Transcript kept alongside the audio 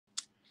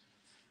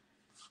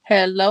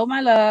Hello,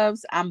 my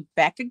loves. I'm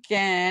back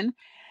again.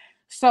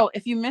 So,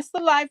 if you missed the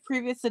live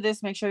previous to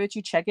this, make sure that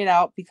you check it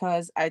out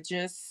because I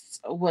just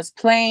was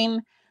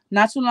playing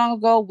not too long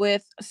ago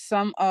with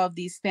some of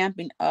these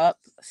Stampin' Up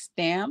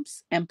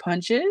stamps and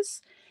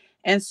punches.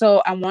 And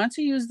so, I wanted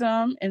to use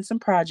them in some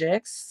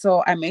projects.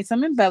 So, I made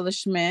some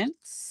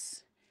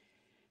embellishments.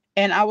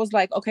 And I was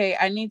like, okay,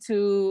 I need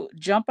to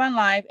jump on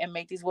live and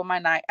make these with my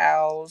night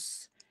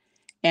owls.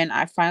 And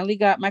I finally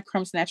got my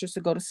crumb snatchers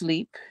to go to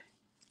sleep.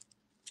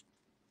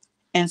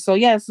 And so,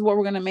 yeah, this is what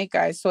we're going to make,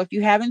 guys. So, if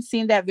you haven't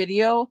seen that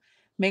video,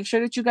 make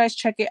sure that you guys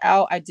check it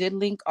out. I did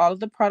link all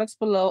of the products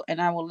below,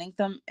 and I will link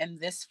them in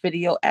this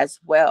video as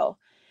well.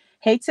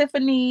 Hey,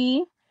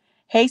 Tiffany.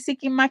 Hey,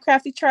 Seeking My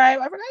Crafty Tribe.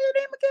 I forgot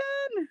your name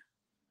again.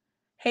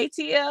 Hey,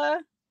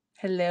 Tia.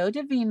 Hello,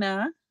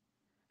 Davina.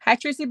 Hi,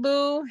 Tracy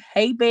Boo.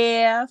 Hey,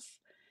 Beth.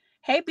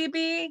 Hey,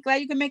 BB.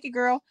 Glad you can make it,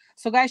 girl.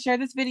 So, guys, share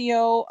this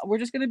video. We're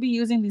just going to be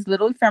using these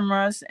little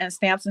ephemeras and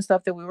stamps and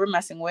stuff that we were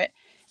messing with.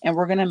 And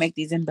we're going to make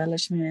these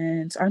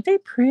embellishments. Aren't they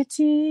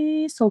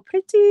pretty? So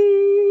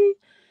pretty.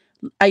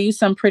 I use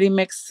some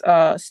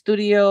PrettyMix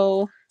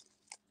Studio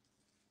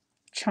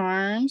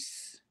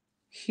charms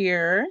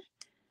here.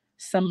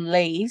 Some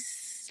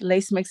lace.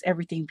 Lace makes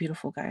everything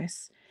beautiful,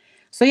 guys.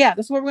 So, yeah,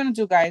 that's what we're going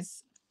to do,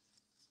 guys.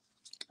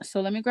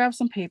 So, let me grab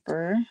some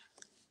paper.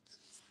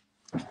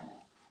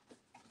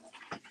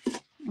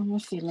 Let me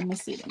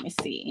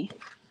see.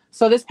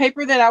 So this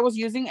paper that I was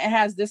using, it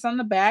has this on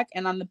the back,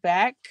 and on the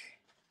back,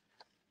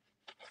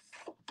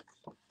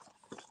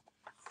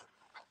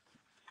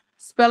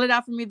 spell it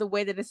out for me the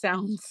way that it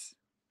sounds.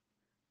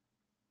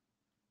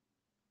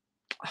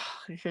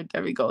 Oh, here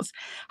Debbie goes.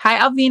 Hi,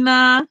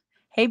 Alvina.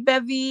 Hey,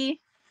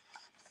 Bevy.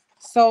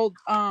 So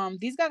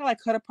these got like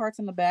cut aparts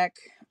on the back.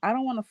 I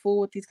don't want to fool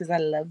with these because I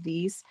love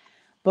these.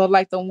 But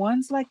like the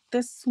ones like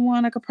this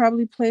one I could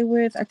probably play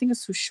with. I think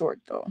it's too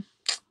short though.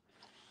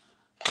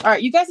 All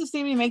right, you guys have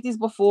seen me make these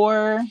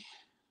before.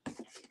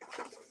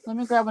 Let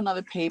me grab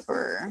another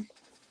paper.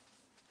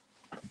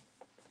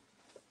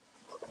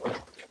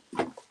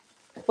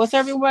 What's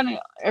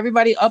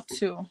everybody up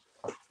to?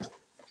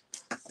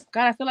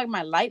 God, I feel like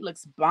my light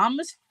looks bomb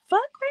as fuck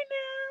right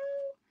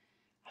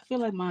now. I feel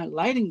like my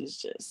lighting is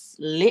just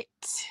lit.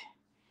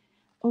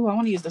 Oh, I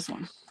want to use this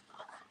one.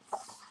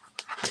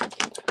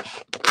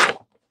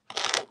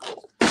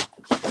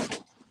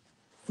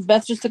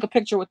 Beth just took a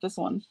picture with this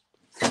one.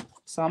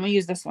 So I'm gonna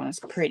use this one. It's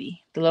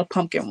pretty. The little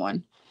pumpkin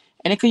one.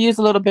 And it could use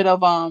a little bit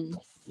of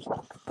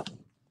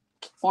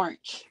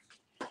orange.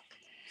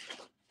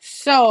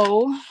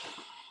 So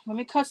let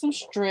me cut some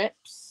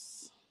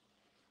strips.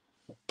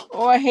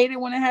 Oh, I hate it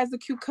when it has the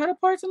cute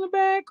cut parts on the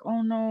back.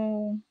 Oh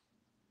no.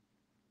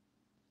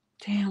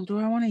 Damn, do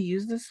I want to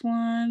use this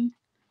one?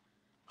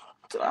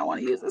 Do I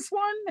want to use this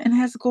one? And it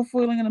has the gold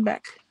foiling in the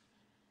back.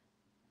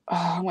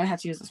 Oh, I'm gonna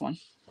have to use this one.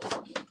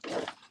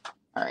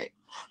 All right.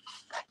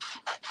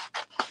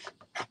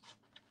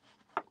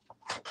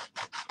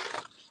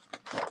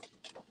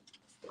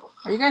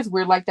 Are you guys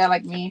weird like that,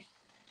 like me?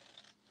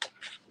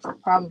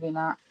 Probably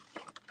not.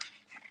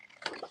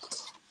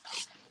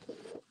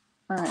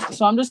 All right.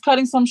 So I'm just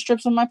cutting some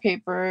strips of my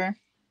paper.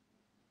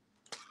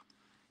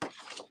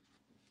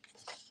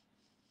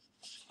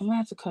 I'm gonna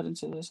have to cut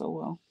into this. Oh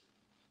well.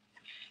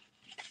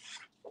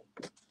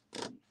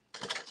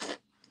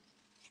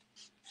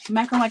 I'm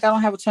acting like I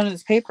don't have a ton of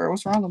this paper.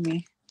 What's wrong with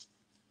me?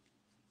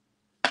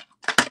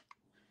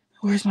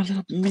 Where's my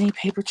little mini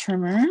paper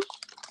trimmer?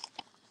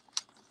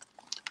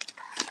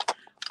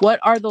 What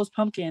are those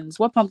pumpkins?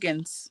 What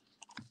pumpkins?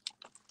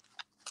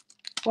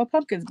 What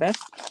pumpkins, Beth?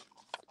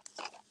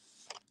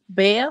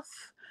 Beth?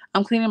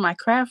 I'm cleaning my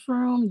craft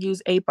room.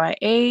 Use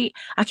 8x8.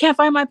 I can't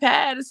find my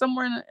pad. It's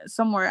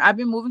somewhere. I've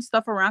been moving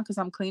stuff around because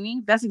I'm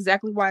cleaning. That's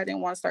exactly why I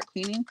didn't want to start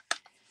cleaning.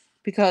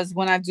 Because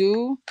when I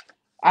do,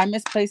 I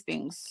misplace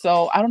things.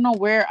 So I don't know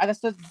where.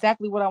 That's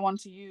exactly what I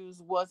wanted to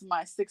use. Was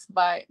my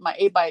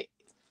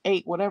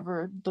 8x8,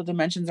 whatever the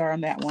dimensions are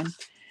on that one.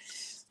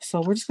 So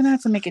we're just gonna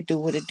have to make it do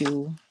what it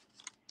do.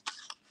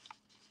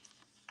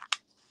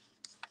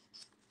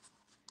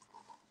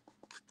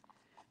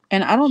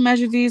 And I don't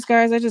measure these,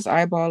 guys. I just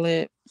eyeball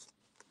it.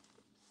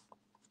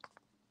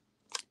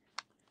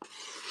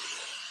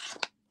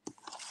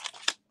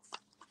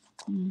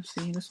 Let me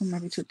see. This one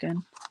might be too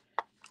thin.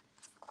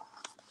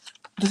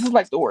 This is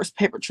like the worst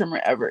paper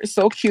trimmer ever. It's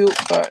so cute,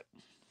 but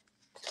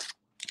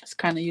it's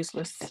kind of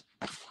useless.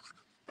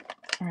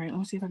 All right, let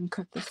me see if I can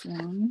cut this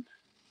one.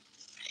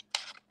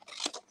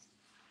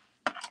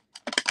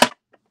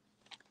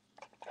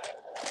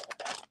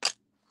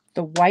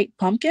 The white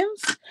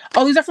pumpkins?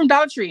 Oh, these are from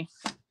Dollar Tree.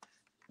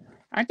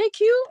 Aren't they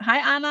cute?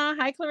 Hi, Anna.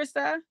 Hi,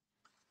 Clarissa.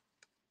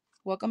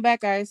 Welcome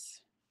back,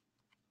 guys.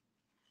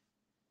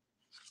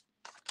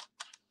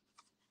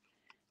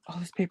 Oh,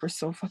 this paper's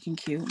so fucking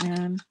cute,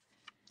 man.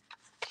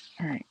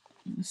 All right,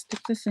 let's stick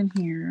this in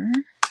here.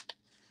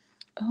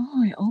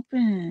 Oh, it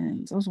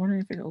opens. I was wondering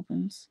if it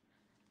opens.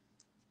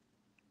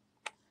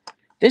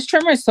 This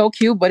trimmer is so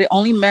cute, but it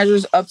only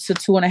measures up to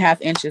 2.5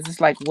 inches. It's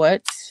like,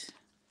 what?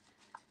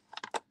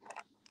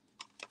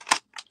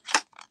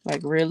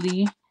 Like,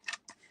 really?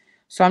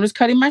 So I'm just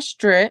cutting my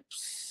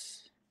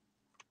strips.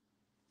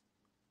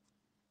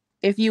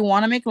 If you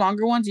want to make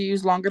longer ones, you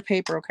use longer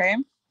paper, okay?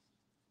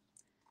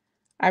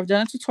 I've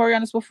done a tutorial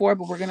on this before,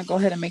 but we're going to go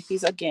ahead and make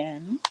these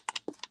again.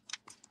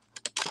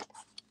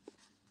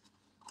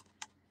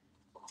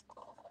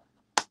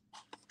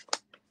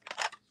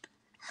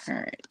 All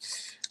right.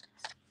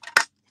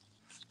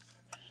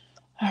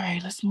 All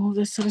right, let's move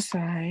this to the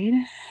side.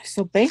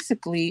 So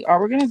basically, all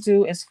we're going to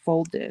do is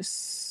fold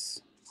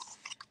this.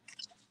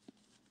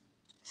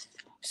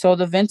 So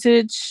the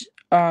vintage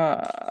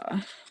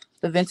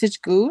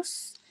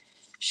goose,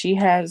 she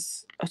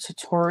has a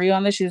tutorial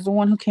on this. She's the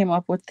one who came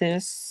up with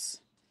this.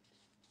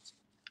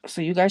 So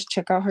you guys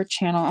check out her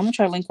channel. I'm going to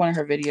try to link one of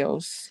her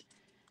videos.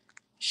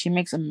 She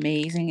makes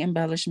amazing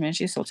embellishments.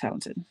 She's so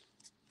talented.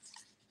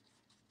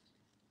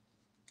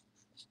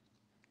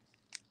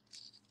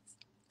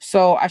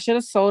 So I should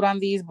have sewed on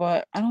these,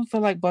 but I don't feel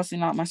like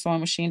busting out my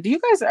sewing machine.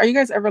 Are you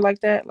guys ever like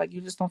that? Like,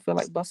 you just don't feel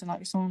like busting out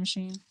your sewing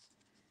machine?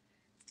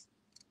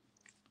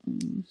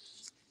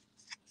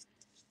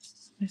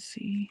 Let's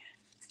see.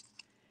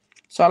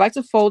 So I like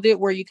to fold it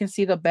where you can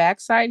see the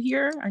back side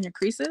here on your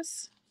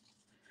creases.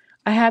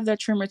 I have that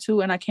trimmer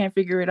too, and I can't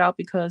figure it out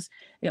because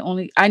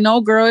I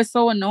know, girl, it's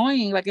so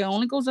annoying. Like, it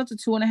only goes up to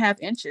 2.5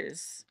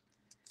 inches.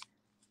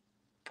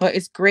 But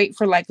it's great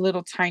for like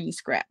little tiny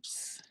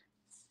scraps.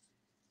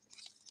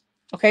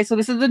 Okay, so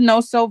this is the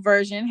no-sew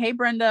version. Hey,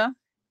 Brenda.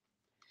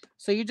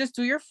 So you just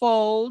do your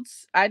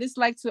folds. I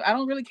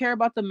don't really care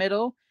about the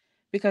middle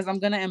because I'm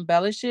going to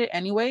embellish it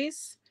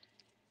anyways.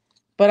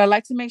 But I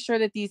like to make sure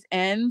that these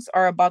ends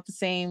are about the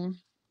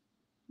same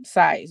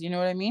size. You know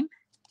what I mean?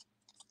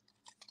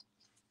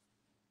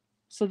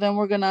 So then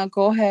we're going to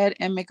go ahead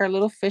and make our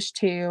little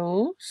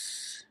fishtails.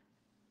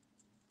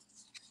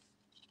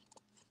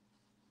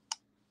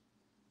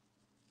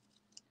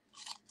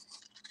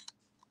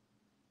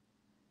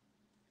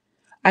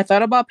 I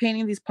thought about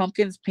painting these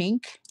pumpkins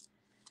pink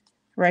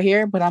right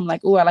here, but I'm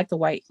like, ooh, I like the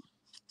white.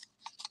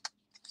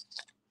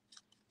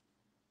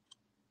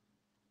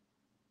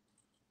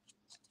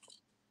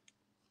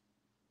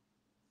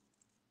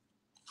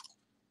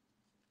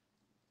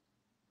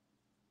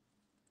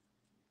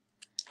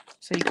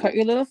 So you cut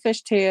your little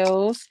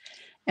fishtails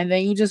and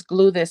then you just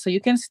glue this. So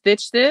you can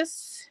stitch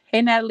this.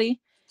 Hey,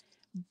 Natalie.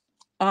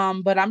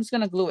 But I'm just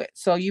going to glue it.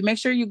 So you make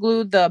sure you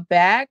glue the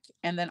back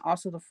and then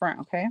also the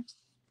front, okay?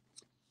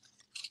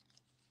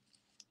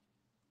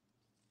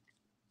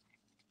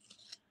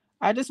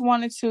 I just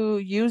wanted to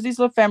use these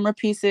little ephemera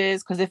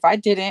pieces because if I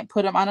didn't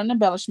put them on an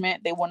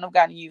embellishment, they wouldn't have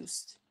gotten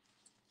used.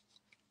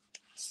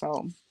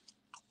 So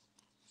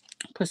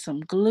put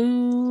some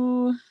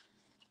glue.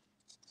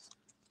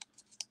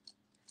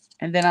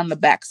 And then on the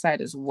back side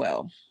as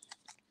well.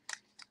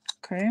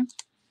 Okay.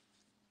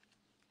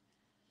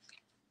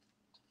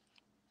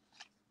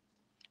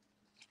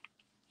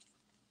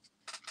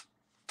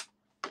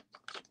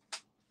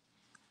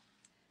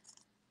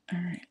 All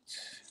right.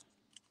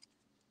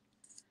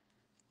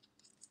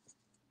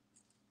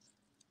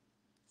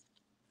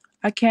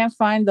 I can't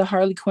find the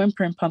Harley Quinn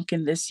print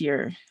pumpkin this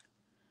year.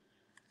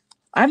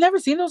 I've never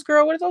seen those,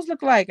 girl. What do those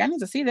look like? I need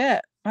to see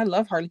that. I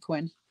love Harley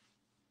Quinn.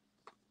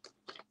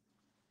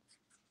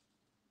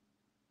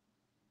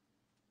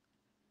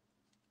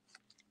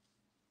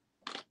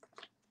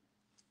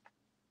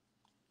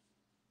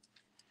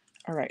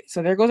 All right.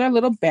 So there goes our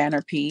little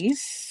banner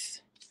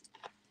piece.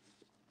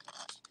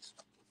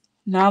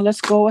 Now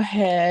let's go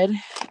ahead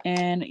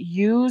and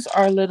use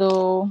our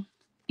little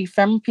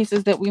ephemera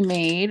pieces that we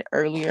made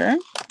earlier.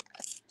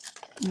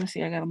 Let me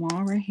see. I got them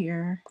all right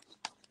here.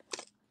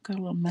 Got a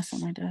little mess on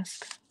my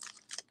desk.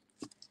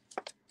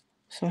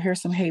 So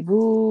here's some Hey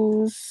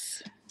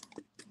Boos.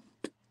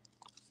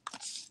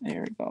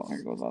 There we go.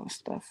 Here goes all the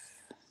stuff.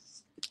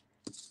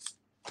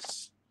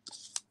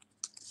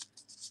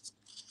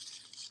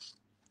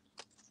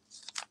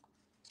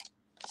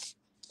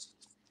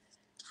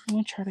 I'm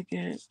going to try to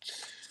get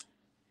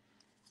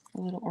a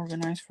little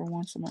organized for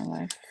once in my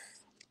life.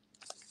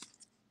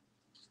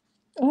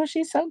 Oh,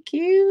 she's so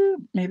cute.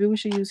 Maybe we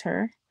should use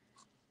her.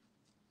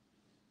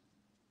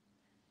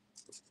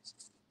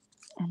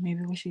 Or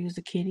maybe we should use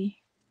the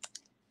kitty.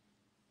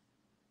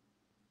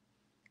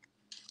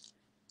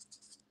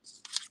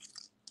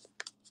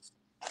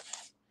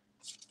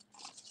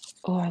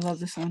 Oh, I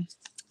love this one.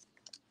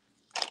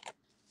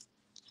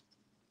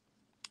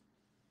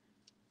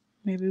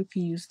 Maybe we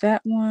can use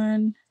that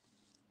one.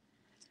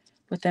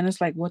 But then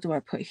it's like, what do I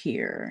put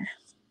here?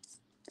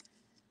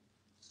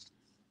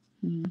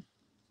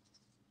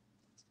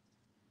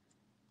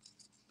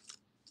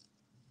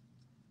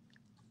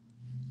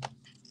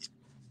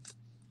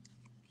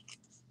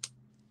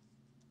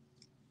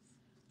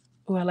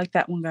 Oh, I like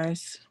that one,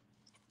 guys.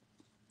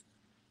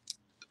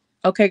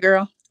 Okay,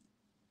 girl.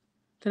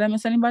 Did I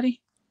miss anybody?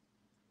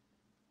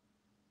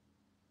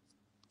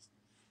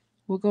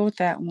 We'll go with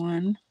that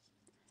one.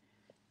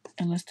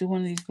 And let's do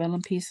one of these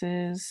vellum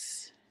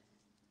pieces.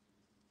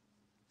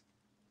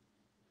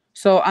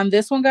 So on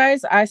this one,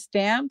 guys, I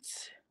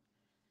stamped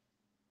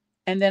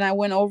And then I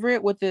went over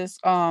it with this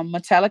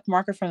metallic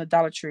marker from the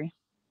Dollar Tree.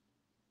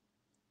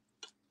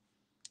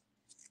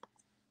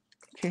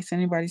 In case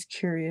anybody's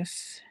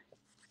curious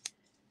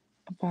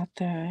about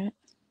that.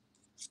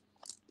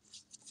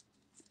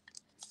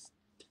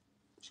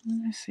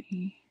 Let's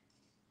see.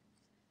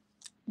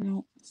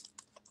 Nope.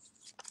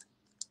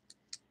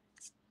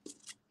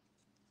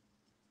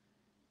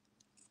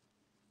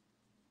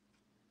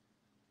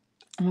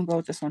 I'm gonna go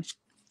with this one.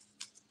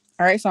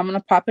 All right, so I'm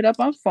gonna pop it up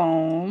on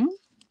foam.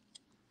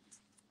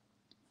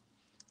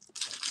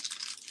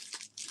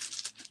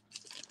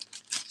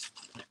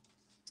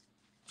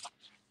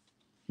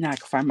 Now I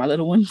can find my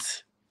little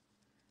ones.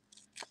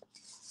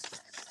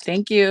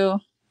 Thank you.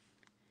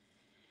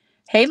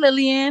 Hey,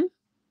 Lillian.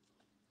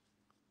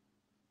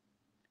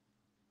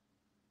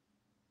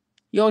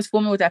 You always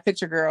fool me with that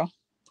picture, girl.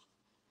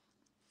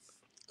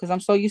 Because I'm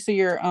so used to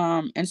your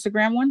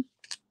Instagram one.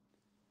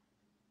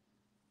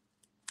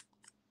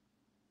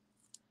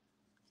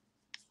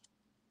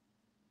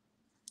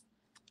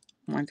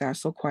 Oh my gosh,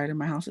 so quiet in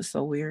my house. It's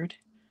so weird.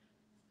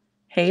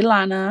 Hey,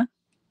 Lana.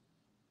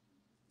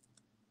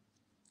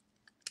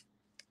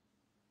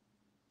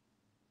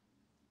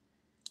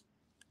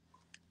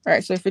 All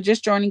right, so if you're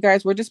just joining,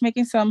 guys, we're just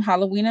making some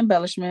Halloween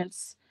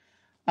embellishments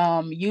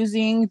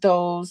using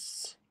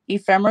those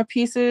ephemera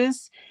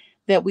pieces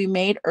that we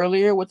made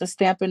earlier with the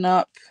Stampin'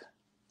 Up,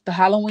 the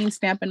Halloween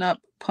Stampin' Up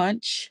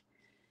punch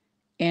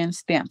and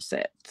stamp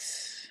set.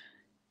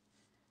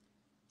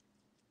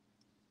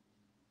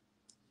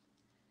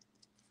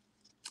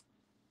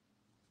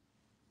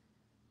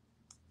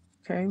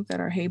 Okay, we got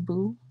our Hey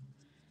Boo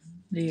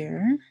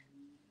there.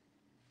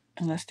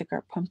 And let's stick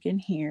our pumpkin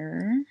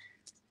here.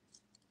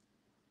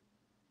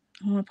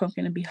 I want a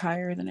pumpkin to be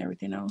higher than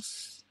everything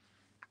else.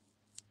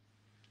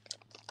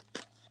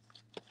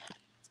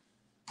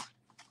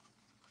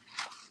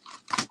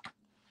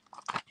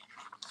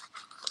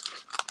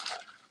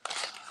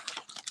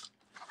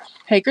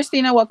 Hey,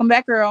 Christina, welcome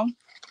back, girl.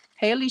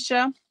 Hey,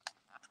 Alicia.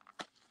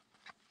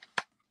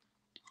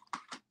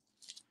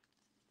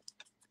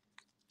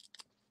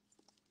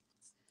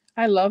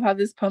 I love how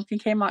this pumpkin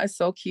came out. It's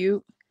so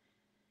cute.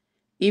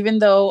 Even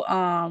though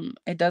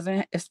it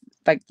doesn't, it's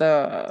like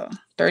the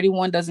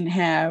 31 doesn't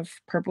have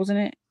purples in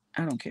it.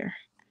 I don't care.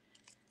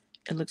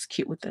 It looks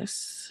cute with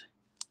this.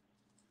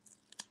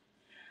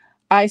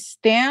 I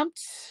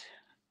stamped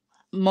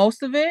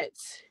most of it.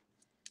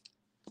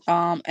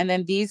 And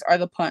then these are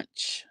the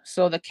punch.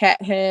 So the cat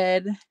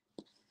head,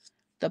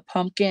 the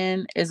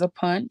pumpkin is a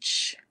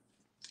punch.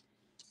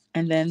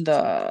 And then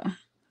the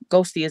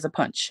ghosty is a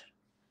punch.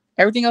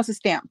 Everything else is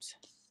stamped.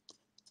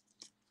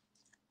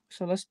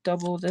 So let's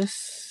double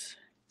this.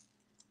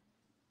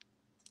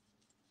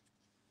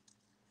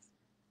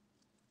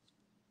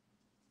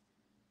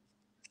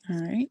 All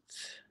right.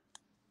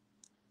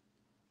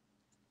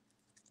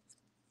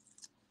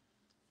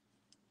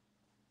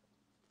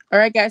 All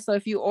right, guys. So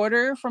if you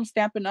order from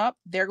Stampin' Up,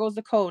 there goes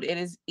the code. It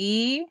is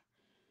E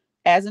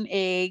as in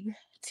egg,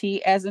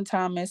 T as in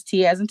Thomas,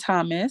 T as in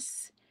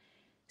Thomas,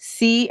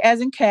 C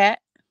as in cat,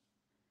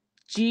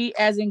 G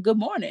as in good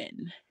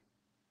morning,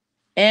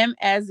 M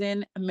as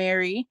in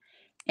Mary,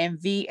 and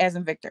V as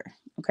in Victor.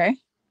 Okay.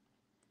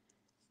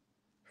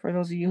 For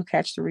those of you who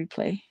catch the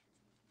replay.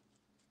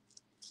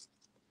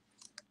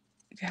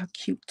 Look how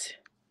cute.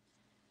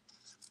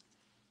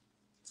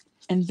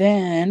 And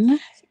then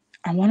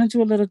I want to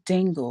do a little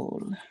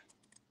dangle.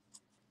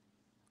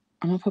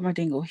 I'm going to put my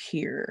dangle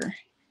here.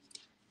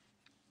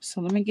 So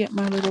let me get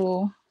my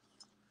little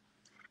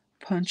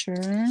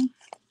puncher,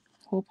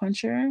 hole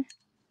puncher.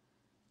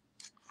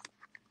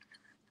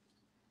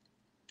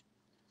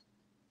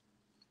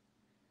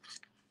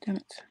 Damn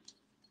it.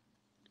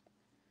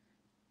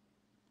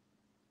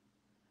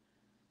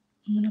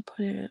 I'm going to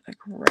put it like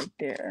right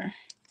there.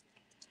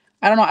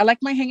 I don't know. I like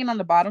mine hanging on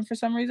the bottom for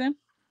some reason.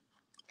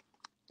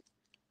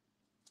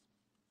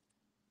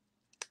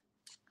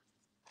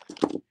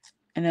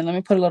 And then let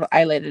me put a little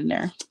eyelet in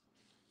there.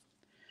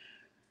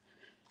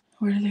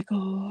 Where did it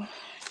go?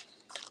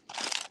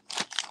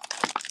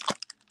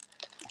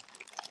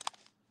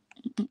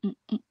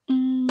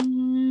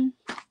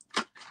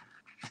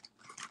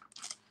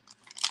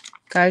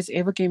 Guys,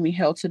 Ava gave me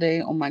hell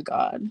today. Oh my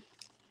God.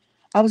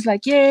 I was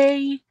like,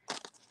 yay.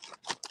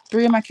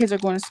 3 of my kids are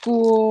going to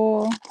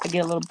school. I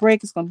get a little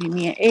break. It's going to be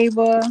me and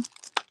Ava.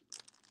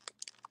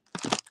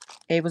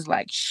 Ava's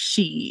like,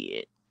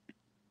 shit.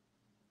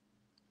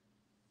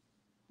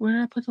 Where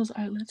did I put those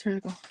eyelets? Here we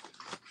go.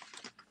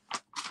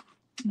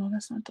 No,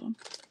 that's not them.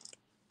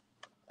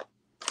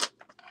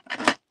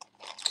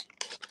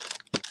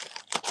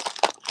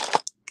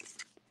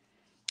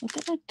 What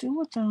did I do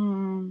with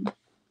them?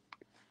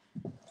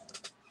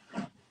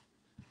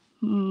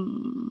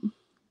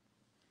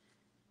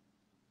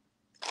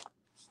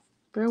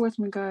 Bear with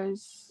me,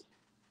 guys.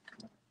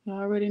 Y'all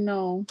already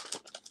know.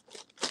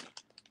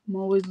 I'm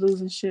always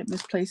losing shit,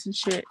 misplacing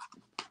shit.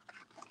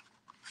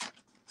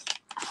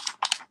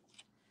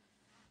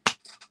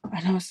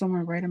 I know it's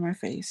somewhere right in my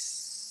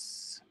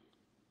face.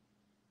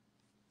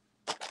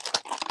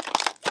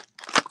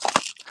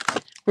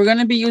 We're going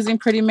to be using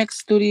PrettyMix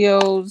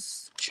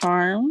Studio's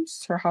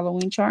charms, her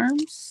Halloween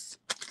charms.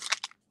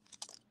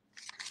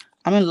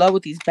 I'm in love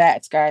with these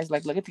bats, guys.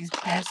 Like, look at these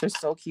bats. They're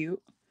so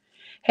cute.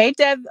 Hey,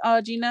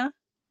 Gina.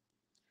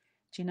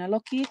 Gina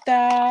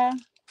Loquita.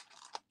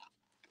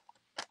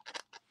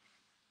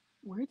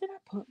 Where did I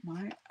put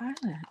my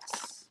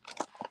eyelets?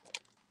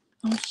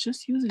 I was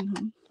just using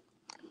them.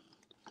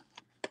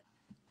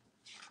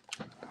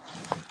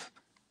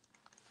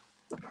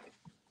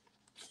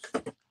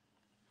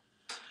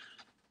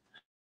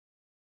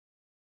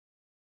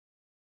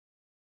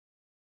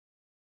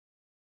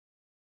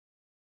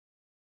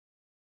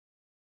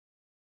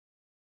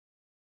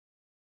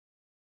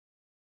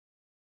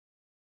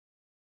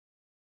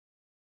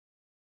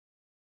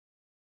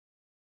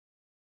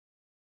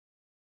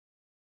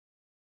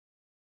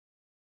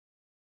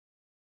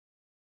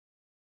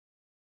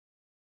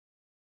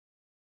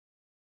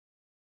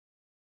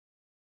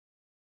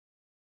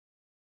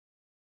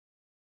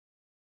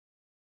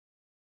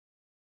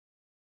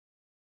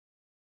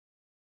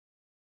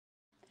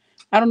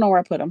 I don't know where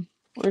I put them.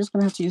 We're just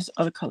going to have to use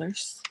other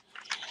colors.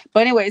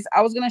 But anyways,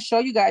 I was going to show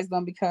you guys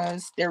them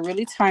because they're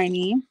really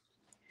tiny.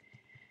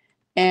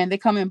 And they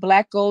come in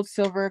black, gold,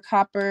 silver,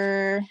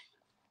 copper.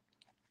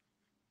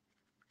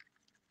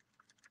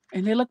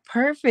 And they look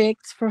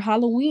perfect for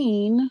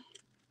Halloween.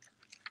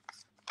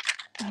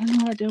 I don't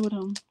know what I did with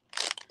them.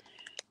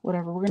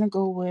 Whatever. We're going to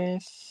go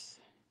with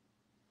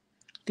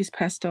these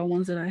pastel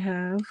ones that I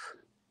have.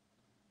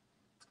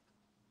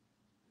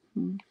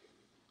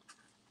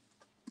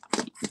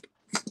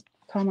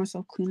 Call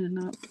myself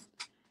cleaning up.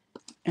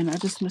 And I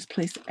just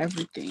misplaced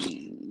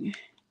everything.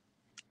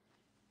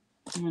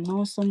 I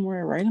know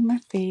somewhere right in my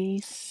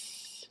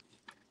face.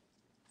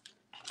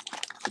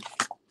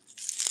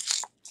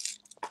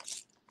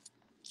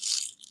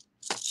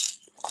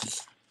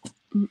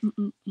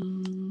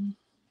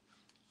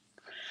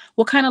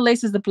 What kind of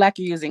lace is the black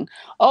you're using?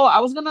 Oh, I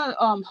was gonna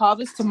haul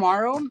this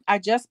tomorrow. I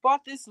just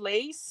bought this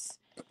lace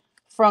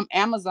from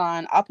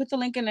Amazon. I'll put the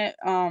link in it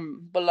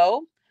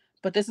below.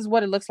 But this is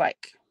what it looks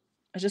like.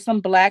 It's just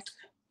some black,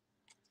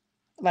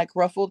 like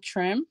ruffled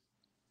trim.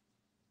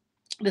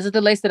 This is the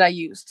lace that I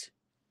used.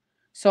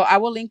 So I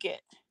will link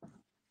it.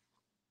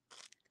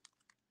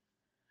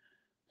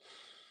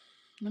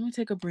 Let me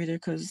take a breather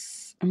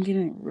because I'm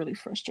getting really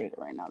frustrated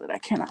right now that I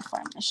cannot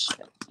find this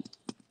shit.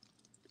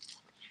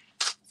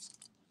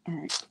 All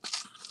right.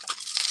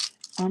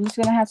 I'm just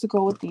going to have to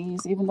go with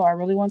these, even though I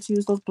really want to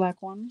use those black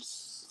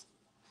ones.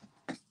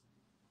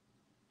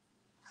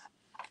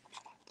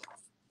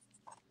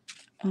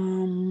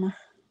 I'm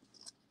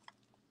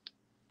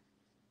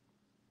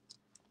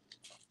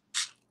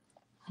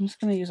just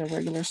going to use a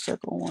regular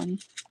circle one.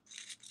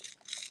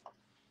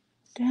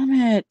 Damn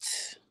it.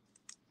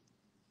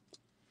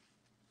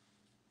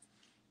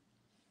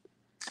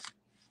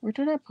 Where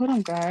did I put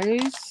them,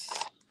 guys?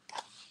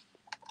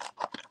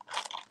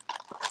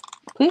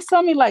 Please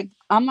tell me, like,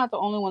 I'm not the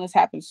only one this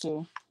happens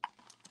to.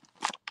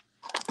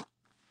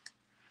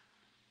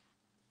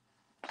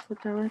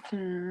 Put that right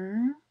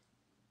there.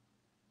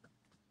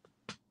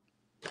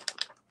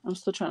 I'm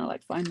still trying to,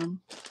 like, find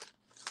them.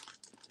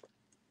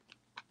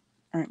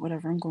 All right,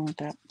 whatever. I'm going with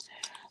that.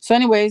 So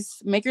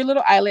anyways, make your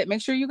little eyelet.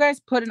 Make sure you guys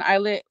put an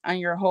eyelet on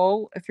your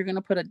hole if you're going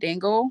to put a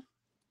dangle.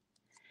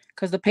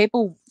 Because the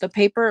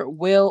paper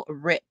will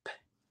rip.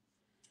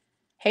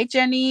 Hey,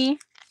 Jenny.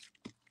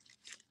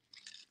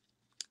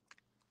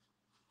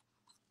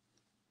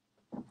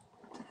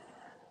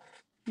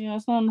 Yeah,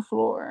 it's on the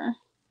floor.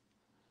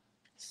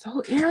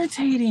 So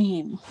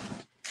irritating.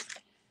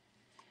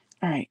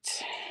 All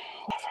right.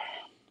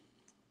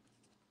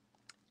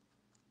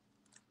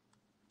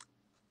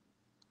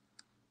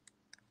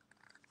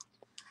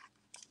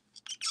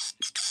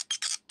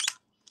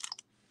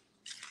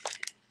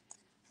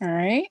 All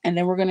right. And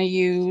then we're going to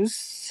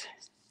use...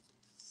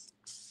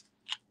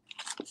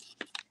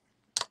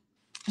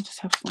 I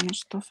just have so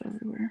much stuff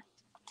everywhere.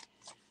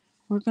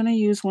 We're going to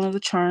use one of the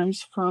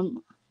charms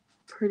from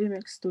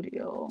PrettyMix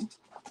Studio.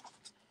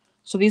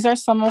 So these are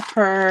some of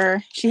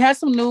her... She has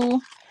some new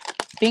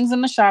things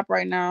in the shop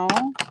right now.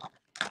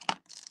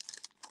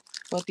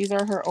 But these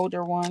are her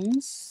older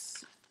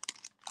ones.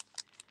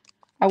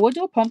 I would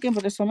do a pumpkin,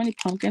 but there's so many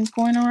pumpkins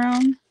going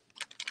around.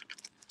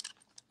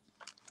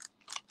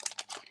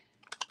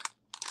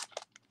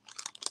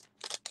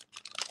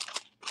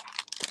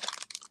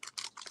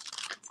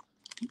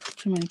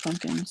 Too many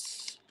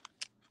pumpkins.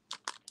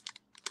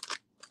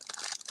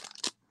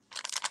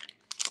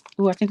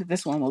 Ooh, I think that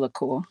this one will look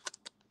cool.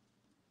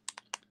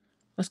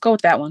 Let's go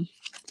with that one.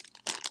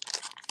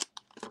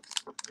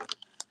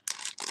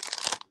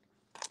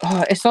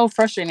 Oh, it's so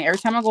frustrating. Every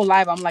time I go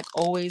live, I'm like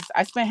always...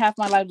 I spend half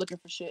my life looking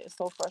for shit. It's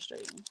so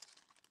frustrating.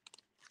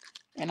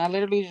 And I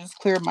literally just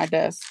cleared my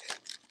desk.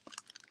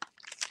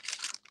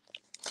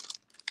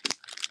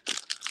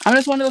 I'm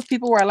just one of those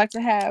people where I like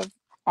to have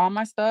all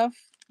my stuff.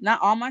 Not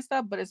all my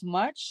stuff, but as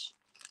much.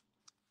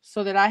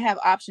 So that I have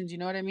options, you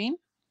know what I mean?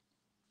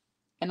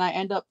 And I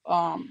end up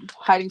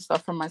hiding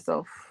stuff from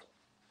myself.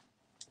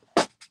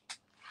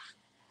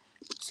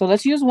 So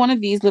let's use one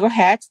of these little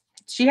hats.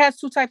 She has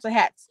two types of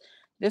hats.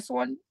 This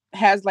one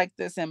has like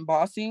this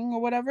embossing or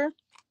whatever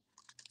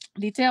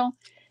detail,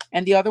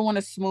 and the other one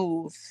is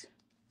smooth.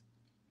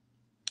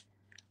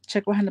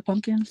 Check behind the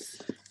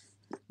pumpkins.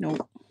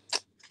 Nope.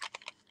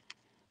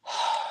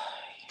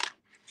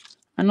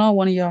 I know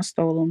one of y'all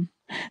stole them.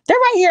 They're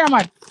right here on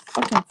my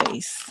fucking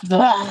face.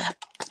 Ugh.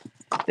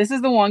 This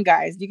is the one,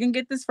 guys. You can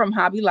get this from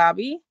Hobby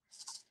Lobby.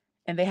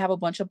 And they have a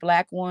bunch of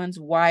black ones,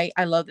 white.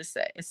 I love this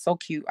set. It's so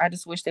cute. I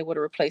just wish they would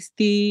have replaced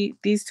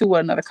these two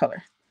with another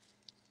color.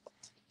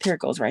 Here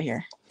it goes right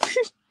here.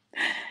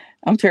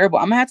 I'm terrible.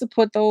 I'm going to have to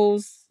put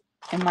those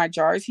in my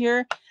jars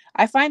here.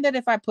 I find that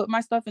if I put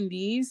my stuff in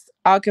these,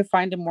 I can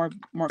find them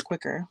more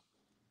quicker.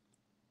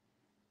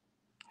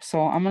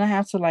 So I'm going to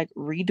have to like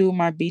redo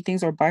my bead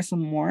things or buy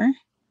some more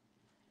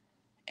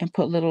and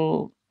put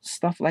little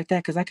stuff like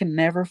that because I can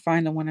never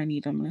find them when I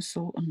need them. It's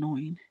so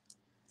annoying.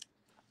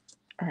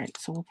 All right,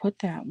 so we'll put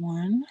that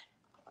one.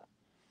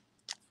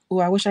 Oh,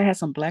 I wish I had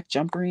some black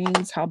jump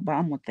rings. How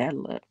bomb would that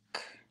look?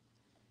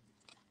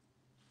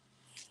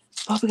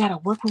 Oh, we gotta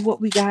work with what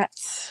we got.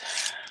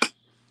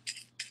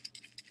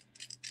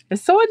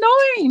 It's so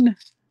annoying.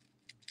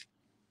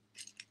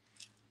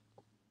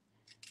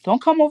 Don't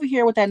come over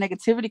here with that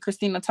negativity,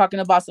 Christina, talking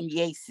about some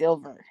yay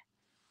silver.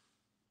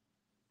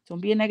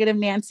 Don't be a negative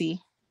Nancy.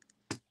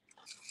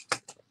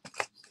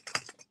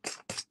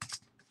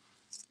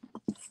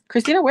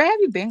 Christina, where have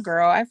you been,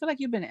 girl? I feel like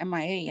you've been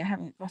MIA.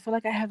 I feel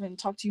like I haven't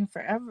talked to you in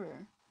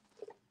forever.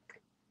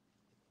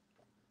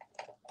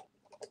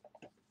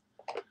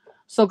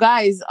 So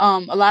guys, a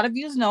lot of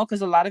you know,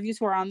 because a lot of you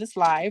who are on this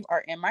live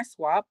are in my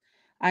swap.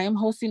 I am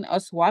hosting a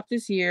swap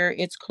this year.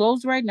 It's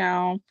closed right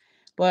now,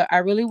 but I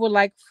really would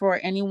like for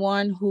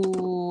anyone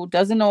who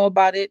doesn't know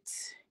about it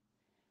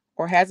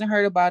or hasn't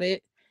heard about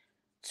it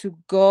to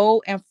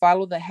go and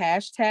follow the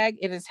hashtag.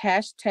 It is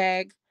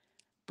hashtag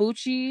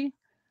Bucci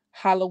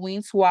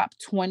Halloween Swap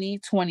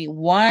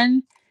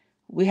 2021.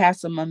 We have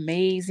some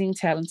amazing,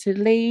 talented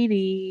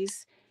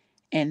ladies,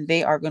 and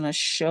they are going to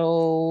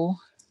show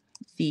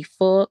the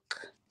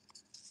fuck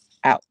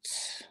out.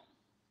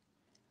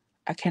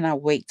 I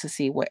cannot wait to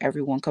see what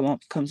everyone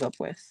comes up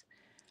with.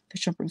 The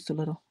shrimp ring's too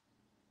little.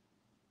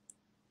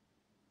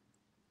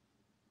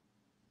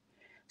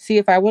 See,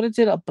 if I would have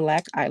did a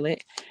black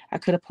eyelet, I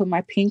could have put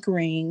my pink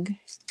ring.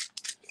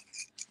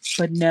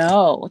 But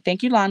no.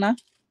 Thank you, Lana.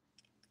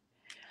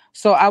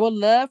 So I would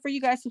love for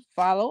you guys to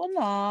follow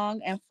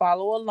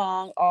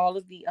along all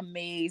of the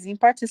amazing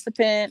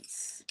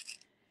participants.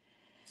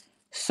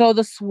 So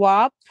the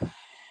swap,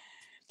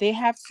 they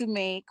have to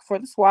make, for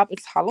the swap,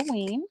 it's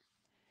Halloween.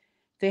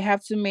 They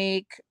have to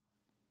make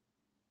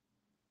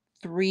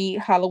 3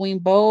 Halloween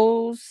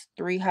bows,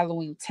 3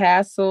 Halloween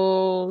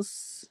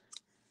tassels.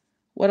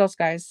 What else,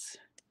 guys?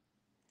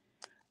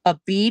 A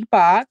bead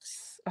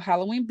box, a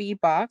Halloween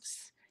bead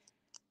box.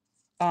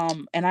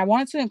 And I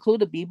wanted to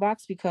include a bead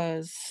box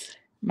because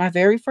my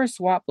very first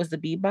swap was the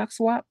bead box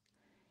swap.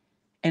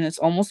 And it's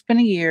almost been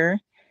a year.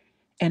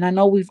 And I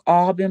know we've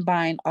all been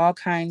buying all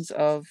kinds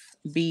of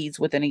beads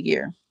within a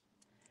year.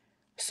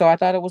 So I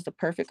thought it was the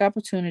perfect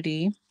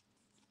opportunity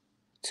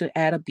to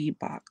add a bead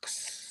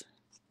box.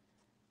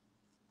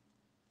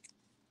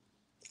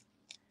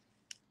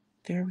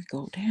 There we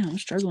go. Damn, I'm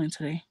struggling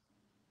today.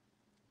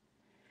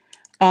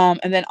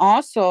 And then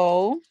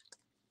also,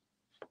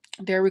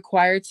 they're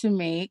required to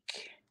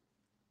make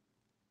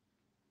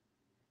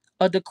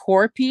a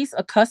decor piece,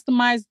 a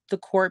customized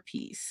decor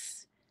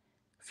piece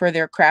for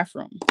their craft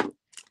room,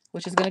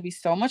 which is going to be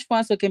so much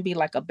fun. So it can be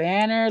like a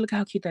banner. Look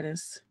how cute that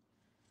is.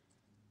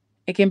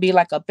 It can be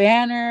like a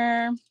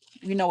banner,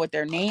 with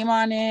their name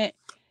on it.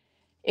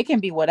 It can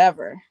be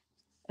whatever,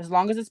 as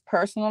long as it's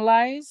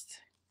personalized.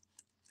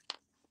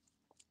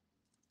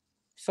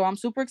 So I'm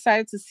super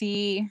excited to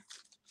see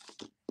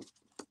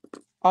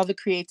all the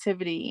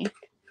creativity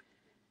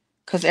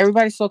because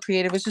everybody's so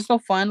creative. It's just so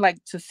fun,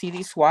 like, to see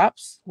these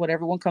swaps, what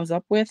everyone comes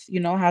up with,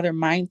 how their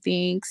mind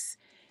thinks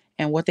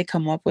and what they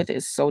come up with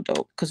is so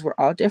dope because we're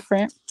all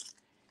different.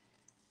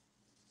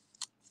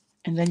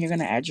 And then you're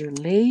going to add your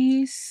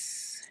lace.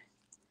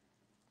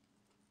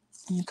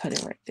 And cut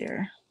it right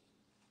there.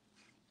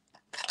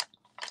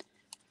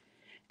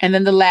 And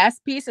then the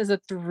last piece is a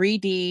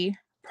 3D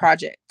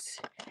project.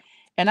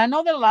 And I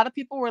know that a lot of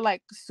people were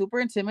like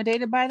super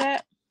intimidated by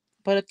that,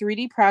 but a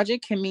 3D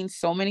project can mean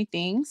so many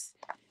things.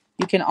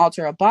 You can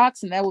alter a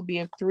box and that would be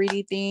a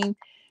 3D thing.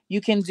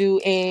 You can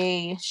do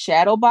a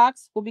shadow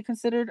box, will be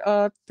considered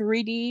a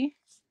 3D.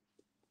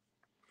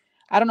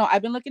 I don't know.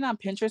 I've been looking on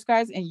Pinterest,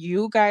 guys, and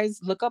you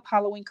guys look up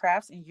Halloween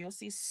crafts and you'll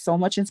see so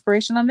much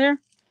inspiration on there.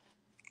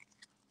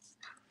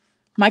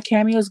 My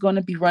Cameo is going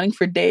to be running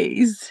for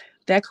days.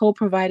 That code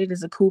provided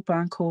is a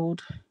coupon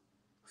code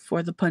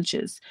for the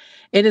punches.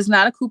 It is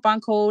not a coupon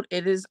code.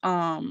 It is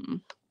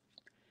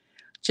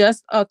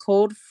just a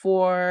code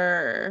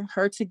for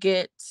her to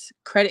get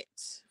credit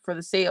for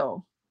the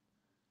sale.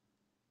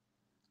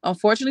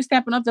 Unfortunately,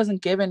 Stampin' Up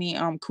doesn't give any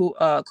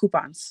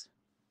coupons.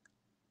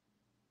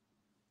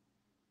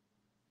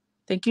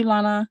 Thank you,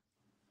 Lana.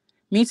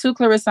 Me too,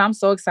 Clarissa. I'm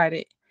so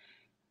excited.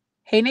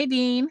 Hey,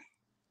 Nadine.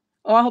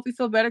 Oh, I hope you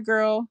feel better,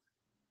 girl.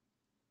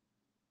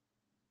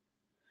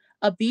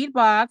 A bead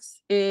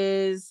box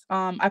is,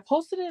 I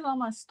posted it on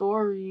my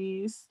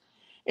stories.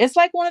 It's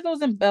like one of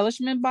those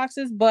embellishment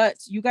boxes, but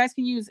you guys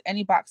can use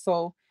any box.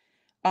 So,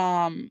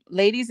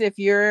 ladies, if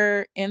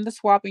you're in the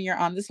swap and you're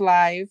on this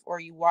live or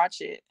you watch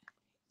it,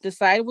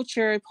 decide with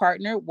your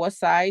partner what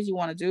size you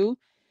want to do.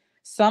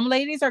 Some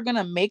ladies are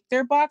gonna make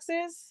their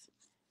boxes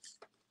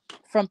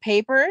from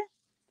paper.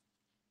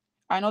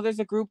 I know there's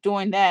a group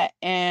doing that,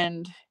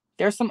 and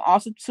there's some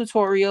awesome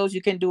tutorials.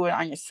 You can do it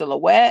on your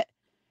silhouette.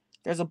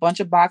 There's a bunch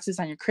of boxes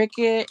on your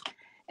Cricut,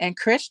 and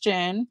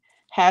Christian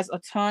has a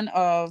ton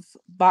of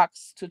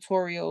box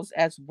tutorials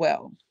as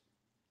well.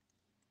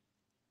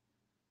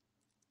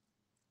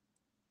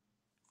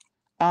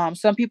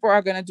 Some people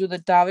are going to do the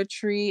Dollar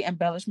Tree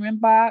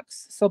embellishment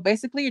box. So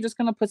basically, you're just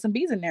going to put some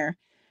beads in there.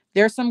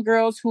 There's some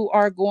girls who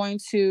are going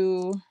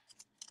to,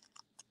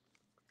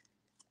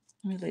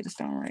 let me lay this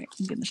down right.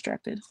 I'm getting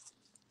distracted.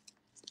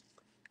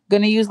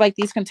 Going to use like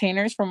these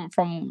containers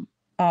from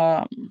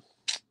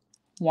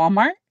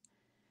Walmart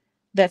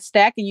that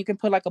stack, and you can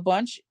put like a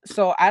bunch.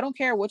 So I don't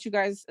care what you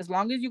guys, as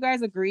long as you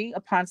guys agree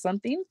upon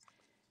something,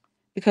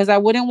 because I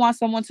wouldn't want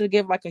someone to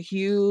give like a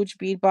huge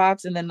bead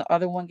box and then the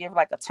other one give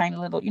like a tiny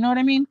little, you know what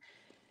I mean?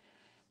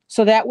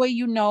 So that way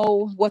you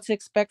know what to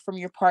expect from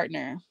your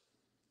partner.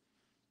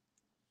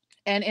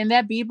 And in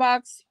that bead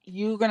box,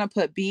 you're going to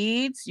put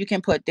beads, you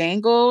can put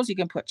dangles, you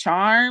can put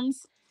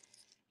charms,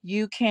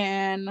 you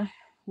can,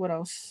 what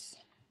else?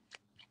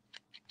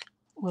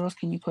 What else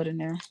can you put in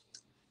there?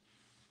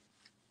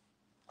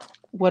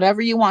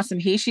 Whatever you want, some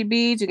Heishi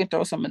beads, you can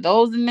throw some of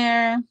those in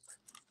there.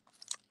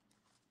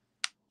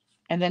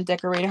 And then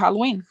decorate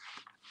Halloween.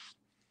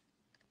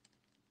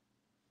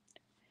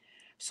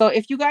 So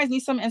if you guys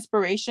need some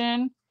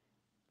inspiration,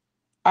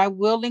 I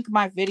will link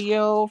my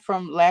video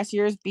from last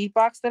year's bead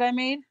box that I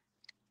made.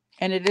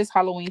 And it is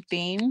Halloween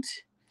themed.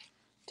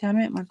 Damn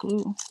it, my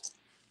glue.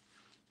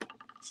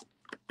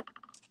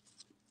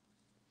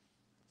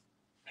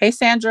 Hey,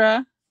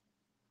 Sandra.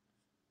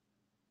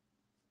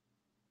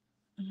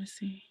 Let me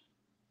see.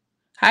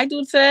 Hi,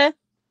 Dulce.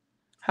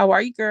 How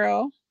are you,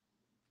 girl?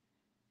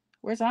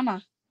 Where's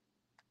Anna?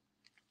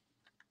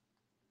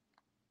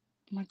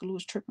 My glue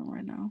is tripping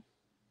right now.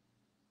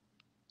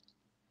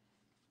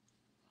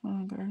 Hold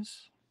on,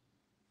 guys.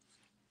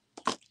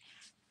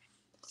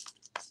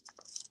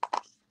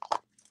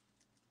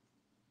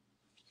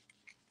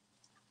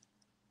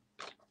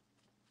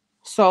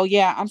 So,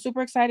 yeah, I'm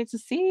super excited to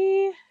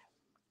see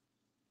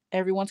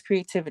everyone's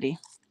creativity.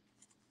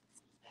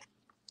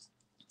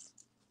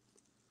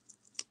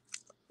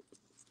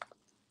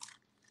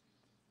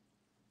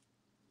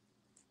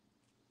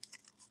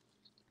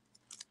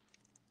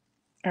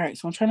 All right,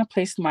 so I'm trying to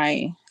place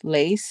my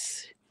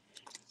lace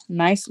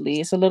nicely.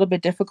 It's a little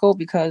bit difficult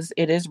because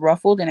it is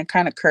ruffled and it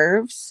kind of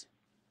curves.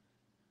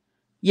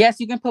 Yes,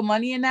 you can put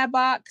money in that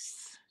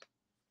box,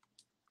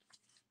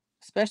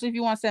 especially if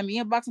you want to send me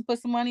a box and put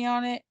some money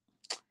on it.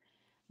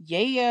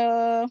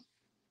 Yeah.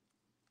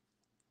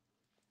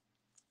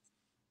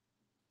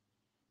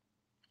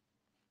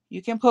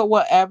 You can put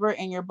whatever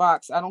in your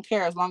box. I don't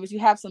care as long as you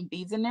have some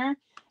beads in there.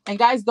 And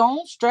guys,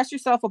 don't stress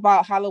yourself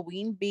about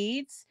Halloween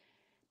beads,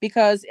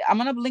 because I'm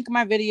going to link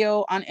my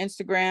video on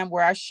Instagram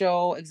where I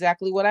show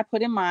exactly what I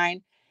put in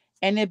mine.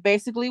 And it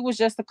basically was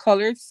just a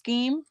colored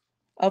scheme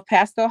of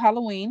pastel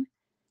Halloween.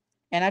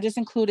 And I just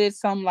included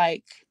some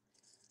like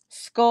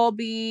skull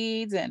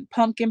beads and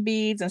pumpkin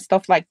beads and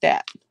stuff like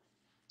that.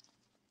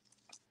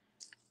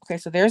 Okay,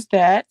 so there's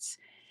that.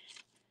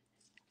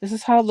 This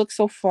is how it looks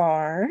so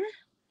far.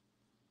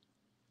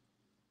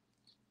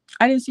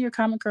 I didn't see your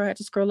comment, girl. I had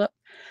to scroll up.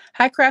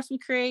 Hi, Crafts We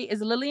Create.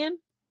 Is it Lillian?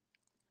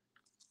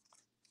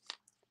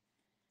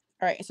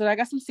 All right, so I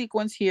got some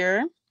sequins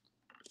here.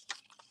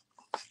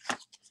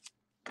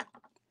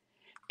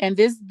 And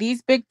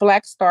these big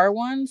black star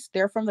ones,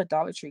 they're from the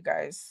Dollar Tree,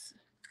 guys.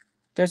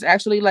 There's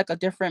actually like a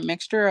different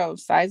mixture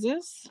of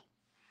sizes.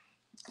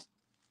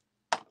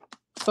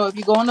 So if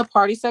you go in the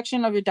party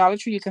section of your Dollar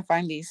Tree, you can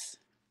find these.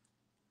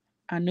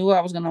 I knew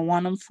I was going to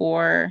want them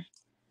for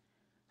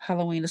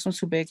Halloween. This one's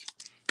too big.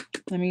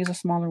 Let me use a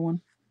smaller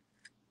one.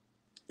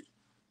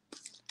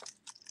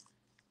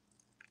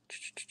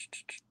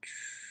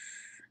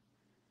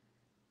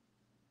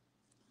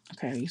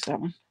 Okay, I'll use that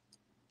one.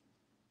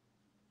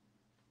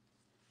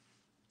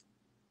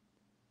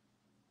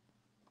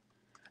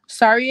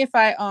 Sorry if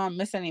I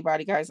miss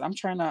anybody, guys. I'm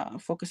trying to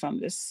focus on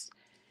this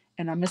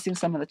and I'm missing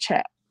some of the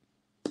chat.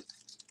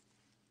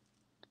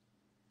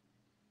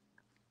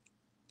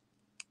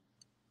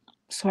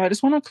 So I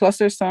just want to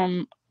cluster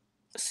some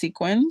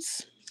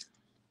sequins.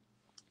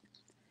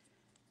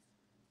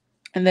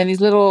 And then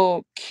these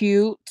little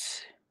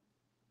cute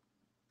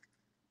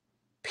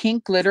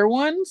pink glitter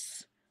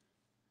ones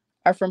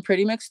are from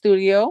PrettyMix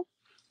Studio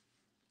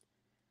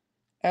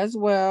as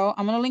well.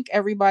 I'm going to link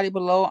everybody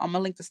below. I'm going to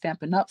link the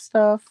Stampin' Up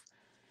stuff.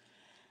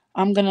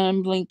 I'm going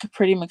to link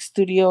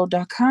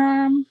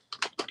prettymixstudio.com.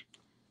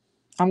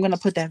 I'm going to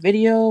put that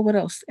video. What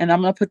else? And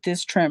I'm going to put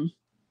this trim.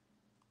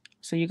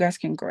 so you guys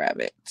can grab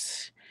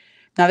it.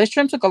 Now, this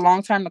trim took a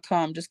long time to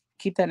come. Just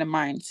keep that in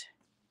mind.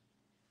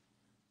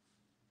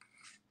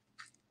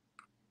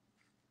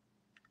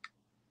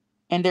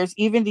 And there's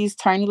even these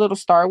tiny little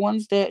star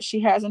ones that she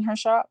has in her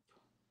shop.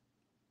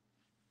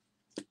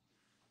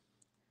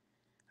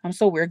 I'm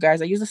so weird,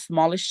 guys. I use the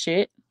smallest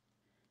shit.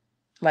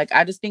 Like,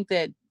 I just think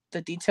that the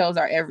details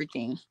are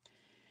everything.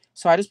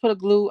 So I just put a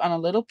glue on a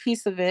little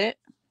piece of it.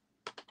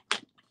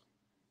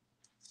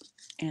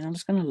 And I'm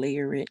just going to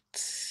layer it.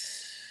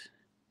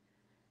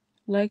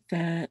 Like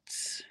that.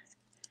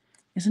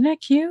 Isn't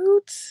that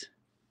cute?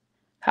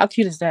 How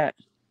cute is that?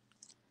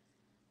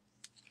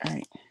 All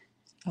right.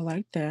 I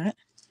like that.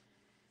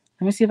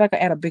 Let me see if I can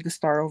add a bigger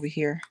star over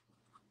here.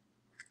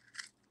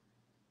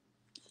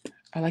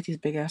 I like these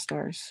big ass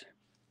stars.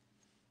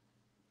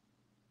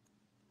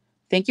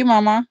 Thank you,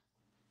 Mama.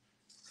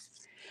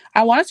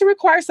 I wanted to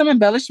require some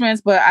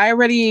embellishments, but I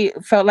already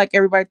felt like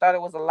everybody thought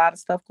it was a lot of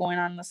stuff going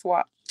on in the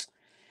swap.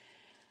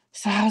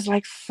 So I was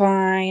like,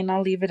 fine,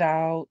 I'll leave it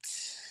out.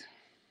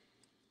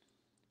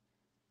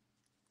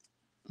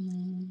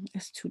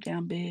 It's too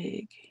damn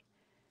big.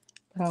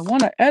 But I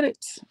want to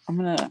edit. I'm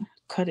going to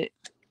cut it.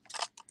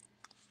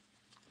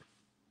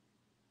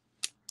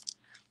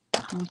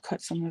 I'm going to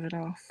cut some of it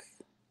off.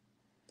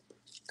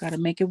 Got to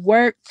make it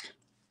work.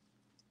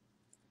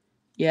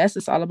 Yes,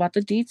 it's all about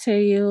the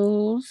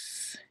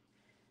details.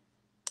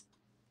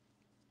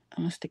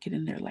 I'm going to stick it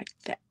in there like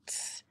that.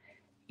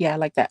 Yeah,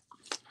 like that.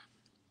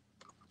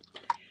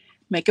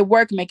 Make it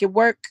work. Make it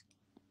work.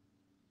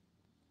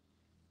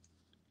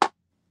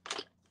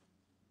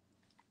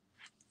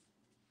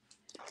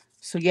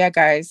 So yeah,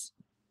 guys,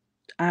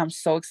 I'm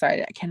so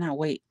excited. I cannot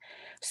wait.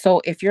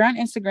 So if you're on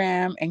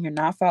Instagram and you're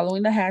not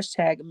following the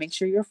hashtag, make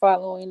sure you're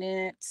following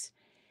it.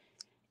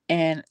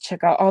 And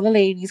check out all the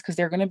ladies because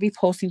they're going to be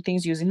posting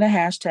things using the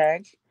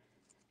hashtag.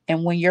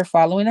 And when you're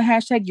following the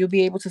hashtag, you'll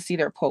be able to see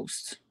their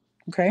posts.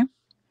 Okay. And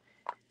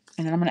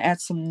then I'm going to add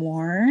some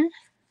more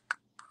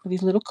of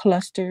these little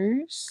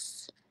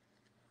clusters.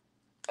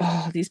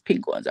 Oh, these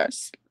pink ones are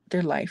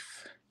their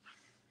life.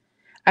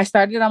 I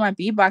started on my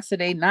beatbox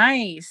today.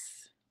 Nice.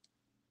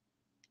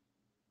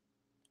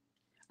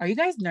 Are you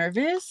guys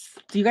nervous?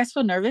 Do you guys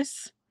feel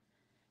nervous?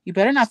 You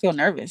better not feel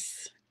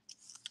nervous.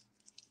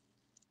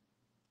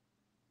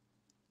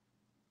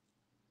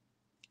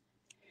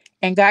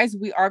 And guys,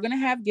 we are going to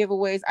have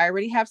giveaways. I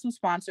already have some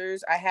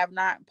sponsors. I have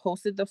not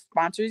posted the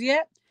sponsors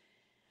yet.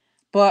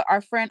 But our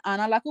friend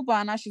Ana La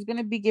Cubana, she's going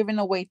to be giving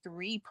away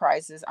 3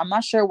 prizes. I'm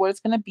not sure what it's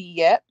going to be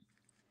yet.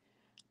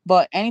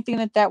 But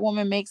anything that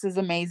woman makes is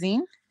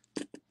amazing.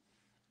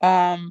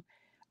 Urban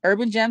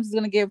Jems is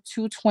going to give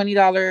 2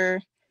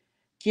 $20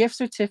 gift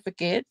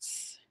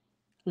certificates.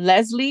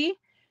 Leslie,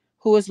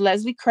 who is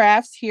Leslie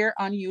Crafts here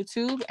on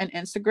YouTube and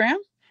Instagram,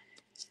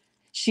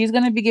 she's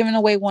going to be giving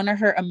away one of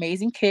her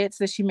amazing kits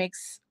that she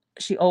makes.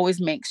 She always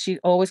makes. She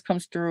always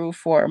comes through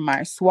for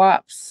my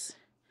swaps.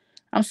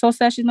 I'm so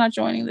sad she's not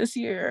joining this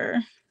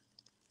year.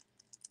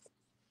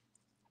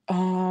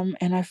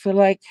 And I feel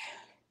like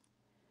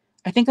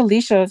I think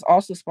Alicia is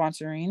also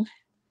sponsoring.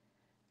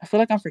 I feel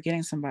like I'm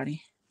forgetting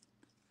somebody.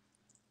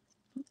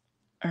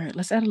 All right,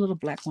 let's add a little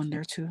black one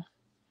there too.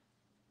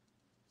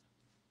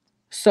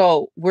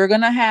 So we're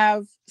gonna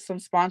have some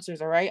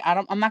sponsors, all right?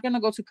 I'm not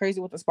gonna go too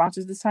crazy with the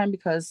sponsors this time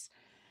because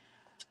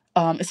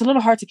it's a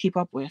little hard to keep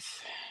up with.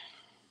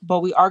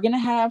 But we are gonna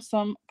have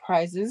some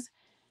prizes.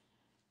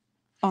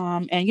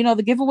 And you know,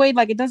 the giveaway,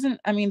 like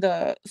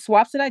the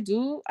swaps that I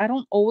do, I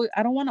don't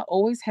want to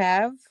always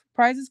have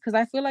prizes because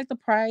I feel like the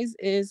prize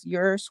is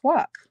your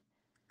swap.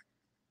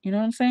 You know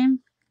what I'm saying?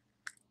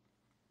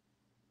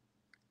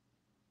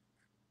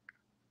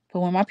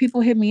 But when my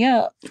people hit me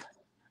up,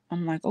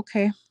 I'm like,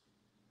 okay.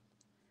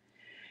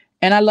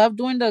 And I love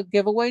doing the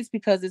giveaways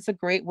because it's a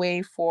great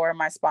way for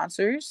my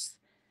sponsors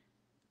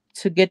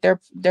to get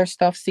their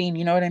stuff seen.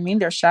 You know what I mean?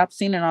 Their shop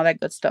seen and all that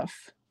good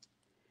stuff.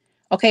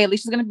 Okay,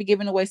 Alicia's going to be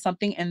giving away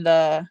something in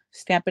the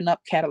Stampin' Up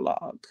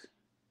catalog.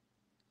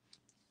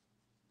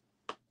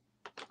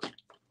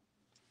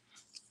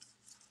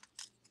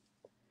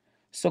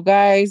 So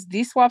guys,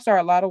 these swaps are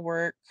a lot of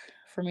work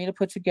for me to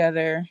put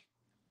together,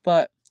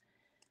 but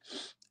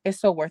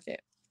it's so worth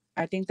it.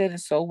 I think that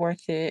it's so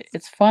worth it.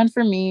 It's fun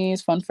for me.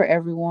 It's fun for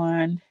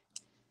everyone.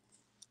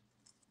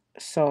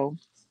 So,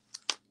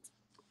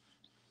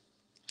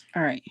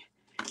 all right.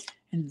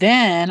 And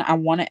then I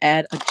want to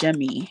add a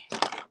Jemmy.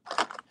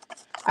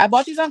 I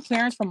bought these on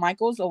clearance from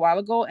Michael's a while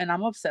ago, and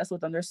I'm obsessed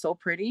with them. They're so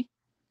pretty.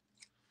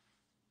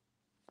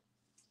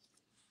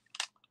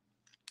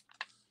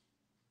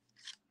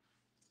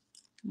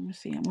 Let me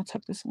see. I'm going to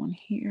tuck this one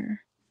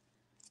here.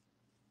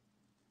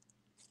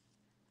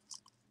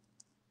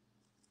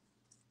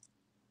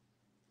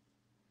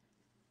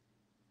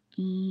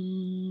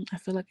 I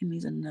feel like it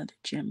needs another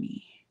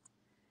Jemmy.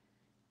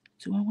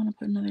 Do I want to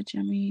put another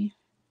Jemmy?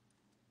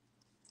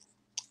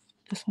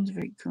 This one's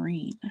very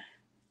green.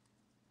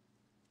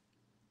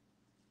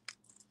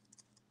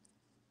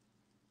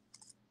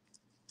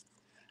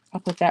 I'll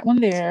put that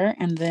one there,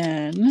 and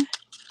then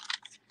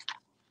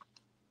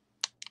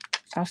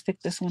I'll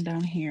stick this one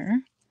down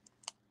here.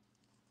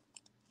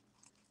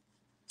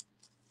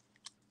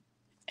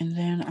 And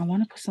then I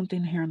want to put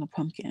something here on the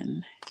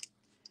pumpkin.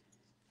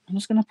 I'm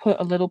just going to put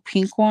a little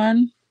pink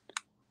one.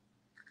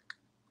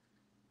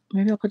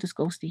 Maybe I'll put this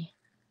ghosty.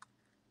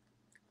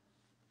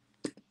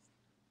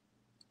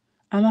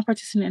 I'm not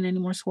participating in any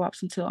more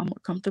swaps until I'm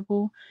more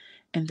comfortable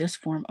in this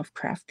form of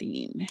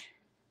crafting.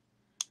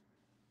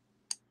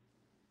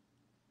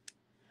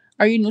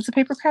 Are you new to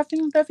paper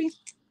crafting, Bevy?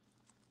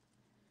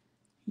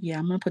 Yeah,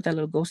 I'm going to put that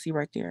little ghosty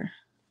right there.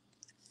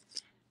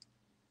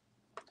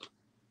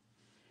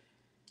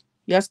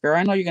 Yes, girl,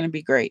 I know you're going to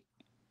be great.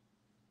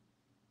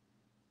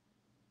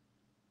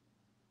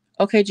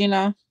 Okay,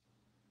 Gina.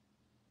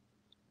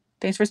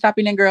 Thanks for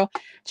stopping in, girl.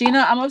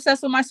 Gina, I'm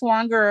obsessed with my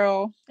swan,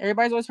 girl.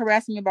 Everybody's always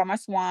harassing me about my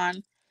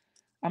swan.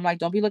 I'm like,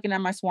 don't be looking at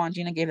my swan.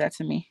 Gina gave that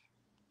to me.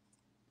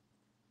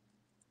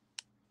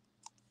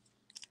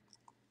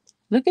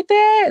 Look at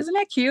that. Isn't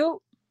that cute?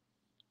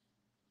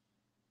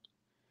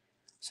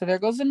 So there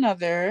goes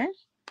another.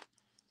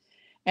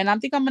 And I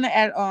think I'm going to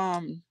add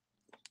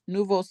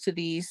Nuvos to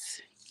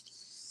these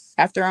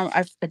after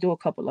I do a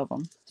couple of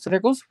them. So there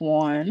goes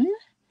one.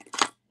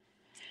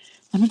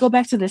 Let me go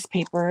back to this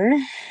paper.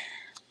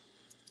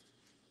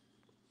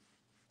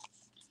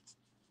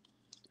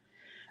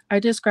 I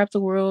did Scrap the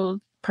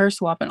World purse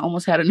swap and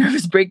almost had a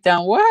nervous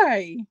breakdown.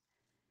 Why?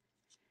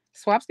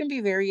 Swaps can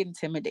be very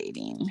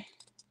intimidating.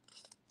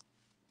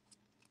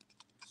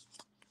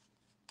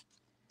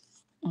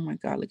 Oh my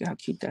God, look at how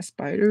cute that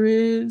spider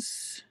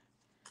is.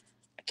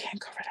 I can't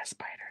cover that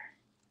spider.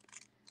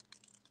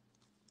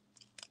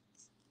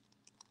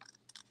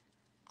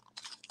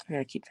 I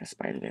gotta keep that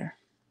spider there.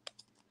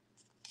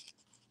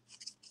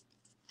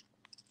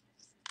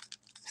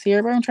 See,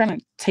 everyone trying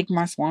to take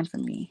my swan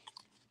from me.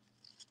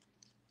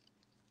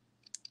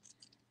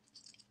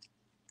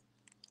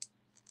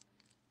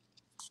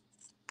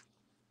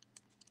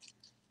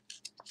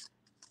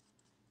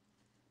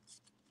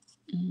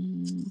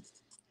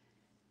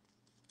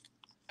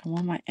 I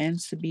want my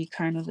ends to be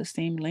kind of the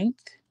same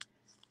length.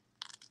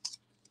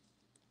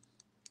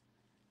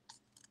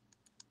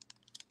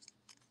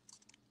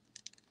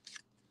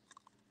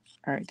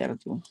 All right, that'll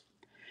do.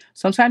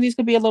 Sometimes these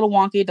could be a little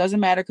wonky. It doesn't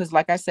matter because,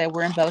 like I said,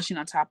 we're embellishing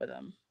on top of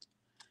them.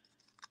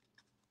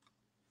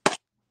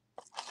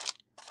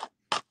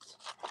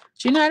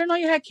 Gina, I didn't know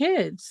you had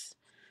kids.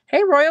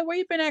 Hey, Royal, where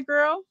you been at,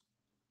 girl?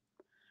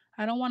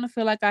 I don't want to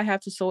feel like I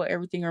have to sew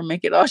everything or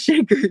make it all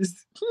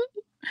shakers.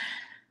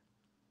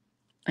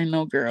 I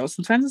know, girl.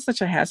 Sometimes it's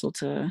such a hassle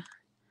to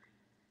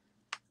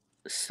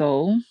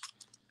sew.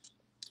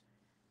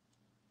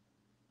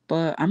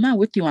 But I'm not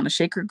with you on a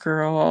shaker,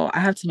 girl. I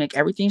have to make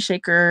everything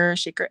shaker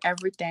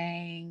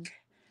everything,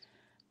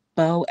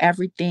 bow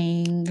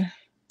everything,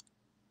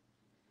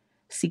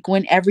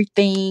 sequin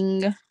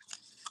everything.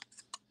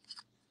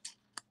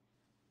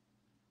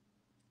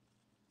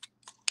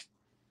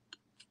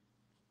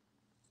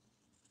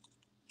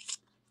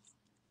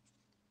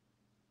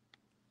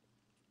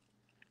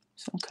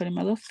 So I'm cutting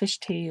my little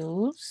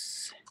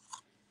fishtails.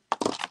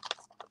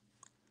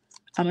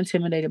 I'm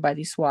intimidated by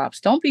these swaps.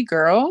 Don't be,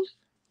 girl.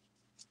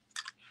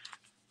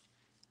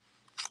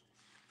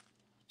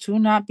 Do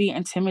not be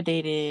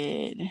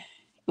intimidated.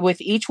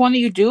 With each one that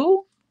you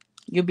do,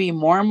 you'll be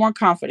more and more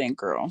confident,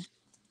 girl.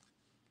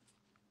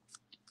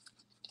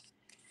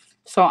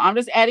 So I'm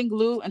just adding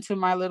glue into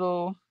my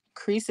little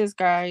creases,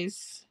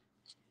 guys,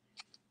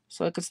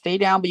 so it could stay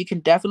down, but you can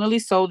definitely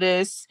sew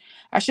this.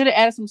 I should have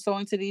added some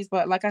sewing to these,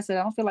 but like I said,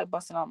 I don't feel like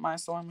busting out my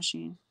sewing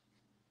machine.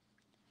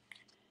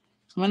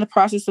 I'm in the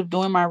process of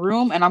doing my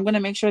room, and I'm going to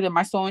make sure that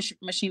my sewing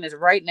machine is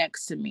right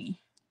next to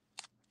me.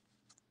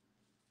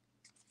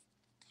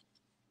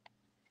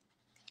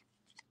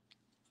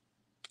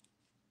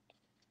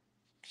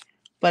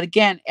 But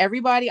again,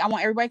 everybody, I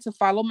want everybody to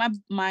follow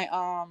my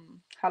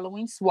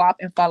Halloween swap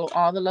and follow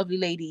all the lovely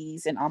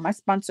ladies and all my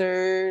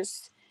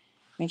sponsors.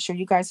 Make sure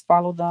you guys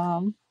follow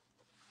them.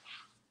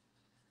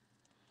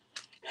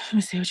 Let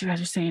me see what you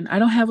guys are saying. I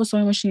don't have a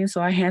sewing machine,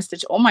 so I hand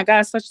stitch. Oh my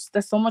God,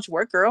 that's so much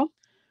work, girl.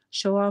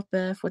 Show off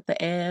Beth with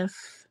the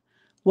F.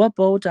 What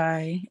bow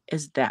die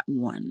is that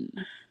one?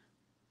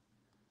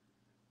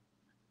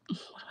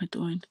 What am I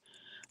doing?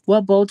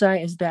 What bow die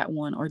is that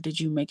one, or did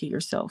you make it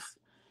yourself?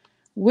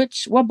 What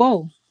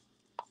bow?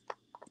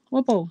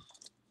 What bow?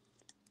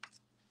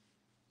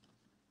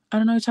 I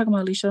don't know what you're talking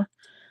about, Alicia.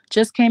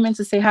 Just came in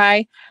to say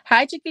hi.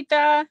 Hi,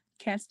 Chiquita.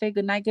 Can't stay.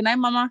 Good night. Good night,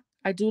 Mama.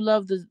 I do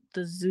love the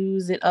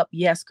zoos it up.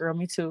 Yes, girl.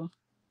 Me too.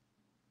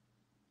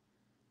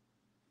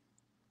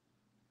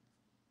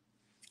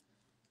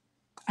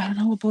 I don't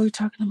know what bow you're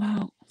talking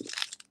about.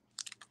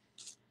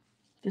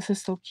 This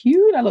is so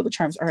cute. I love the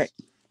charms. All right.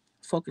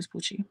 Focus,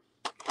 Poochie.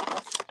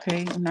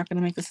 Okay. I'm not going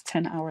to make this a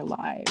 10-hour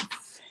live.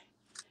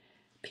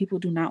 People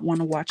do not want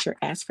to watch your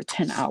ass for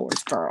 10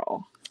 hours,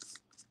 girl.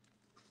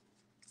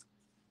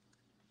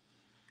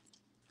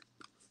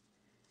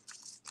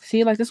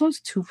 See, like this one's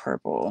too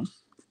purple.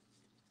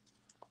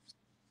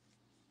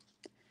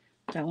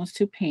 That one's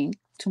too pink.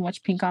 Too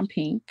much pink on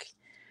pink.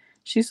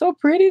 She's so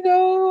pretty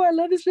though. I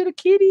love this little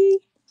kitty.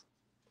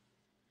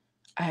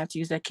 I have to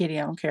use that kitty.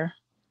 I don't care.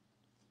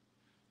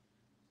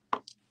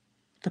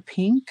 The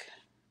pink?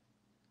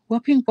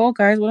 What pink bow,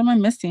 guys? What am I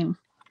missing?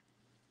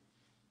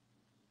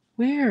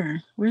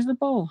 Where? Where's the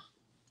bow?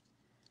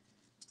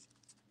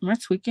 Am I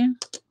tweaking?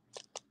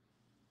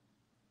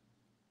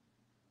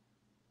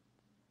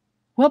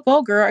 What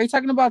bow, girl? Are you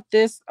talking about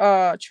this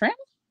trim?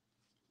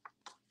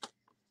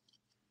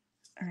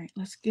 All right,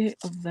 let's get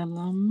a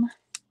vellum.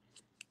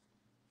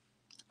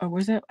 Oh,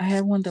 where's that? I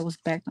had one that was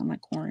backed on like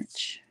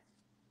orange.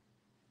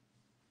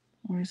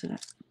 Where is it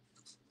at?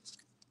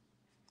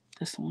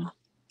 This one.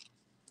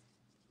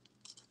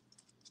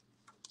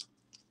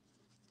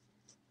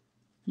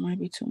 Might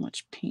be too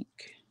much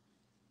pink.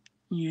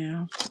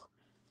 Yeah.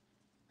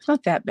 It's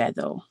not that bad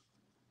though.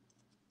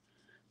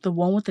 The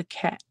one with the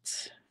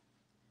cats.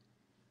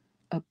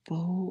 A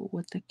bow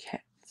with the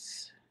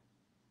cats.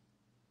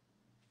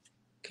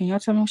 Can y'all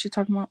tell me what she's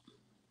talking about?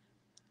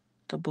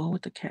 The bow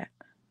with the cat.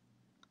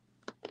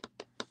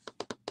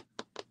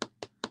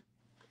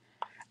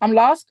 I'm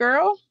lost,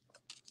 girl.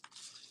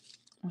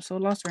 I'm so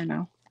lost right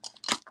now.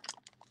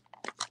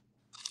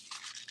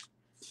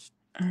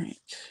 All right.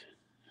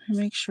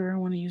 Make sure I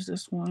want to use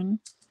this one.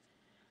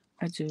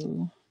 I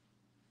do.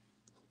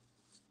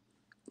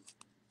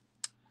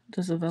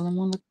 Does the vellum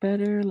one look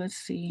better? Let's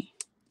see.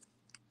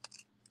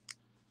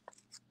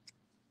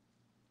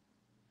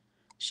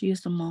 She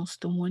is the most.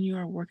 The one you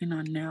are working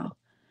on now.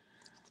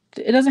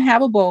 It doesn't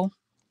have a bow.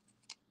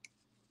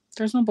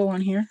 There's no bow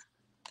on here.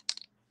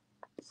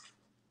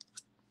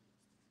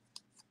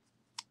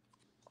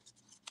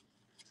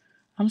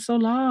 I'm so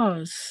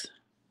lost.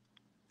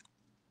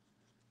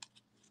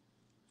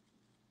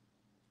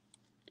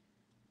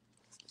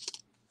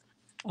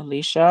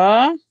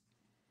 Alicia,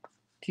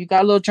 do you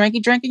got a little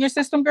drinky drink in your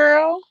system,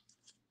 girl?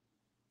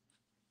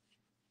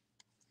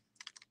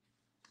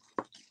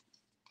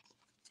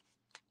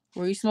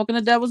 Were you smoking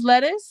the devil's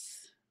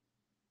lettuce?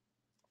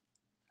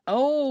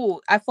 Oh,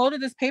 I folded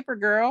this paper,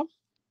 girl.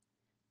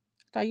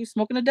 Thought you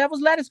smoking the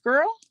devil's lettuce,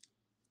 girl.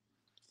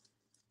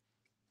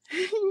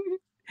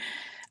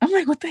 I'm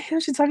like, what the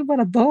hell? She's talking about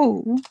a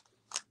bow.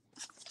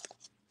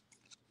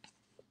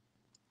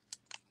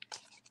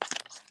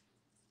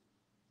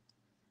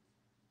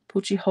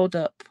 Poochie, hold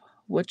up.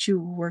 What you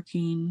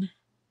working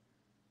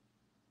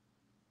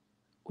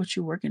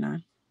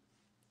on?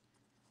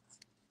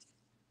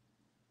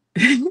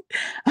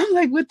 I'm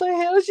like, what the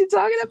hell is she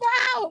talking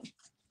about?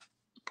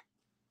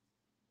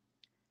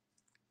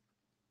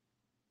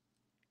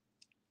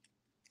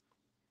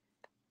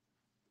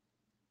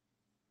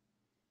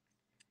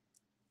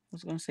 I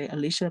was gonna say,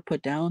 Alicia,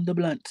 put down the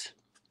blunt.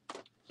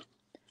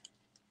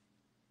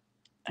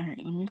 All right,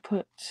 let me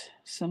put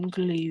some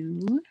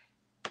glue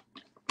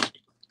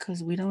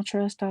because we don't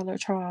trust Dollar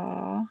Tree.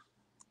 I'm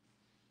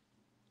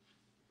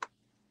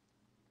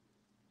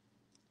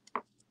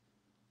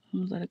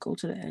gonna let it go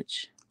to the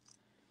edge.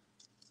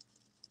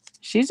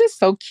 She's just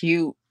so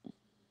cute.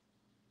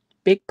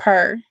 Big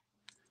purr.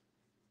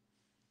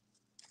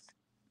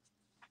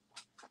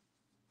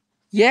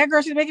 Yeah,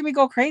 girl, she's making me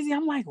go crazy.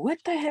 I'm like,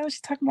 what the hell is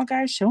she talking about,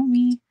 guys? Show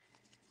me.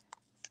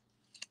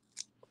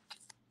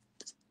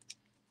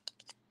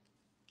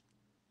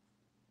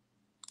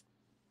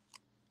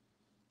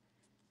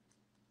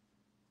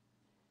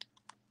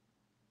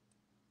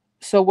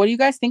 So what do you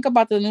guys think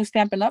about the new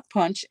Stampin' Up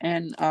punch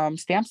and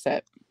stamp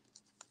set?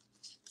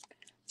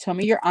 Tell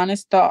me your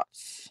honest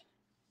thoughts.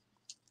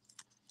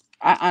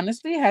 I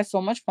honestly had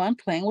so much fun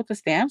playing with the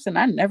stamps, and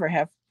I never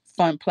have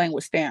fun playing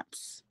with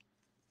stamps.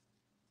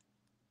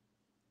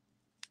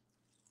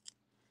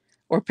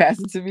 Or pass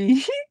it to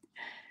me.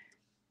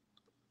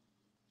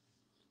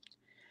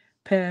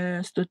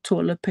 Pass the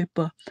toilet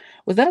paper.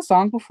 Was that a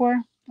song before?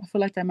 I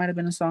feel like that might have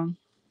been a song.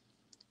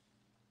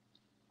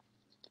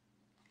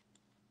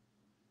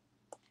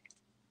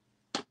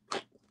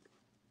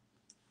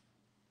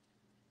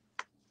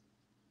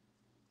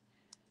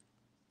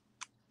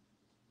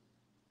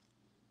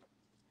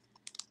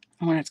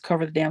 I'm gonna have to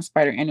cover the damn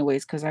spider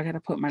anyways, because I gotta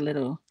put my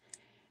little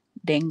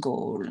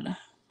dangle.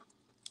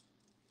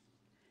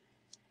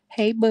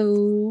 Hey,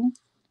 boo.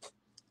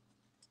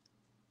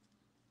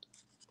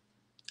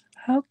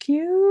 How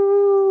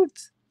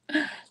cute.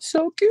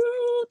 So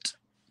cute.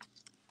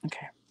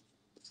 Okay.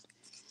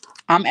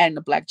 I'm adding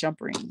a black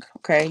jump ring,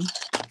 okay?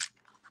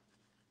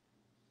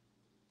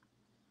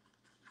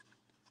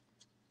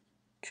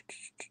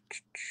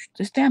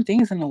 This damn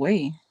thing is in the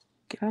way.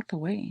 Get out the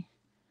way.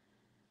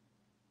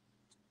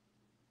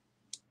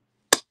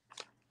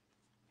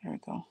 There we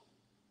go.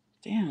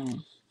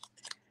 Damn.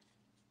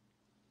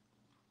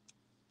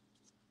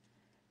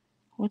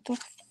 What the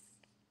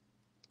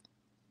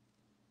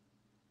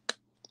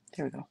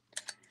There we go.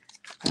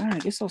 God, I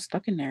get so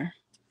stuck in there.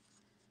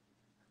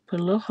 Put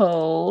a little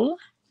hole.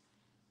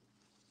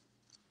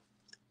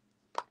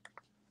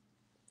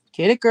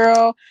 Get it,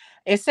 girl.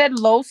 It said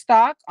low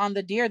stock on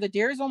the deer. The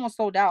deer is almost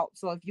sold out.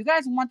 So if you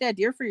guys want that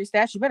deer for your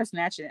stash, you better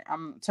snatch it.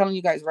 I'm telling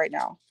you guys right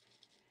now.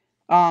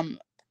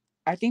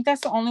 I think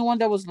that's the only one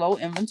that was low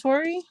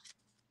inventory.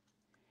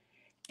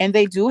 And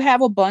they do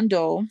have a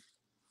bundle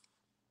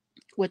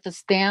with the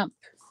stamp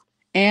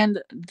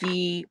and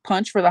the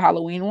punch for the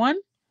Halloween one.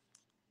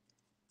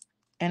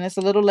 And it's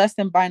a little less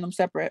than buying them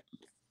separate.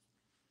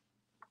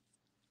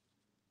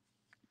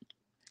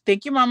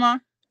 Thank you,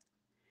 Mama.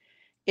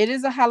 It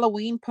is a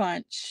Halloween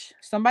punch.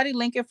 Somebody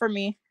link it for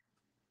me.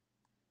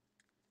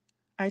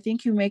 I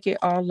think you make it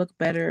all look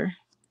better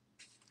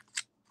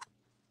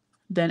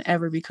than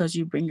ever because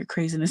you bring your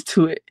craziness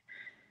to it.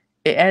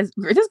 It adds,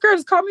 this girl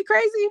just called me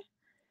crazy.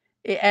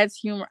 It adds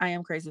humor. I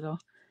am crazy though.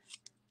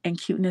 And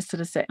cuteness to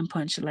the set and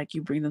punch like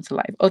you bring them to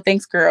life. Oh,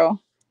 thanks,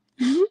 girl.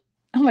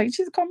 I'm like,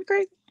 she's called me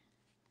crazy.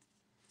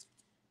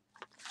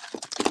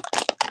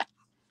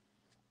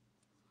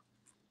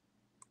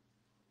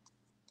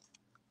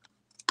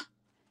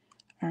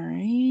 All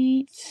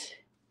right.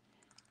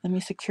 Let me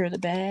secure the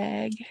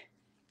bag.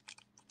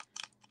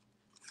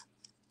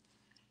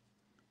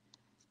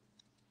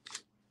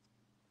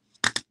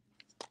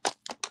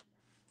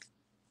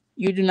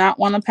 You do not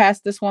want to pass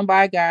this one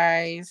by,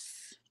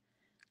 guys.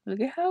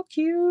 Look at how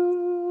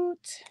cute.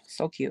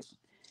 So cute.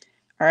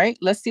 All right,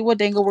 let's see what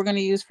dangle we're going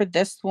to use for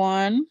this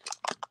one.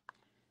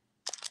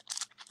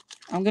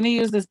 I'm going to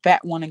use this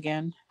bat one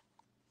again.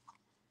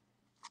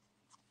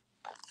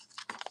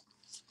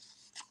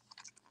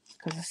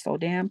 Because it's so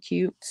damn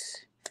cute.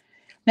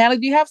 Natalie,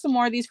 do you have some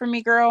more of these for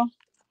me, girl?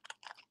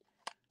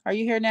 Are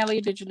you here, Natalie,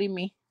 or did you leave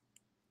me?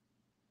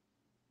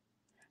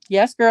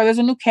 Yes, girl, there's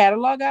a new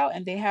catalog out,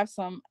 and they have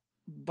some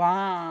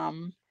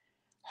bomb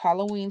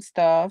Halloween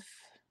stuff.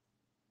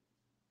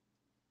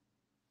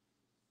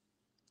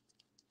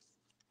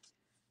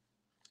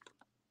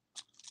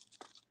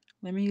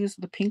 Let me use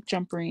the pink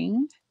jump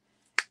ring.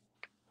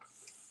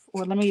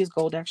 Or let me use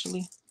gold,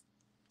 actually.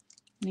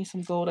 Need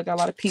some gold. I got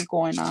a lot of pink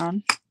going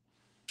on.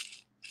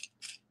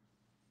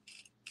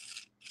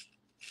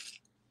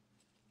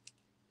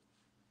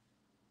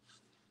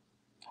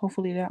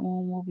 Hopefully that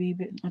one will be a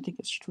bit, I think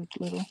it's too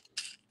little.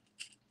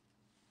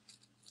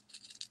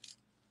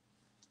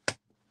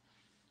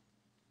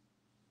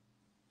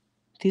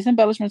 These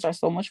embellishments are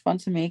so much fun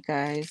to make,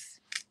 guys.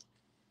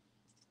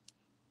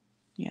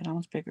 Yeah, that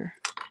one's bigger.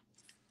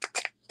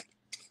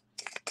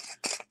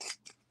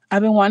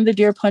 I've been wanting the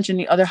deer punch in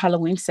the other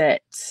Halloween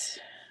set.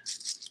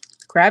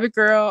 Grab it,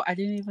 girl. I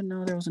didn't even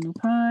know there was a new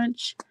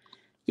punch.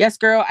 Yes,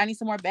 girl. I need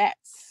some more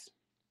bats.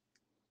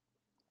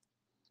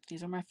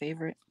 These are my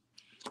favorite.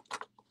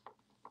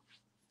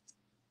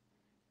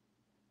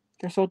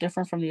 They're so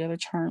different from the other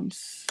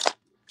charms.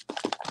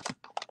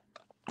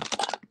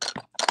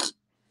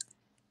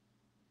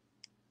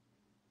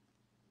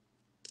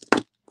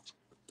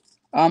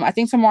 I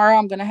think tomorrow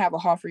I'm going to have a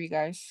haul for you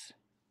guys.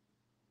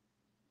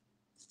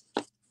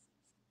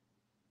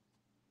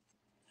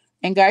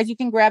 And guys, you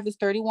can grab this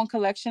 31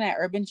 collection at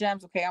Urban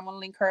Gems. Okay, I'm going to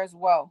link her as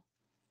well.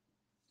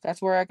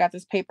 That's where I got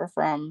this paper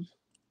from.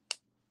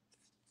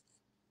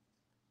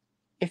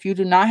 If you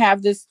do not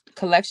have this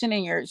collection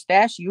in your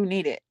stash, you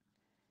need it.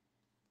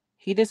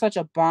 He did such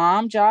a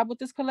bomb job with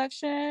this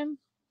collection.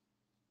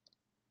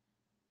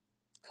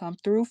 Come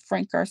through,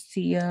 Frank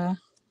Garcia.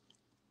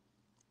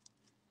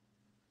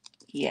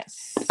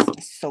 Yes,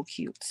 it's so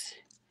cute.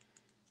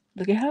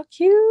 Look at how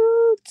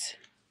cute.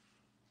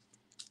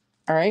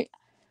 All right.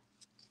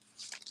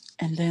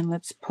 And then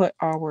let's put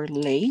our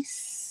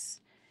lace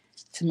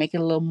to make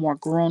it a little more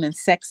grown and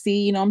sexy.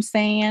 You know what I'm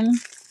saying?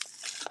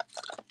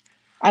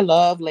 I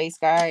love lace,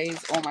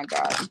 guys. Oh my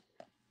God.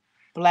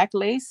 Black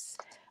lace.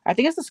 I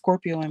think it's a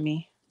Scorpio in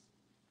me.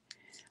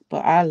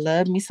 But I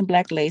love me some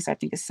black lace. I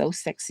think it's so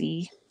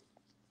sexy.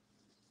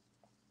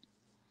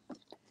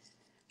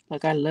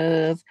 Like I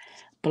love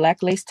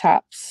black lace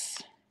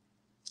tops.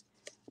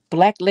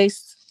 Black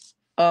lace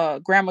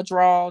grandma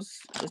draws.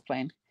 Just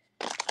plain.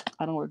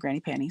 I don't wear granny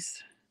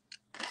panties.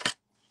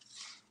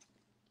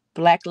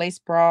 Black lace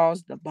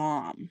bras, the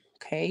bomb.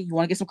 Okay. You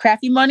want to get some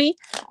crafty money?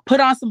 Put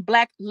on some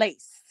black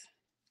lace.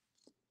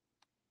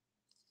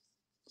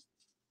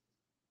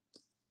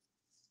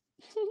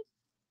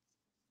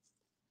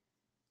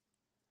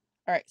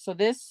 All right. So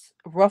this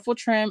ruffle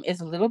trim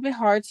is a little bit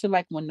hard to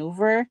like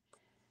maneuver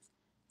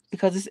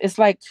because it's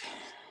like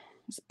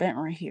it's bent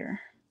right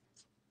here.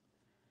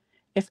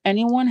 If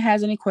anyone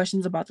has any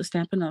questions about the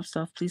Stampin' Up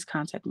stuff, please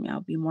contact me.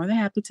 I'll be more than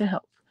happy to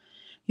help.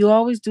 You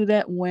always do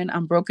that when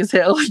I'm broke as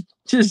hell.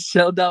 Just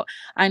shelled out.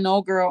 I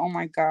know, girl. Oh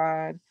my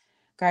God.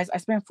 Guys, I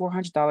spent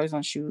 $400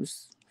 on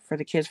shoes for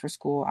the kids for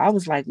school. I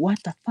was like,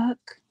 what the fuck?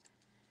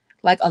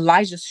 Like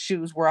Elijah's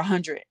shoes were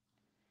 $100.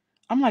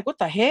 I'm like, what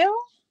the hell?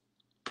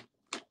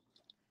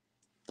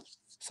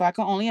 So I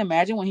can only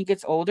imagine when he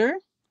gets older.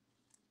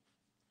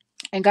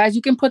 And guys,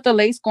 you can put the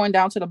lace going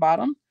down to the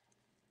bottom.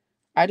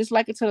 I just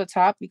like it to the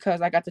top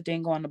because I got the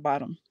dangle on the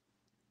bottom.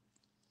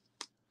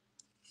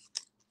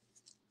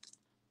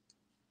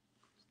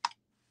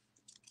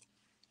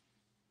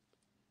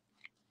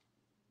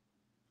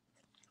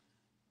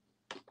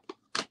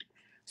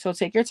 So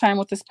take your time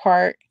with this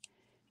part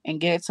and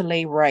get it to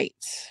lay right.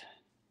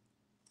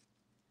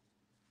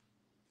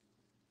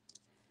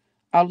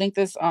 I'll link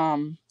this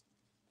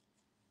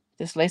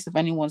lace if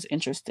anyone's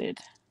interested.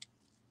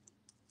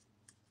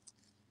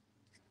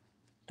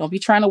 Don't be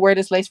trying to wear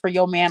this lace for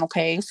your man,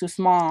 okay? It's too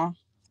small.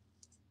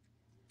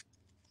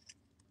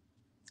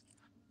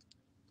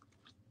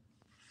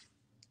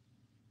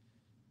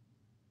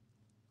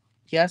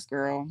 Yes,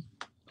 girl.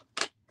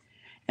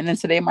 And then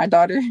today, my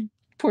daughter,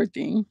 poor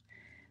thing,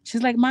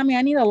 she's like, Mommy,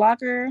 I need a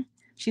locker.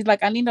 She's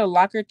like, I need a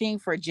locker thing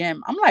for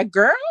gym. I'm like,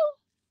 girl,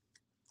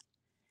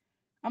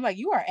 I'm like,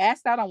 you are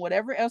asked out on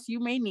whatever else you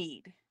may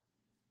need.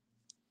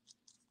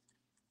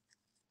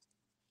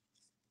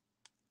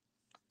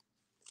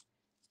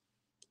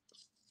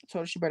 I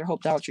told her she better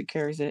hope Dollar Tree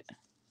carries it.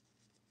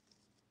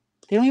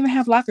 They don't even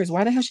have lockers.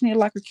 Why the hell she need a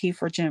locker key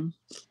for gym?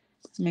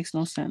 It makes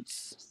no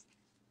sense.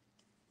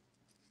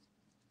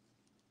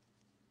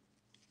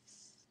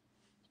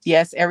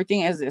 Yes,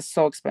 everything is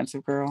so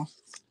expensive, girl.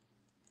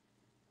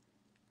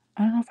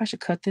 I don't know if I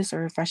should cut this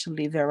or if I should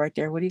leave that right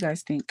there. What do you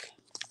guys think?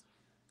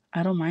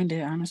 I don't mind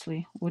it,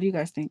 honestly. What do you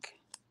guys think?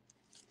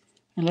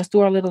 And let's do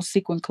our little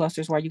sequin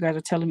clusters while you guys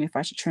are telling me if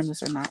I should trim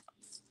this or not.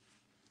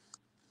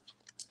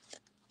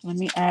 Let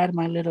me add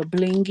my little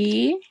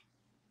blingy.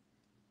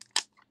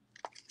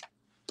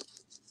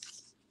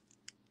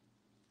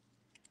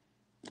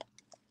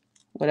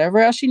 Whatever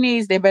else she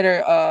needs, they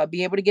better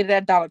be able to get it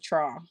at Dollar Tree.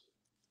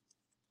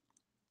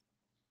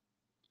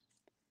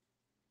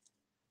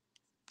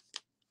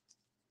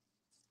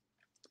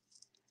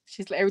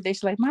 She's like, every day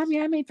she's like, Mommy,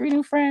 I made 3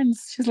 new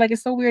friends. She's like,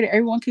 it's so weird.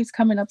 Everyone keeps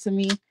coming up to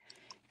me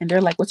and they're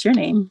like, what's your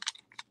name?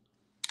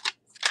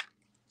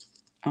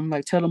 I'm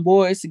like, tell them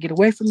boys to get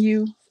away from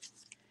you.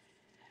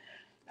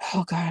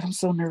 Oh God, I'm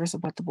so nervous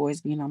about the boys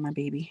being on my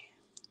baby.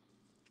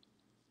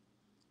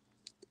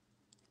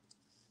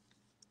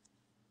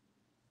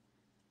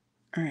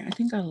 All right, I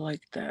think I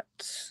like that.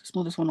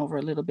 Smooth this one over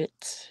a little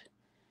bit.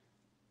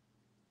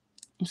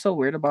 I'm so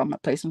weird about my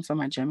placements on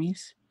my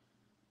jemmies.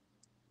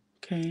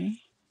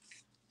 Okay.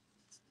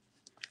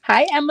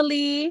 Hi,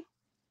 Emily.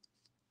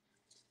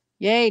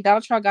 Yay,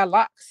 Dollar Tree got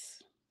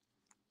locks.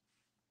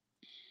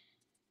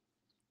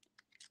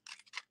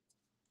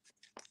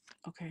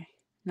 Okay.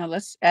 Now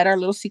let's add our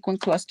little sequin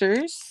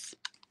clusters.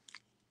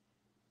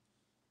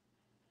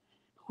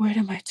 Where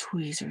did my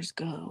tweezers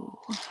go?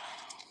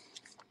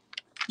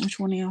 Which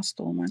one of y'all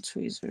stole my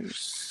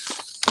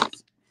tweezers?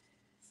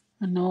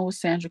 I know it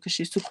was Sandra because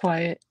she's too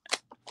quiet.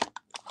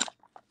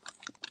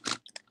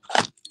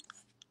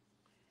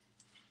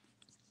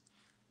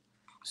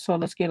 So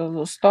let's get a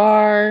little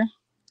star.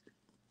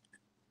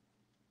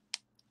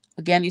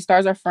 Again, these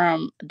stars are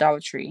from Dollar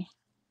Tree.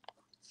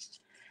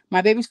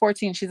 My baby's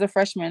 14. She's a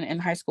freshman in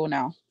high school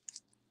now.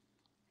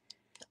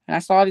 And I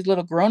saw these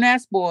little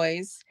grown-ass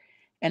boys,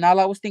 and all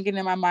I was thinking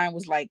in my mind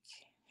was like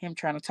him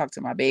trying to talk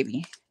to my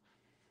baby.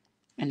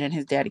 And then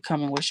his daddy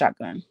coming with a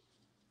shotgun.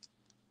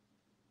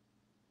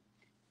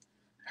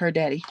 Her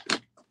daddy.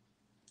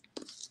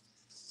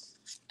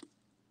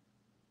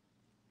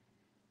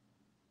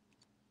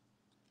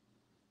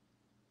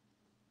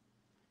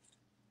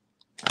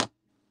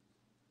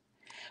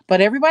 But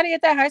everybody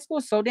at that high school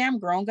is so damn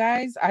grown,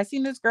 guys. I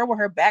seen this girl with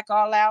her back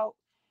all out,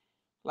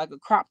 like a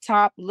crop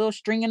top, a little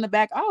string in the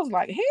back. I was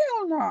like,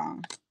 hell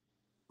no.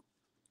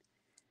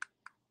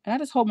 And I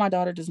just hope my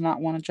daughter does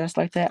not want to dress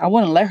like that. I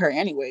wouldn't let her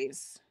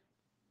anyways.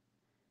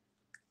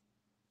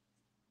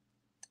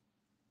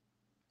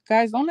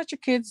 Guys, don't let your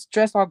kids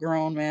dress all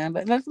grown, man.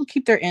 Let them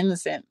keep their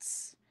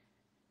innocence.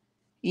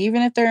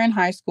 Even if they're in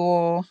high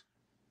school.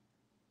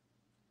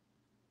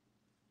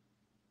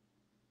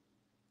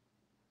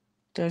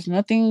 There's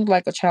nothing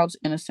like a child's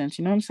innocence.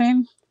 You know what I'm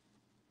saying?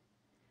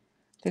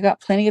 They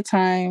got plenty of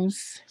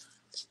times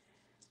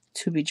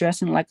to be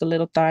dressing like a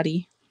little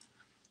thotty.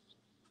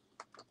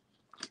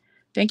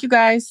 Thank you,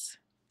 guys.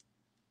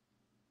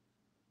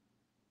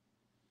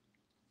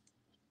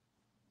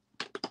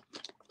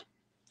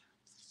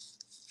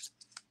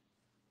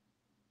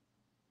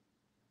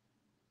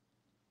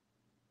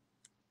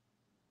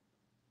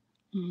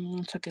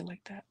 Took it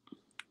like that.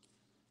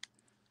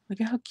 Look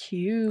at how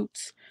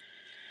cute.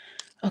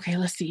 Okay,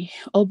 let's see.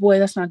 Oh boy,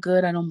 that's not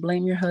good. I don't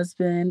blame your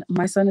husband.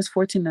 My son is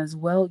 14 as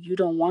well. You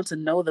don't want to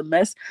know the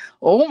mess.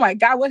 Oh my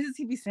God, what does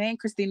he be saying,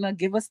 Christina?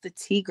 Give us the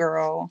tea,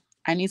 girl.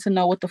 I need to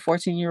know what the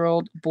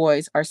 14-year-old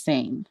boys are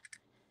saying.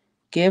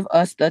 Give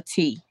us the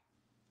tea.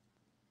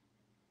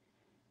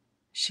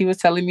 She was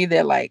telling me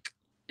that, like,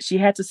 she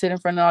had to sit in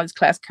front of all these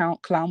class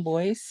clown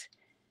boys.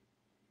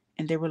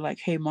 And they were like,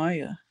 hey,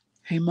 Maya.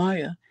 Hey,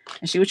 Maya.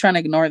 And she was trying to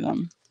ignore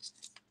them.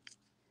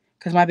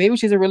 Because my baby,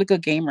 she's a really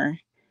good gamer.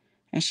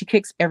 And she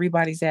kicks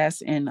everybody's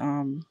ass in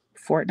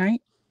Fortnite.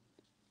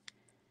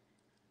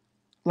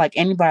 Like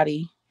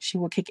anybody, she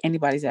will kick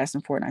anybody's ass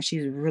in Fortnite.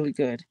 She's really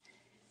good.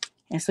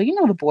 And so, you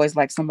know, the boys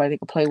like somebody they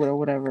could play with or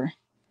whatever.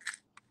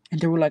 And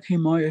they were like, hey,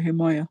 Maya, hey,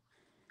 Maya.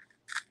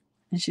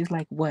 And she's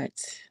like, what?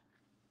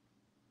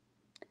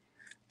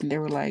 And they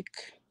were like,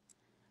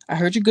 I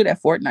heard you're good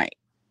at Fortnite.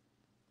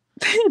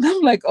 And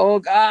I'm like, oh,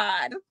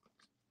 God.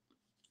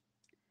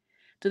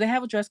 Do they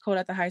have a dress code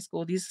at the high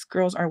school? These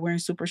girls are wearing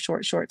super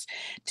short shorts.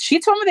 She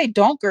told me they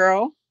don't,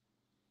 girl.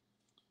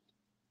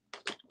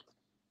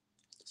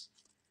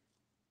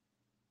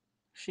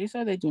 She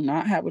said they do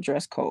not have a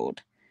dress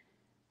code.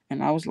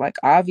 And I was like,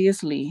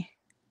 obviously.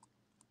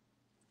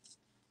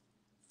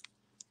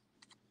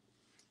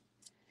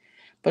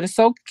 But it's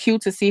so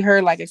cute to see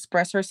her like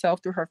express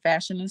herself through her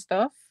fashion and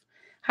stuff.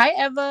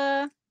 Hi,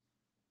 Eva.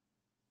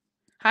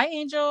 Hi,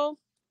 Angel.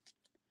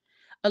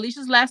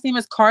 Alicia's last name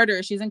is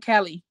Carter. She's in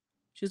Cali.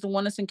 She's the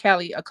one that's in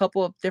Cali. A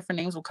couple of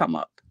different names will come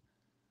up.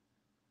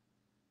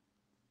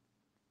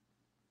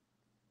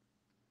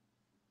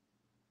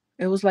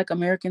 It was like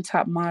American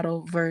Top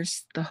Model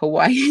versus the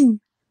Hawaii.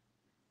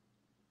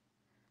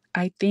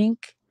 I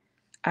think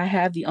I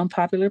have the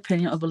unpopular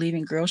opinion of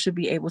believing girls should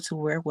be able to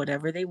wear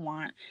whatever they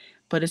want,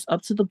 but it's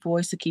up to the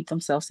boys to keep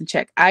themselves in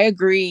check. I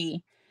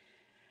agree.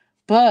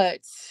 But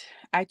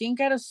I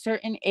think at a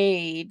certain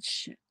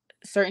age,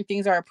 certain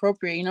things are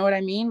appropriate. You know what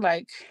I mean?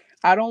 Like,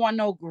 I don't want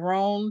no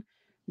grown,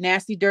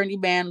 nasty, dirty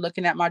man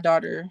looking at my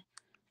daughter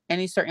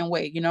any certain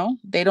way, you know?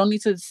 They don't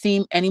need to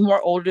seem any more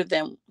older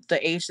than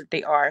the age that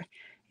they are,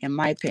 in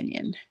my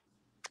opinion.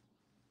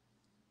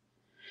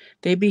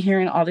 They be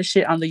hearing all this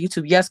shit on the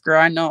YouTube. Yes,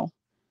 girl, I know.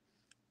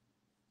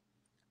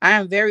 I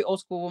am very old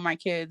school with my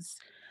kids.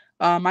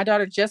 My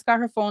daughter just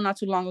got her phone not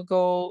too long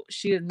ago.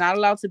 She is not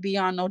allowed to be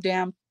on no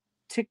damn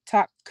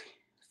TikTok,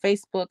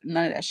 Facebook,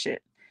 none of that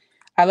shit.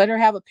 I let her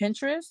have a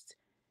Pinterest,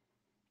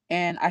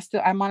 and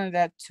I monitor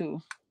that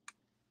too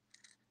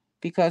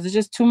because it's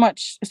just too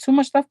much. It's too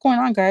much stuff going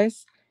on,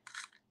 guys.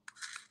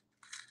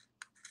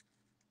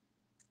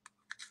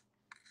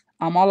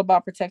 I'm all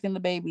about protecting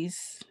the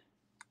babies.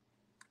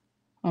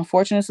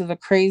 Unfortunately, this is a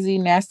crazy,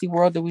 nasty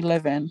world that we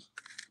live in,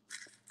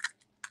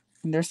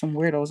 and there's some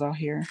weirdos out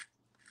here.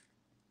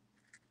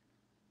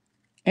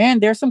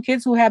 And there's some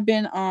kids who have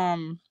been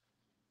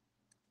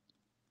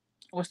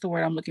what's the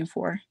word I'm looking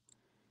for?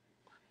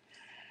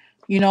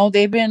 You know,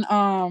 they've been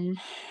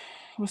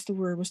what's the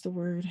word? What's the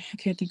word? I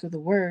can't think of the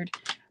word.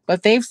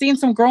 But they've seen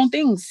some grown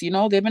things, you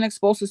know, they've been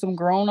exposed to some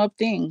grown up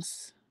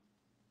things.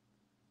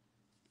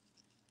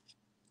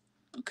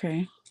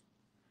 Okay.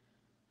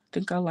 I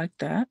think I like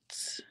that.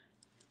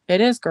 It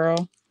is,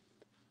 girl.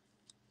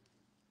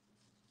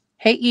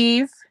 Hey,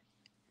 Eve.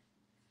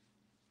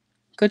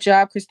 Good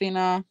job,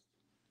 Christina.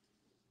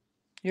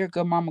 You're a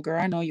good mama,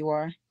 girl. I know you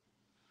are.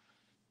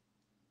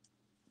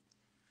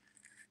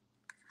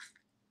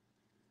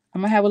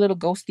 I'm gonna have a little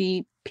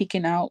ghosty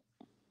peeking out.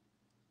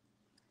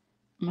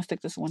 I'm gonna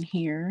stick this one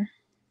here.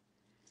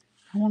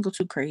 I won't go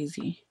too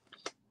crazy.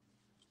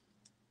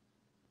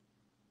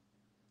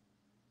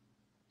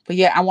 But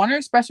yeah, I want her to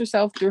express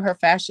herself through her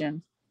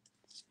fashion.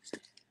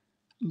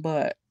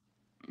 But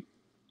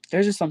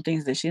there's just some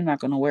things that she's not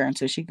gonna wear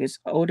until she gets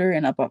older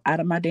and up out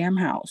of my damn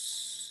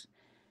house.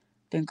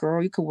 Then,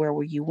 girl, you could wear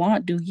what you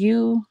want. Do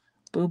you,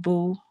 boo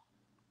boo?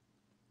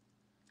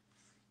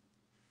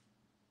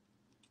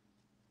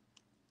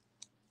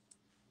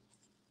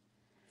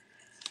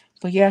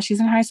 But yeah, she's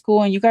in high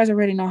school, and you guys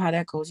already know how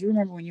that goes. You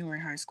remember when you were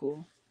in high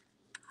school?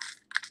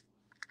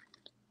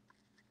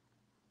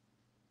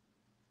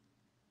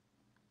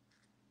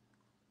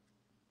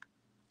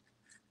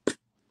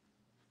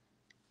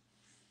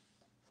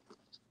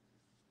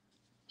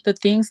 The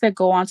things that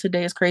go on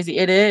today is crazy.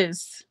 It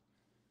is.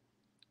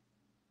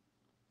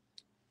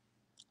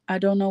 I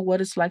don't know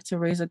what it's like to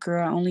raise a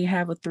girl. I only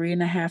have a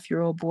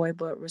 3.5-year-old boy,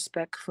 but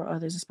respect for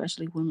others,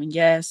 especially women.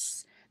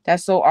 Yes,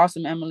 that's so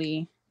awesome,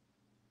 Emily.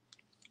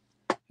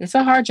 It's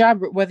a hard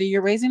job, whether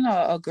you're raising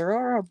a girl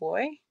or a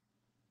boy.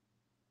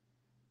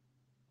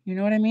 You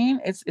know what I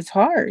mean? It's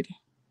hard.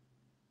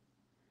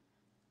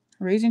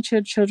 Raising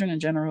children in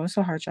general, it's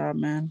a hard job,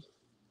 man.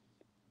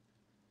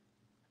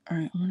 All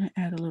right, I'm gonna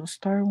add a little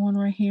star one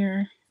right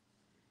here,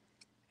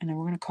 and then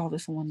we're gonna call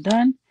this one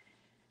done.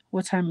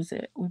 What time is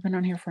it? We've been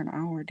on here for an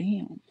hour.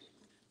 Damn.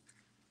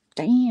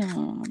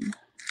 Damn.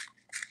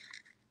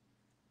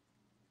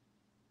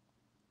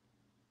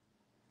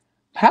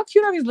 How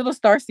cute are these little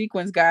star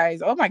sequins,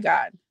 guys? Oh my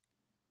god.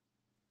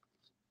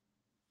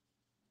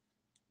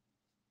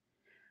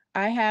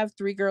 I have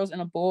 3 girls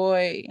and a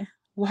boy.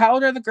 Well, how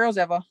old are the girls,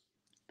 Eva?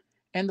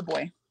 And the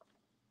boy.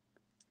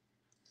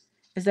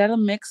 Is that a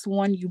mixed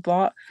one you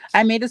bought?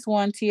 I made this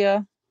one,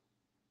 Tia.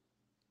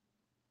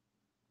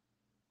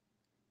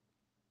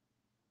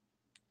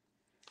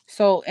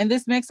 So in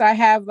this mix, I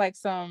have like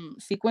some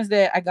sequins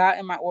that I got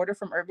in my order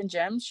from Urban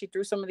Gems. She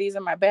threw some of these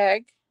in my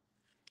bag,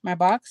 my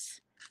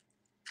box.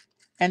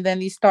 And then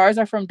these stars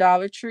are from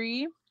Dollar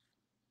Tree.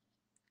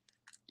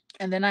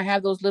 And then I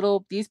have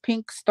these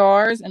pink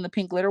stars, and the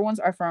pink glitter ones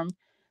are from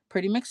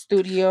PrettyMix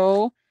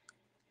Studio.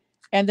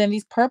 And then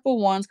these purple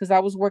ones, because I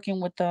was working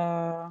with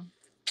the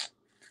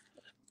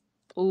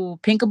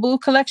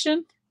Pinkaboo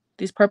collection.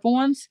 These purple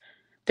ones,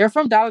 they're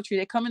from Dollar Tree.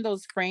 They come in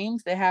those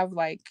frames. They have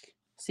like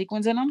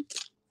sequins in them.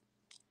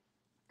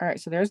 All right,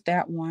 so there's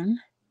that one.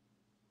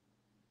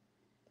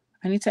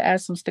 I need to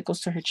add some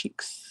stickles to her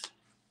cheeks.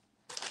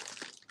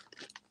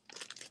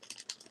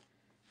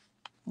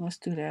 Let's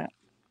do that.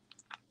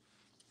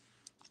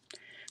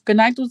 Good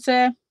night, Dulce.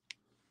 Let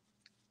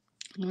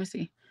me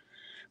see.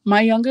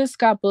 My youngest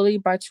got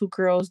bullied by 2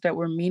 girls that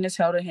were mean as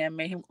hell to him.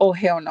 Made him. Oh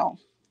hell no.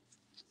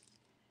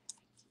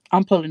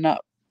 I'm pulling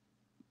up.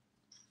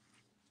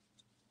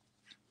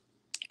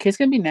 Kids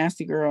can be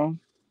nasty, girl.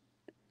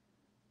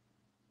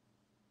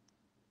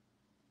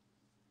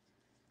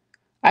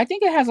 I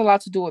think it has a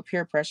lot to do with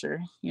peer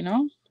pressure, you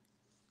know?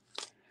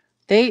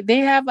 They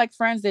have like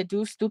friends that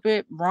do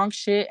stupid wrong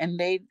shit and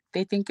they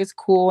think it's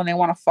cool and they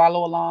want to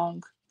follow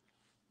along.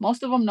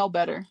 Most of them know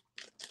better.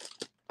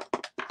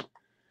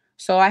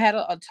 So I had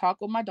a talk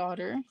with my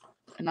daughter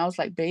and I was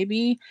like,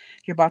 baby,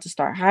 you're about to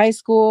start high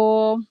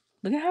school.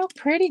 Look at how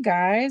pretty,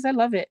 guys. I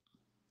love it.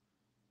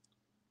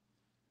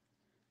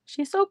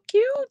 She's so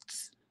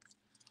cute.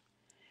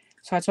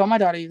 So I told my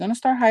daughter, you're going to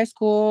start high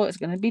school. It's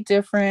going to be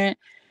different.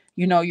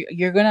 You know,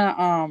 you're going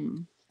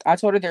to, I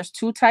told her there's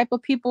two type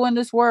of people in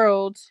this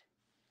world.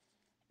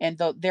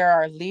 And there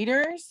are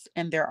leaders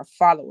and there are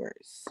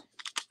followers.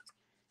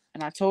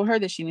 And I told her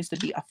that she needs to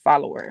be a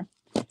follower.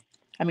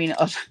 I mean,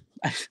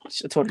 I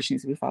told her she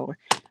needs to be a follower.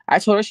 I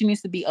told her she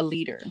needs to be a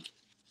leader.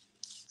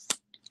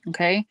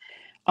 Okay.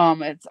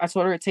 I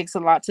told her it takes a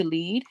lot to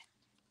lead.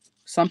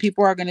 Some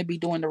people are going to be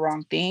doing the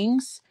wrong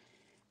things.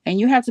 And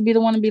you have to be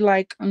the one to be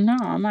like, no,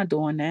 I'm not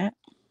doing that.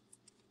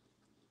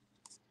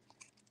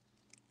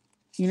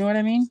 You know what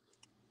I mean?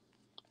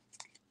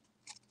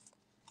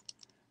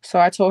 So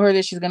I told her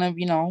that she's going to,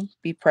 you know,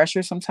 be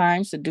pressured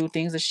sometimes to do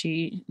things that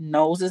she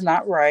knows is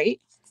not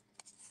right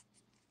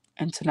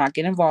and to not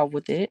get involved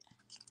with it.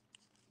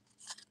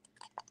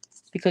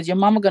 Because your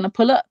mama going to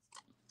pull up.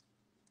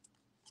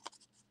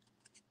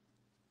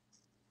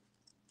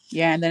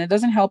 Yeah, and then it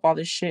doesn't help all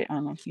this shit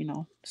on, you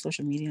know,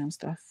 social media and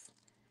stuff.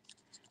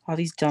 All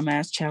these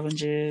dumbass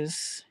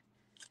challenges,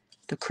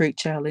 the crate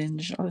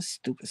challenge, all this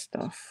stupid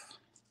stuff.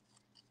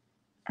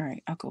 All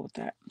right, I'll go with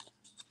that.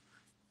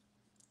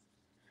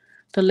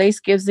 The lace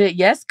gives it.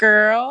 Yes,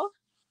 girl.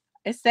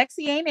 It's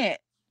sexy, ain't it?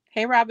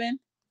 Hey, Robin.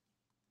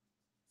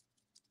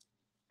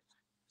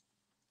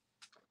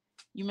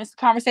 You missed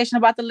the conversation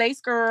about the lace,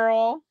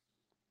 girl.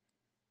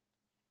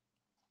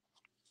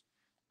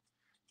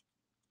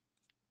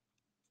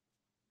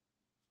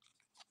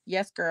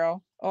 Yes,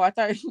 girl. Oh, I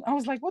thought I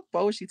was like, what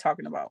bow is she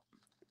talking about?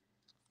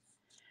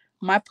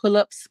 My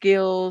pull-up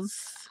skills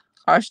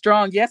are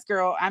strong. Yes,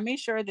 girl. I made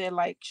sure that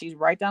like she's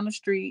right down the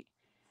street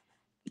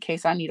in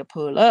case I need to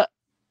pull up.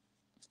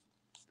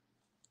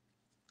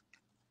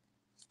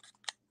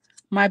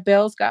 My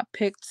bells got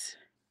picked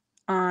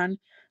on.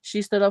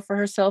 She stood up for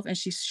herself and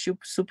she's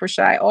super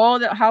shy. Oh,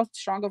 how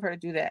strong of her to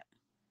do that.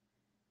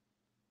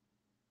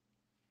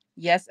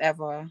 Yes,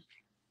 Eva.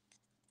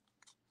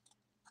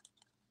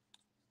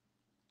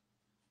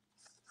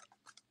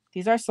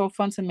 These are so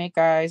fun to make,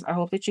 guys. I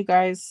hope that you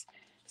guys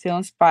feel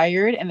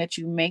inspired and that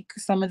you make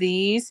some of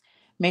these.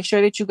 Make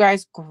sure that you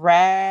guys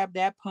grab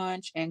that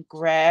punch and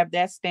grab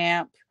that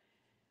stamp.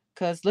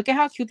 Because look at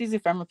how cute these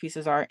ephemera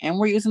pieces are. And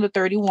we're using the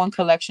 31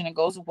 collection. It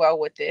goes well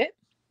with it,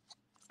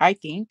 I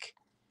think.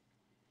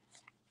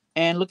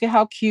 And look at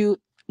how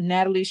cute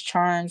Natalie's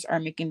charms are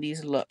making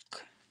these look.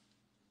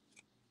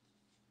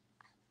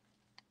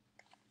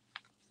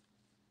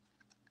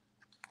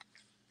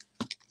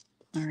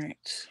 All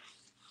right.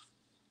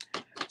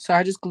 So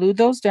I just glued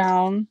those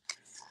down.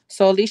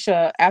 So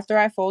Alicia, after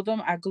I fold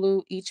them, I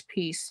glue each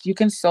piece. You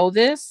can sew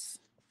this,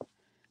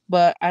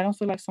 but I don't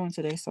feel like sewing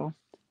today, so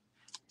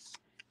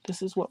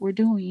this is what we're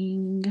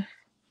doing.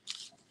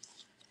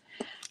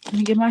 Let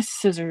me get my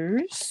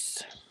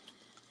scissors.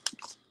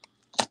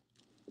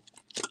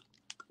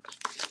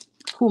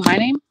 Who, my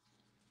name?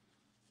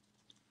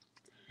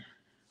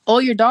 Oh,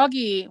 your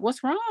doggy.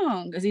 What's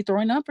wrong? Is he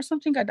throwing up or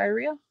something? Got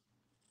diarrhea?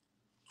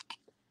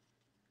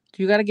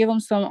 You gotta give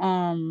him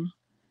some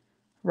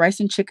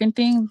rice and chicken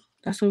thing.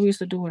 That's what we used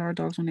to do with our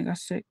dogs when they got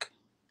sick.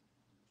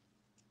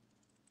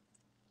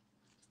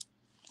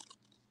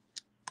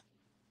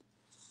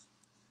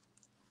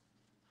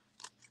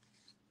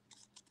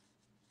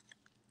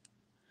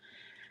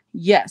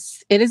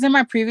 Yes, it is in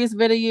my previous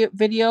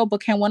video,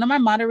 but can one of my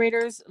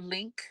moderators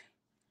link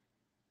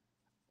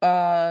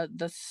the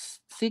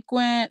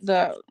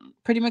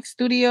PrettyMix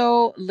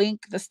Studio,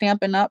 link the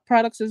Stampin' Up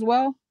products as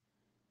well?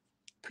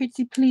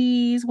 Pretty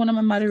please, one of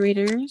my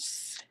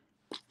moderators.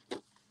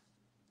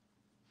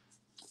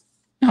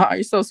 Oh,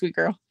 you're so sweet,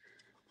 girl.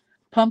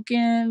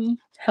 Pumpkin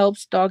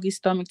helps doggy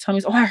stomach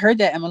tummies. Oh, I heard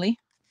that, Emily.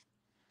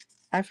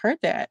 I've heard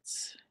that.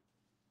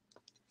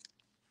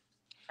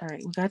 All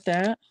right, we got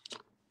that.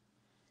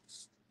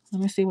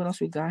 Let me see what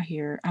else we got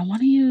here. I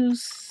want to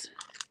use...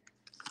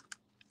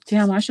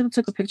 Damn, I should have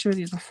took a picture of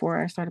these before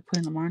I started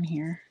putting them on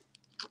here.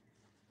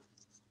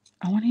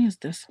 I want to use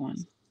this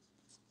one.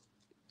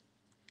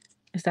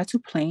 Is that too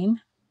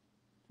plain?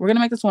 We're going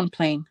to make this one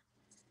plain.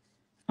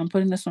 I'm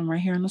putting this one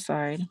right here on the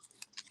side.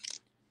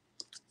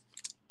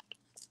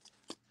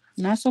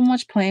 Not so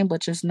much plain,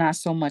 but just not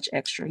so much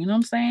extra. You know what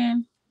I'm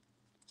saying?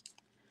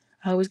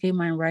 I always gave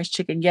mine rice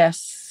chicken.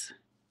 Yes.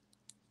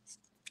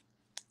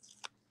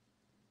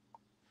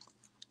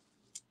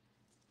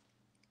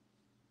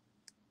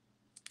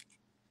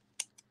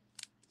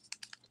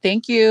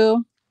 Thank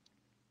you.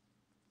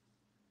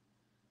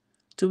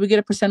 Do we get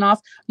a %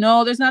 off?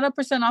 No, there's not a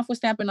 % off with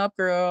Stampin' Up,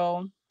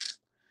 girl.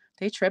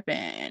 They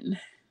tripping.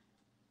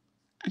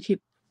 I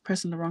keep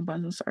pressing the wrong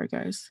buttons. I'm sorry,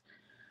 guys.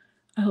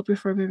 I hope your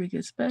fur baby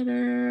gets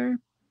better.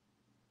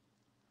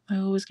 I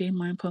always gave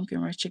mine pumpkin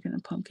rice, chicken,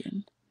 and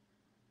pumpkin.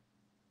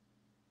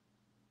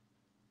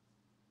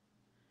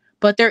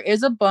 But there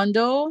is a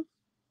bundle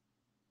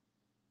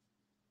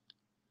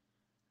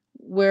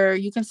where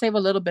you can save a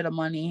little bit of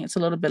money. It's a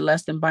little bit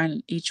less than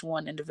buying each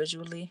one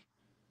individually.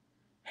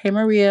 Hey,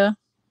 Maria.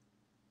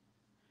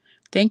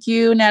 Thank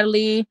you,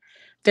 Natalie.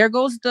 There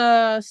goes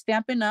the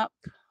Stampin' Up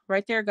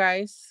right there,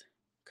 guys.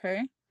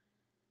 Okay.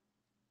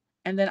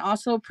 And then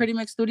also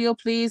PrettyMix Studio,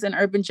 please, and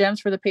Urban Gems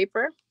for the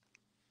paper.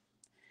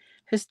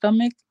 His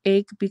stomach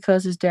ached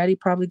because his daddy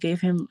probably gave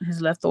him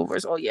his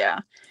leftovers. Oh, yeah.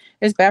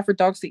 It's bad for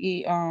dogs to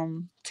eat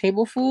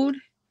table food,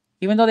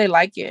 even though they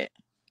like it.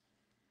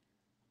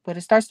 But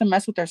it starts to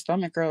mess with their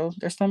stomach, girl.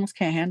 Their stomachs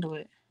can't handle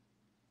it.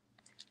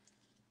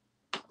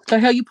 The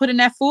hell you put in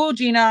that food,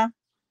 Gina?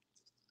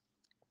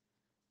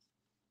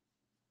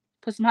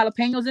 Put some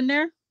jalapenos in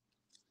there.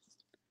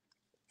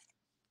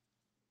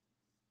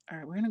 All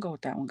right, we're going to go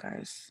with that one,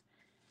 guys.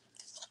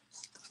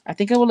 I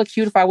think it would look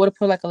cute if I would have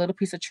put like a little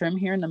piece of trim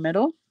here in the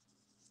middle.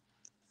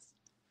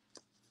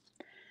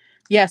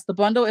 Yes, the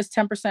bundle is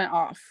 10%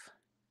 off.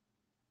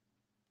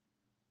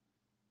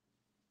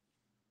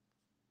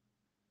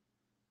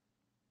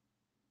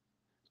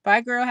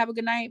 Bye, girl. Have a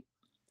good night.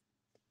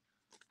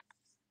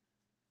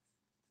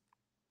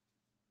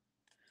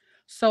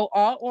 So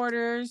all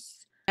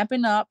orders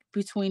Stampin' Up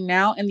between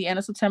now and the end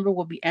of September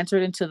will be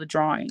entered into the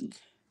drawing.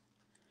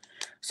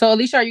 So,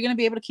 Alicia, are you going to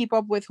be able to keep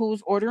up with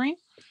who's ordering?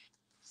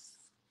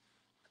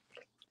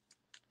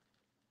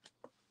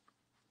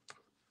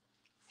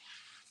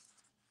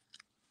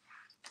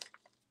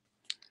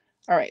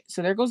 All right,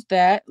 so there goes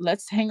that.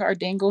 Let's hang our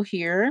dangle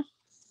here.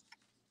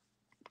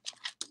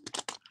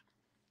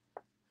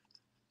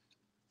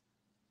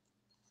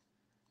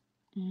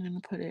 I'm going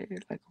to put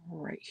it like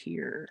right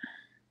here.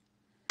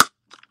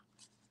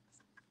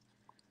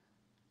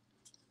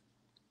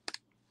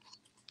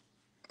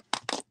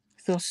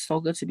 Feels so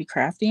good to be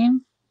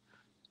crafting.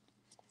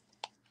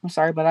 I'm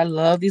sorry, but I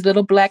love these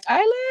little black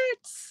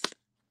eyelets.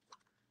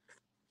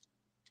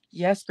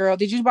 Yes, girl.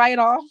 Did you buy it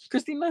all,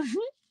 Christina?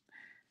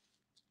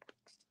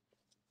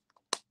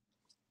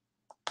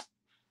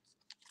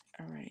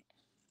 All right.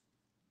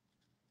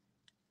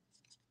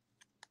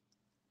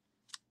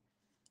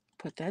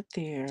 Put that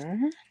there.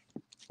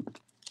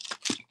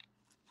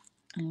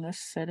 And let's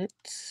set it.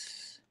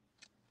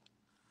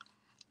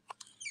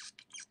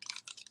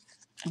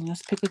 And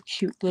let's pick a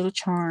cute little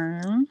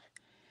charm.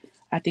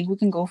 I think we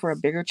can go for a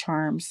bigger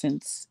charm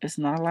since it's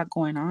not a lot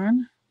going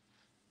on.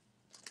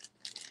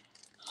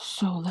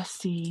 So let's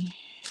see.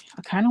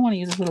 I kind of want to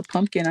use this little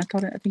pumpkin. I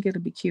think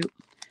it'll be cute.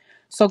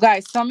 So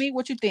guys, tell me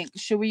what you think.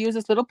 Should we use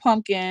this little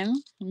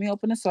pumpkin? Let me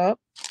open this up.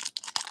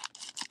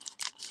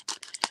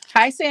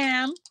 Hi,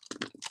 Sam.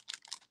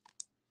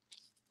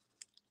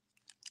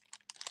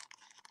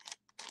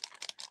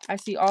 I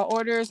see all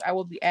orders. I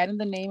will be adding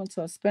the name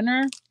into a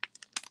spinner.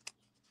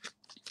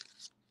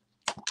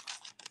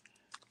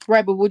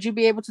 Right, but would you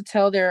be able to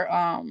tell their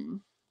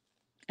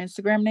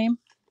Instagram name?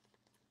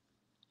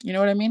 You know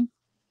what I mean?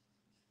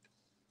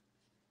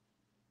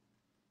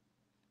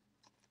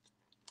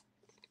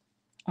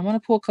 I'm going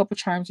to pull a couple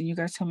charms and you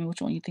guys tell me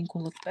which one you think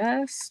will look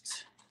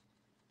best.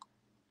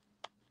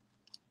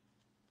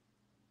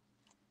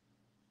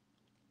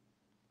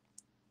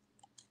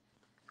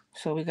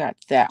 So we got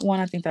that one.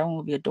 I think that one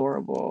will be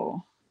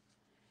adorable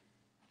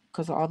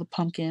because of all the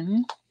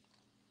pumpkin.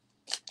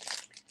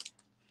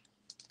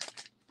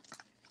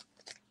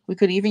 We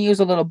could even use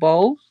a little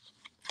bow.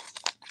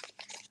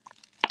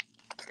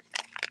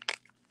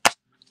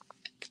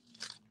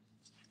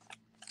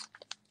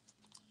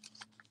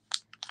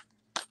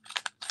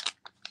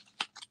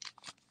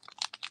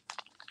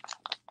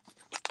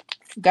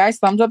 Guys,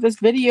 thumbs up this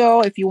video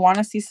if you want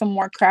to see some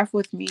more craft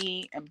with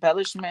me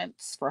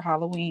embellishments for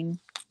Halloween.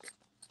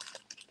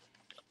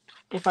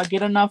 If I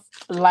get enough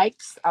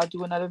likes, I'll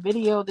do another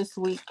video this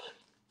week.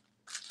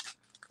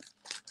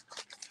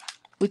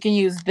 We can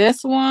use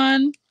this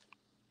one.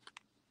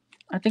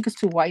 I think it's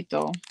too white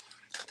though.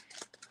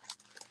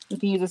 We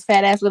can use this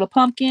fat ass little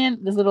pumpkin,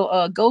 this little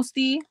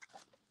ghosty.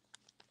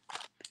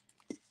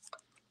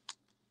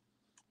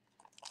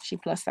 She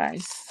plus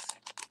size.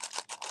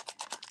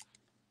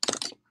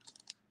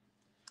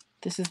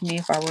 This is me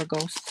if I were a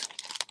ghost.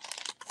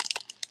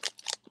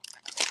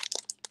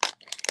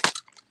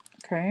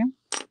 Okay.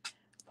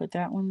 Put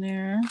that one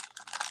there.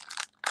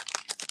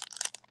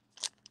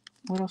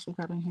 What else we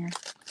got in here?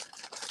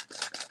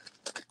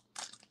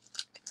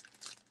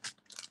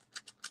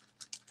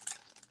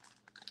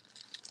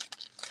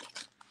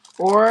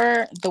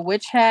 Or the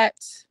witch hat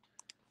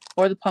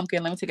or the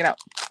pumpkin. Let me take it out.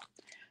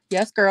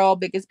 Yes, girl.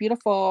 Big is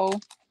beautiful.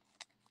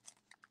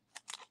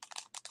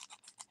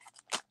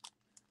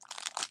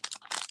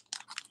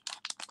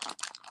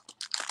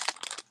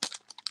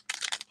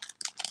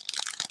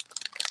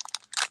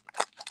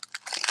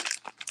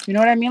 You know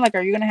what I mean? Like,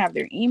 are you going to have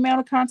their email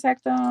to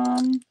contact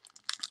them?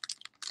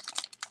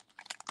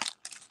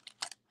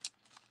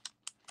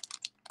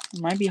 It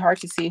might be hard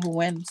to see who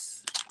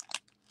wins.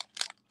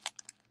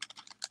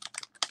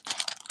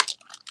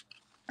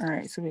 All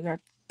right, so we got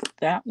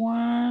that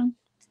one.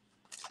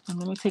 And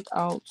let me take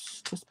out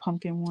this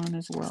pumpkin one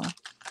as well.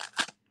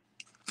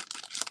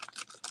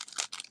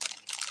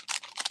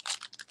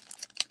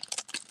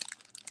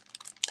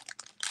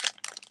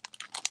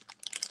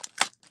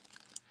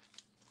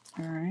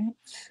 All right.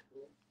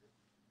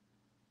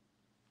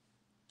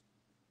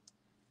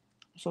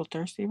 I'm so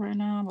thirsty right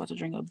now. I'm about to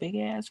drink a big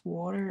ass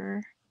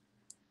water.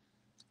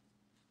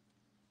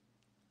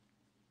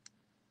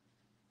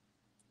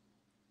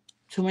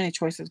 Too many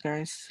choices,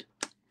 guys.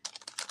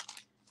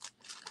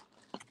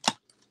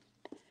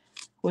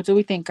 What do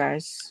we think,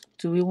 guys?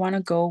 Do we want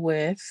to go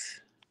with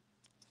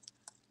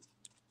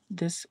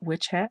this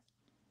witch hat?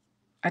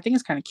 I think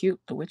it's kind of cute,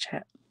 the witch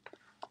hat.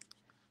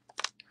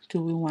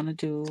 Do we want to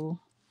do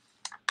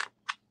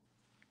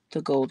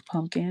the gold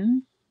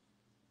pumpkin?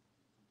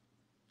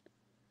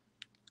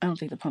 I don't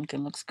think the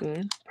pumpkin looks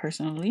good,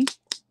 personally.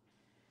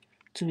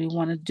 Do we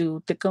want to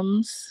do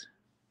Thickums?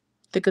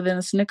 Thicker than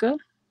a Snicker?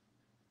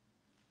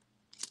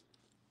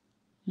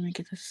 Let me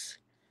get this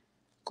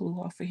glue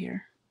off of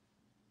here.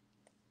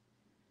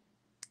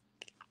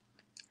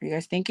 Are you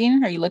guys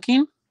thinking? Are you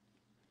looking?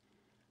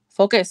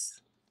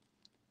 Focus.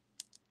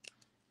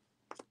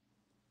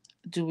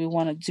 Do we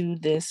want to do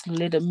this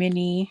little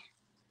mini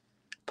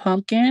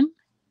pumpkin?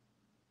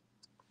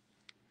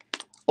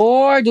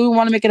 Or do we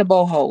want to make it a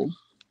boho?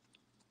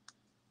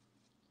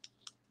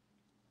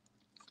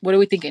 What are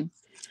we thinking?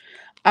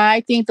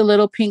 I think the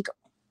little pink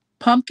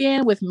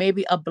pumpkin with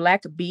maybe a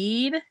black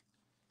bead.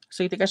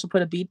 So you think I should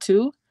put a bead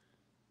too?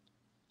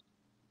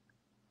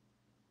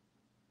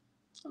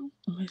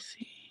 Let me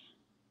see.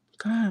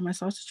 God, my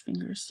sausage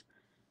fingers.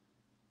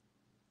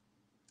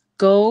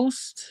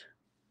 Ghost.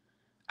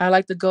 I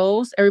like the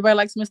ghost. Everybody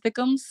likes Miss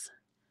Thickums.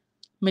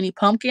 Mini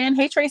pumpkin.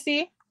 Hey,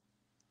 Tracy.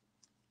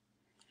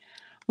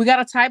 We got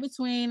a tie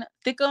between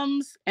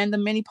Thickums and the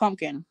mini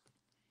pumpkin.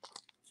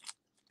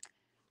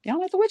 Y'all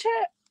like the witch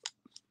hat?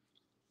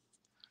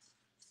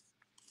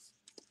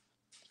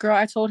 Girl,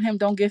 I told him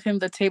don't give him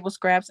the table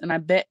scraps, and I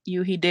bet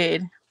you he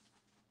did.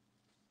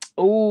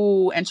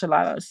 Ooh,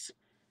 enchiladas.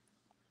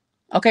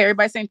 Okay,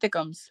 everybody saying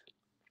Thickums.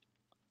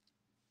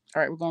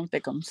 All right, we're going with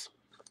Thickums.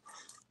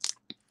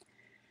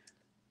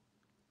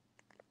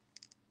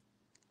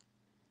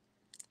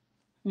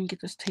 Let me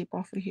get this tape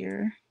off of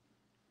here.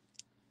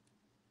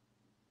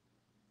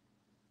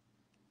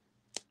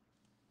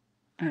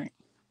 All right.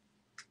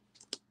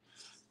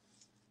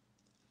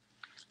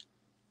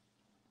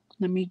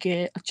 Let me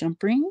get a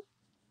jump ring.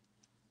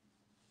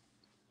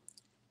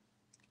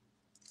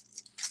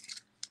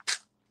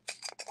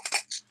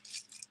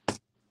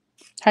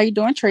 How you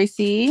doing,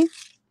 Tracy?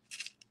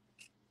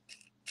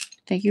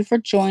 Thank you for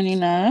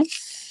joining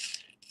us.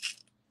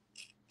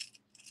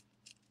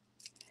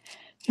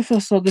 It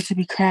feels so good to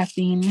be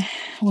crafting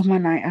with my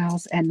night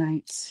owls at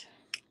night.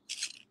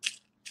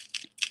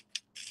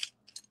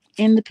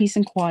 In the peace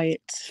and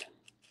quiet.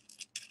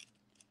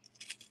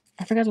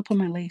 I forgot to put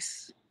my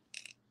lace.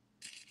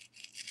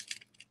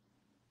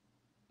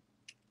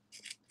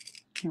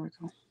 Here we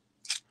go.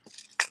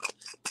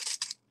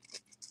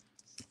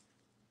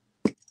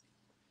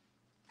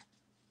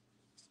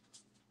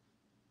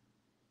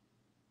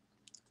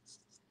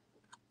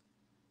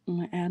 I'm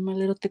going to add my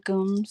little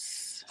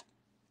Thickums.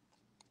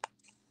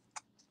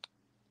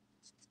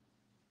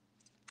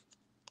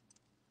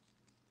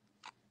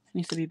 It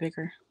needs to be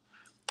bigger.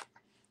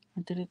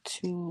 I did it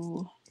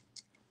too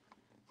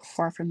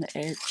far from the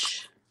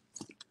edge.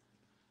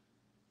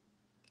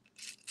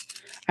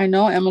 I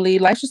know, Emily.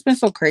 Life's just been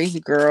so crazy,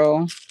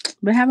 girl.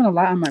 Been having a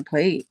lot on my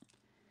plate.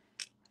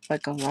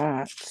 Like a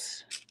lot.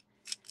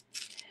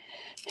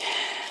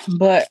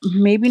 But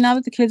maybe now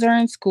that the kids are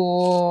in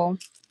school,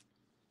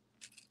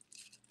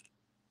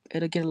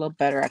 it'll get a little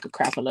better. I could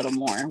craft a little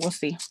more. We'll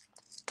see.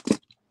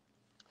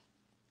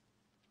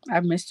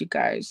 I've missed you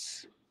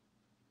guys.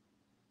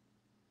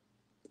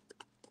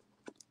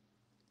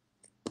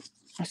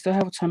 I still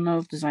have a ton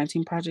of design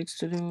team projects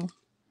to do.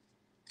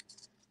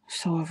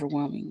 So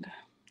overwhelming.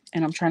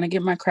 And I'm trying to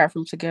get my craft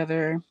room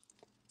together.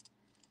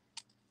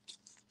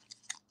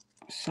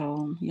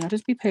 So y'all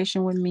just be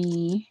patient with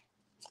me.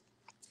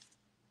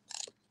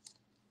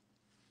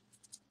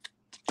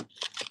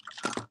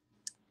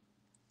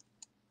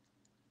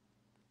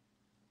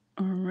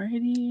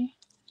 Alrighty.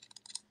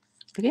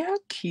 Look at how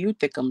cute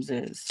Thickums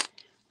is.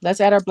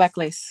 Let's add our black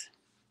lace.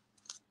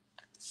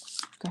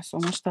 Got so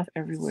much stuff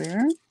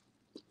everywhere.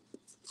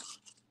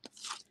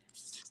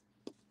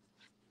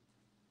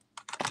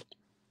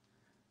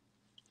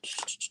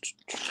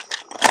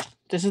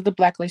 This is the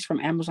black lace from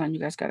Amazon you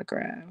guys gotta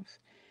grab.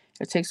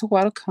 It takes a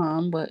while to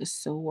come, but it's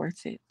still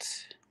worth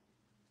it.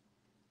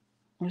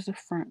 Where's the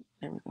front?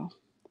 There we go.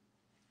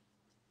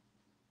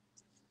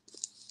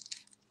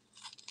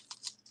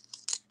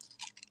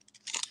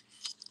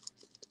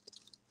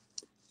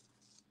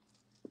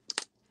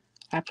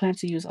 I plan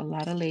to use a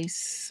lot of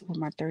lace with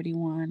my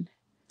 31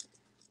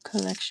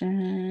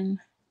 collection.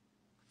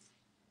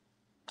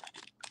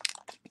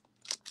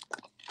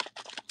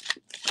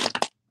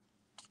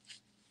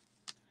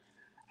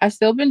 I've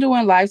still been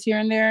doing lives here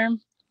and there.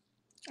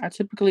 I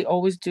typically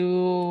always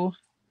do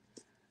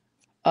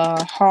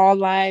a haul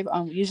live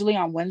usually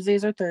on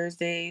Wednesdays or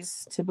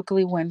Thursdays,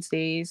 typically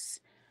Wednesdays.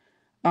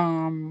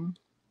 And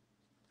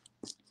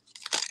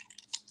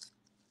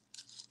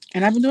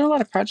I've been doing a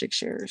lot of project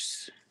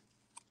shares.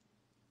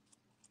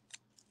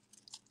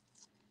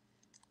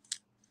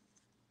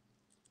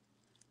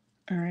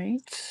 All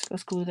right,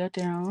 let's glue that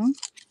down.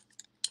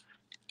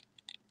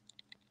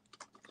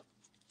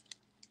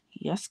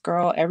 Yes,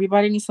 girl.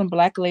 Everybody needs some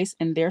black lace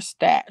in their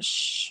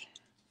stash.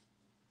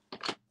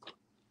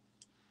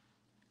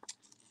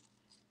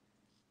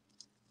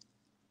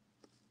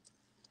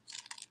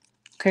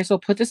 Okay, so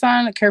put this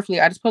on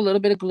carefully. I just put a little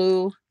bit of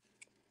glue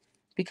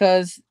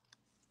because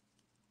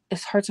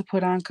it's hard to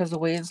put on because the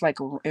way it's like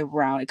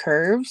round, it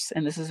curves,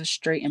 and this is a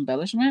straight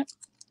embellishment.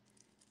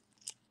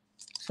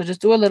 So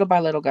just do a little by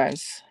little,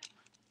 guys.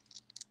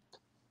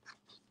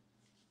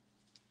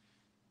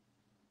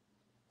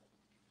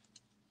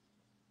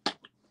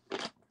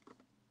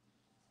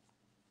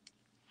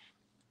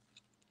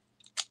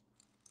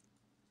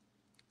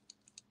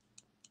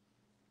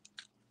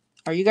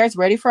 Are you guys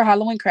ready for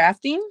Halloween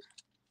crafting?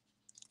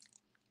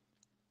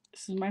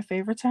 This is my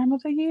favorite time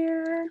of the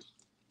year.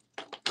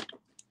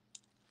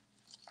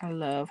 I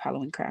love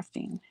Halloween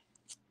crafting.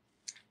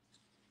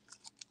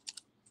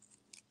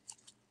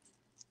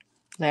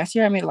 Last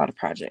year I made a lot of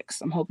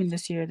projects. I'm hoping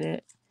this year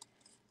that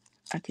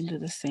I can do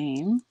the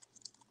same.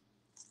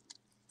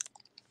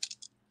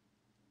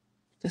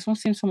 This one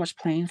seems so much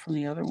plain from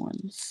the other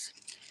ones.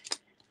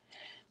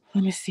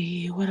 Let me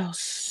see, what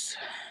else?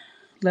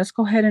 Let's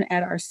go ahead and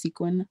add our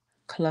sequin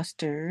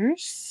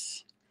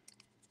clusters.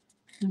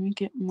 Let me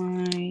get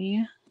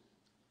my...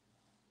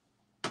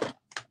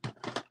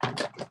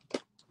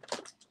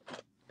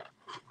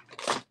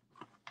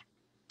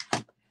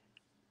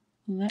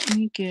 Let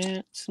me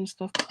get some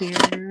stuff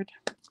cleared.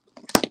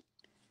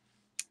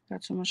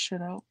 Got so much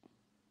shit out.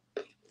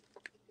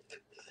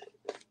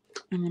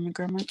 And let me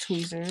grab my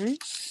tweezers.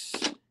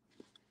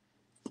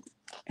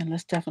 And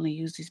let's definitely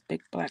use these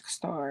big black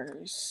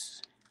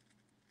stars.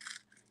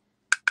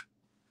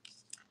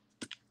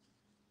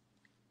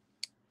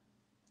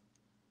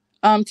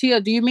 Tia,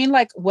 do you mean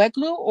like wet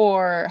glue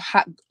or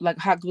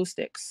hot glue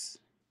sticks?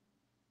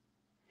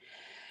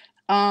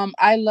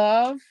 I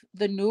love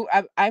the new.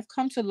 I've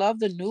come to love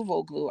the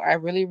Nuvo glue. I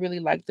really, really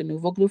like the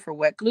Nuvo glue for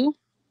wet glue.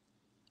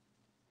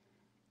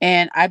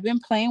 And I've been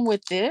playing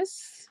with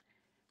this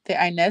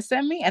that Inez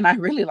sent me, and I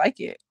really like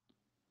it.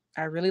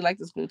 I really like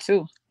this glue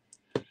too.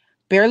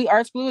 Barely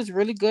Arts glue is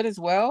really good as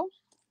well.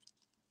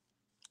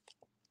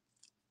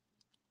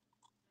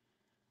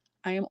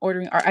 I am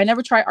ordering art. I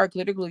never tried art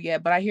glitter glue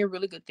yet, but I hear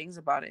really good things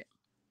about it.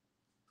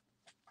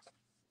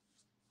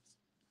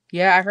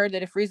 Yeah, I heard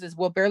that it freezes.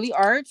 Well, Barely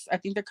Arts, I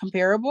think they're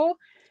comparable,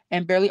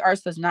 and Barely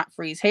Arts does not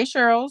freeze. Hey,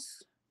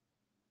 Cheryl's.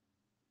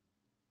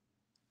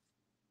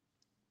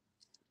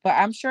 But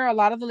I'm sure a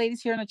lot of the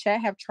ladies here in the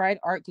chat have tried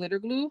art glitter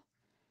glue.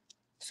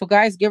 So,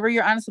 guys, give her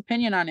your honest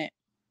opinion on it.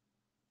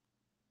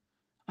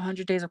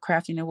 100 days of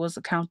crafting. It was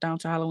a countdown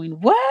to Halloween.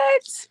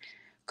 What?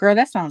 Girl,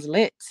 that sounds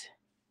lit.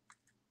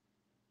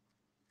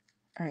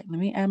 All right, let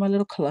me add my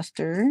little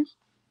cluster.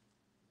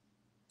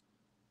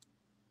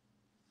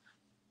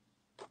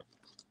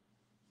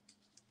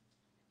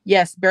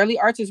 Yes, Barely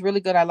Arts is really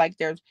good. I like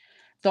theirs.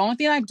 The only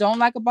thing I don't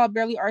like about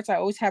Barely Arts, I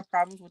always have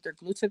problems with their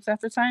glue tips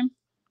after time.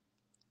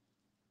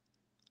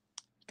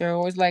 They're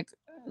always like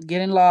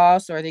getting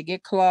lost or they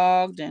get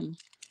clogged, and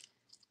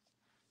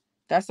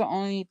that's the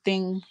only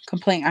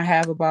complaint I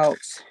have about.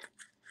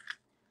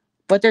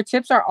 But their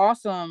tips are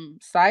awesome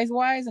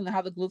size-wise, and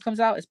how the glue comes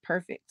out is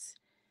perfect.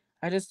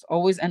 I just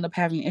always end up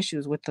having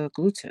issues with the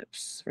glue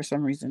tips for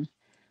some reason.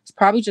 It's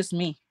probably just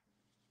me.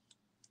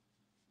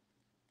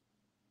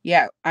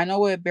 Yeah, I know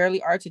with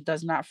Barely Arts, it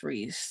does not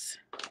freeze.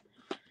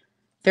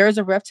 There is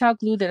a reptile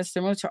glue that is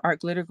similar to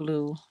art glitter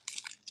glue.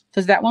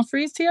 Does that one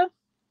freeze, Tia?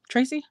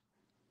 Tracy?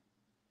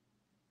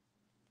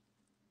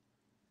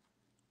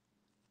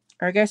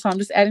 All right, guys, so I'm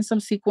just adding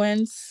some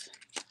sequins.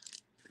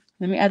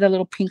 Let me add that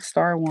little pink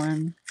star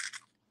one.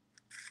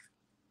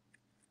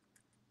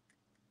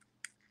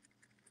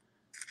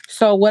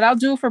 So what I'll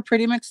do for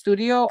PrettyMix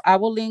Studio, I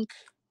will link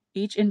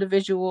each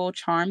individual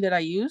charm that I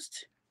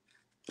used.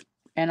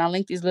 And I'll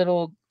link these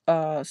little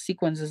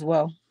sequins as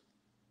well.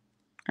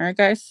 All right,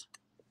 guys.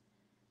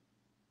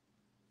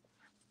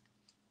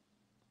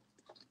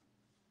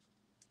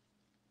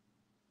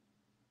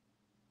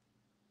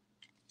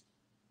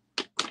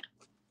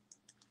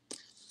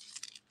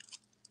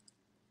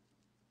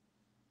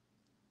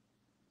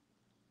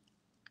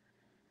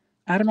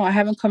 I don't know. I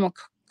haven't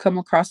come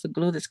across the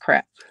glue that's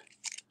crap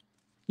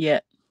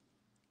yet.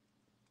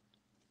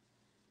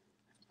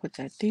 Put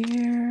that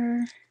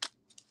there.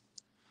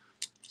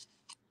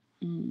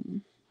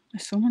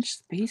 There's so much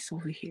space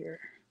over here.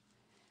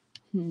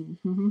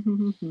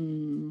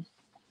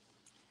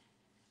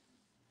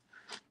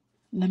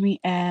 Let me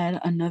add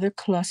another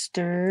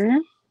cluster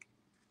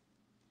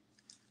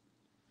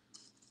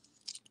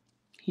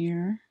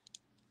here.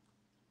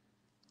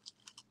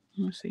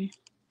 Let's see.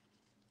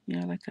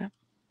 Yeah, I like that.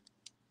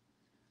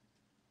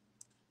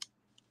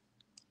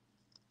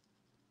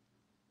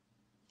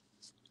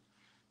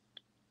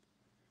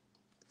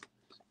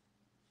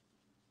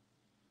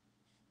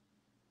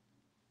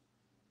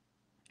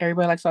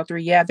 Everybody likes all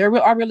three. Yeah, there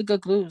are really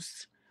good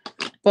glues.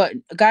 But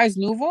guys,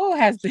 Nuvo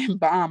has been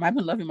bomb. I've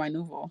been loving my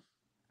Nuvo.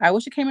 I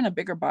wish it came in a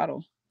bigger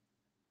bottle.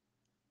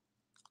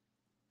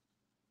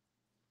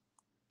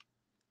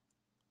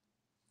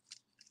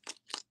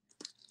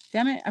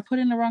 Damn it, I put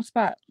it in the wrong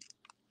spot.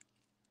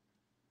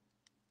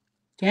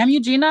 Damn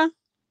you, Gina.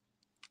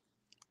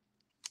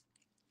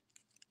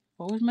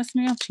 Always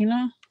messing me up,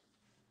 Gina.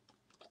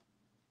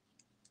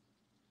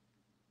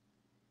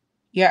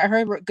 Yeah, I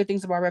heard good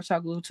things about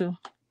reptile glue too.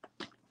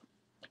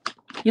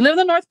 You live in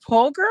the North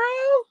Pole, girl?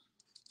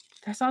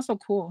 That sounds so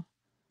cool.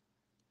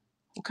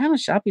 What kind of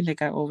shopping they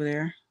got over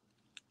there?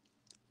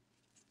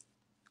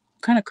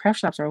 What kind of craft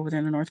shops are over there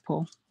in the North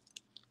Pole?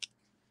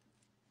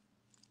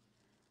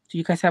 Do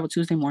you guys have a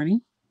Tuesday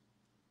morning?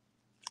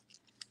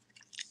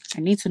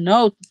 I need to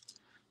know.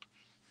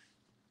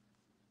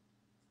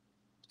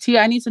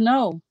 Tia, I need to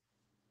know.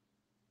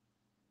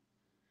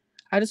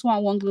 I just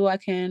want one glue I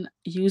can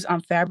use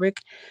on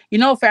fabric. You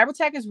know,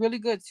 Fabri-Tac is really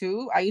good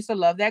too. I used to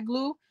love that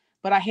glue,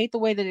 but I hate the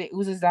way that it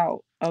oozes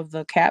out of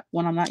the cap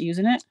when I'm not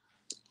using it.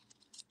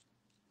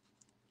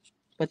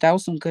 But that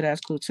was some good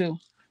ass glue too.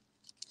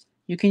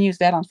 You can use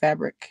that on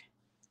fabric.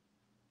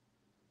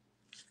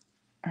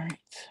 All right.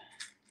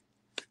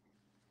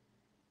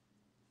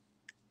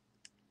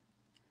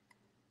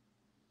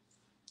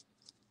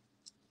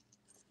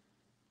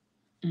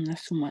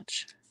 That's too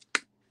much.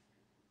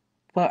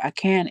 But I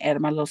can add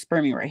my little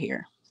spermie right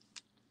here.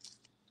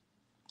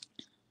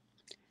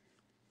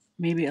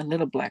 Maybe a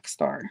little black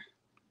star.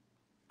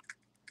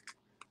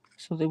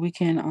 So that we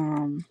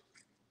can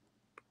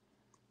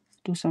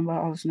do something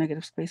about all this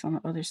negative space on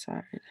the other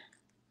side.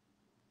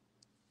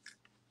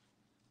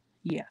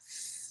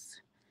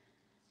 Yes.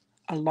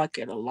 I like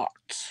it a lot.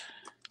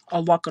 I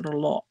like it a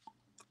lot.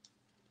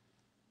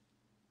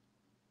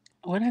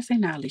 What did I say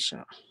now,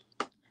 Alicia?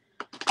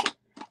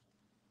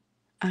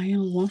 I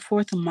am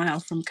 1/4 a mile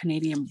from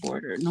Canadian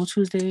border. No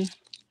Tuesday,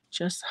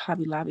 just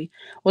Hobby Lobby.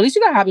 Well, at least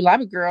you got Hobby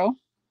Lobby, girl.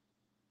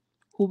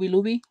 Hooby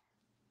Looby.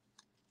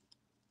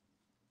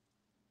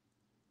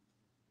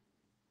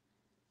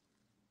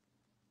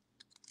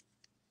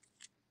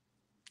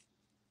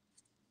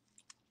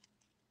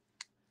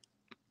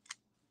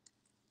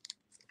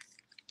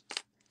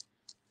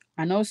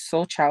 I know it's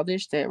so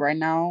childish that right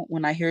now,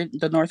 when I hear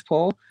the North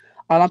Pole,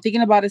 all I'm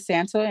thinking about is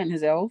Santa and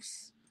his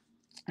elves.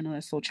 I know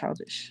that's so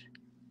childish.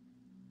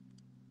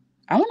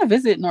 I want to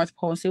visit North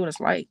Pole and see what it's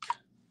like.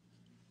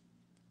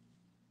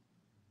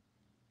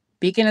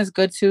 Beacon is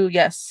good too.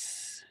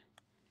 Yes.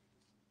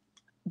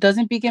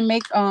 Doesn't Beacon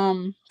make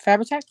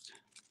Fabri-Tac?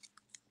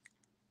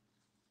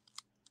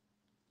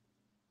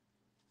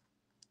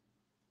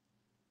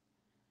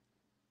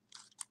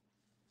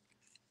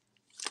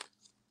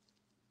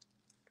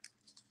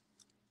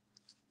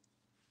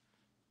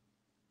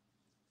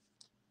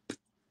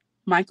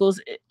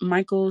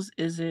 Michael's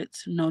is it?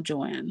 No,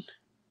 Joanne.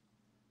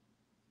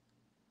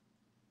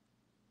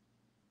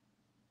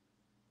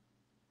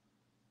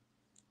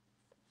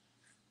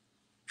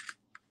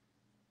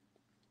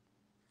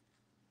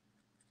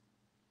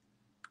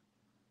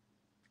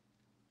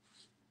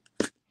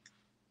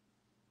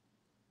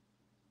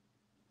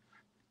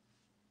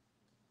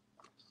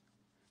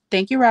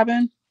 Thank you,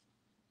 Robin.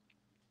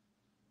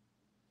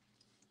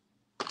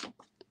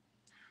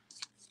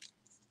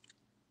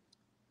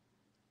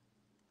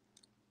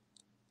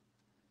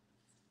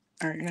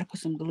 All right, I gotta put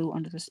some glue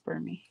under the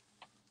spermie.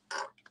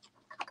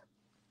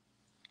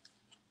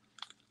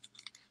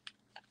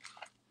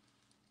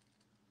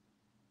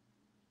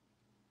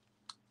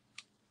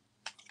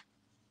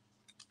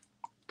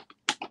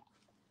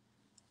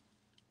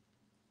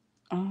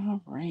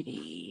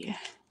 Alrighty.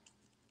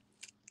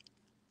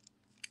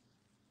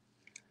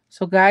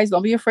 So guys,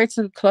 don't be afraid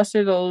to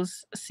cluster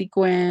those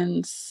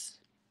sequins.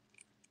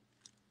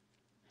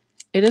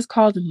 It is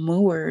called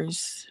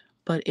Moors,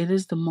 but it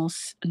is the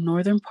most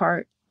northern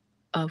part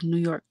of New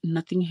York.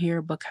 Nothing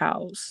here but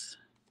cows.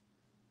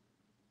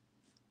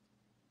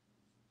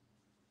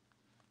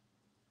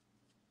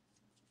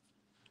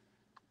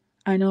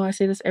 I know I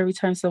say this every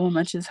time someone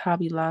mentions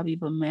Hobby Lobby,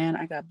 but man,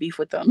 I got beef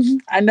with them.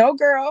 I know,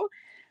 girl.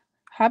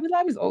 Hobby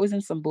Lobby's always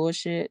in some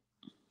bullshit.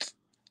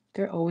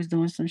 They're always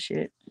doing some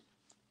shit.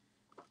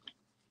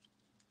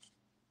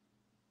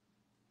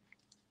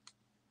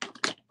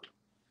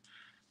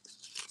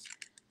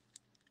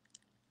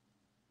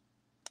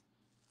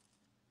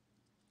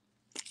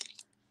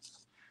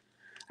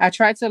 I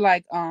tried to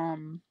like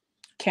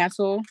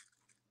cancel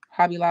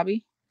Hobby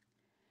Lobby,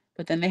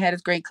 but then they had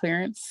this great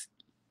clearance,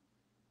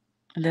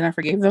 and then I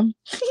forgave them.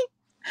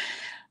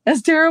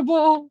 That's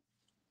terrible.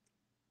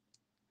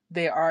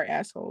 They are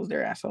assholes.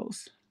 They're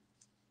assholes.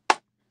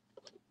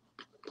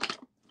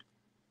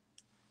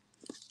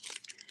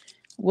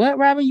 What,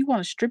 Robin? You want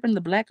to strip in the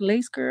black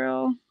lace,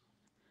 girl?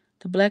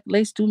 The black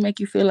lace do make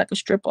you feel like a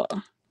stripper.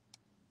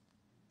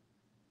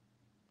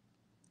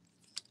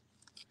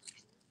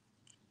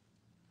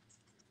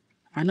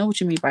 I know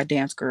what you mean by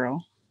dance,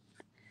 girl.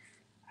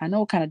 I know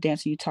what kind of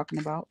dancing you're talking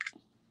about.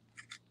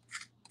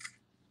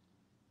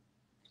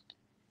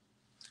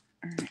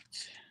 All right.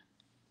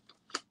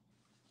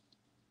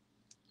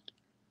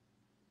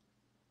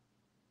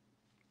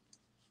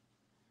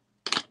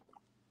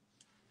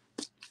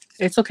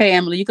 It's okay,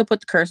 Emily. You can put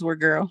the curse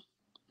word, girl.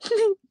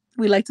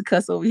 We like to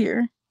cuss over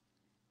here.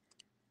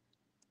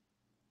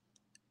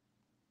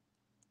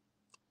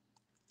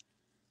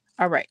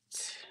 All right.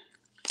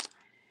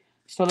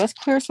 So let's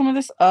clear some of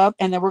this up,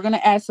 and then we're going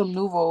to add some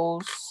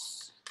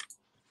Nuvos.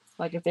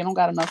 Like if they don't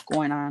got enough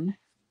going on.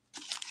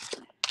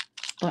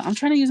 But I'm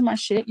trying to use my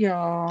shit,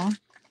 y'all.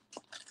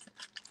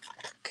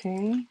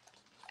 Okay.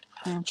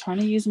 I'm trying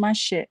to use my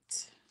shit.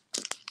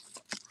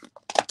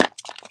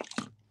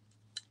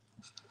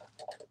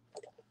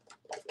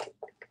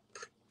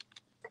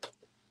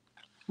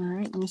 All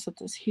right, let me set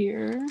this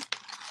here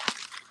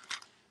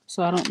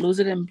so I don't lose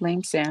it and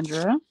blame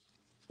Sandra.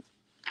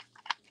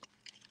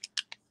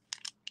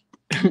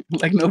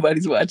 Like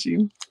nobody's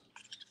watching.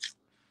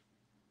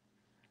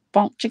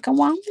 Bonk chicka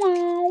wow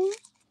wow.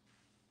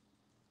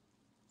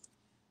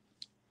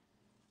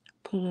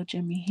 Put a little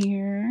Jimmy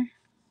here.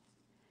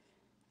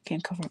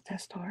 Can't cover up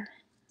that star.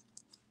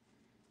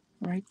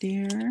 Right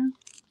there.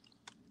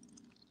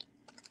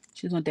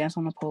 She's gonna dance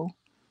on the pole.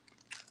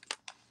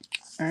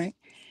 All right.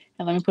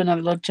 And let me put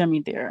another little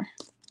Jimmy there.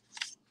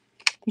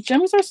 The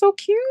Jimmies are so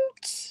cute.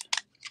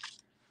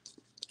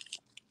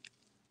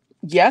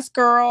 Yes,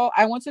 girl.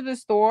 I went to the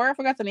store. I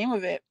forgot the name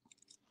of it.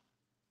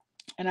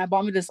 And I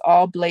bought me this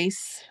all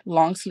Blaze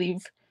long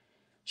sleeve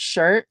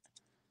shirt.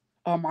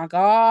 Oh my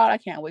God. I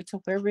can't wait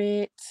to wear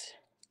it.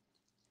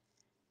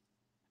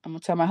 I'm going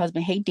to tell my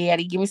husband, hey,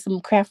 daddy, give me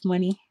some craft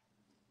money.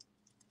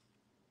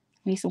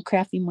 I need some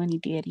crafty money,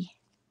 daddy.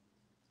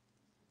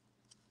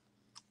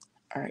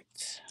 All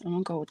right. I'm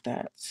going to go with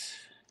that.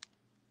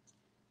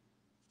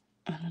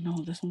 I don't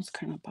know. This one's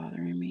kind of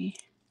bothering me.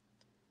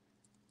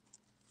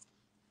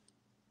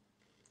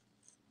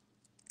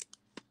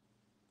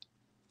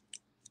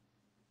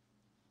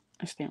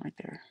 I stand right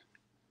there.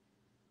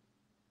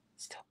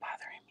 It's still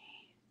bothering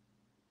me.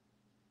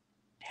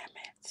 Damn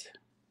it.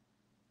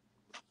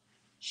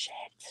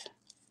 Shit.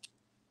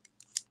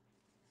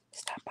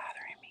 Stop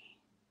bothering me.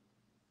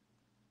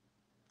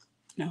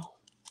 No.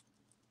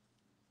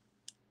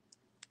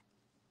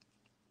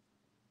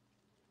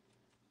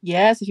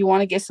 Yes, if you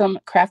want to get some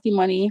crafty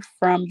money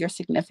from your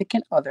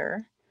significant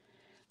other,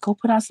 go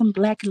put on some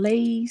black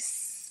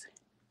lace.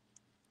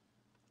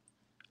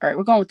 All right,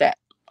 we're going with that.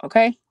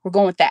 Okay? We're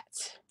going with that.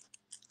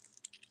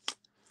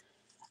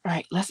 All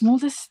right, let's move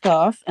this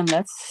stuff and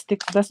let's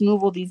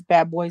noodle these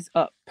bad boys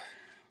up.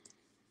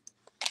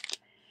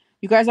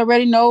 You guys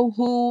already know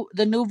who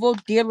the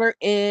Nuvo dealer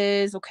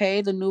is,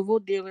 okay? The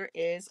Nuvo dealer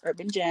is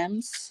Urban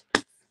Jems,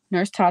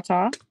 Nurse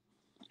Tata.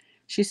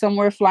 She's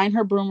somewhere flying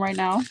her broom right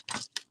now.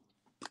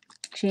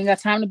 She ain't got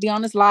time to be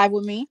on this live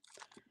with me.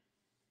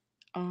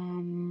 Put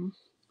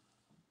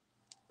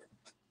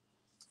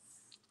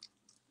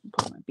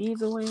my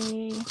beads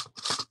away.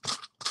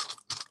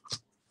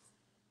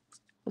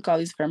 Look all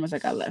these firmers I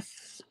got left.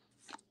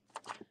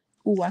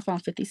 Ooh, I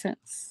found 50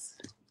 cents.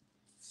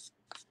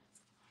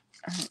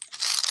 All right.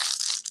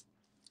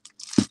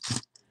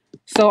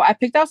 So I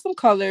picked out some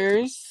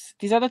colors.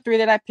 These are the 3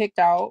 that I picked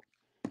out.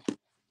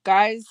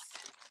 Guys,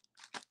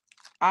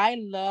 I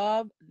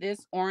love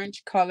this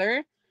orange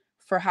color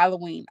for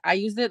Halloween. I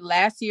used it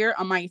last year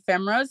on my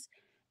ephemeras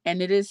and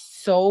it is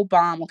so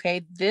bomb,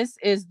 okay? This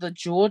is the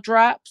Jewel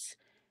Drops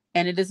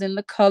and it is in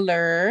the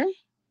color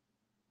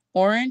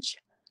Orange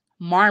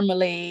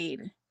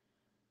Marmalade.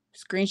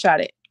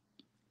 Screenshot it.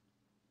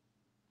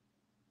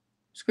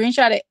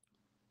 Screenshot it.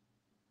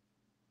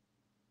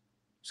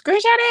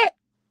 Screenshot it.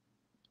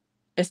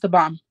 It's the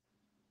bomb.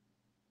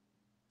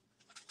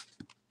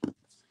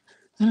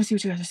 Let me see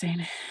what you guys are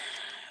saying.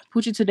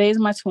 Poochie, today is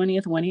my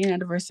 20th one-year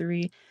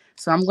anniversary.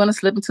 So I'm going to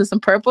slip into some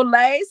purple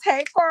lace.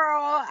 Hey,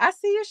 girl. I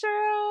see you,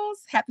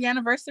 Cheryls. Happy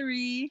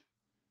anniversary.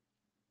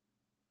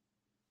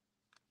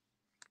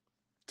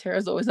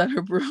 Tara's always on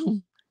her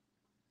broom.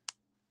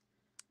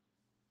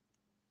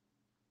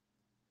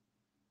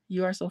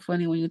 You are so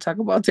funny when you talk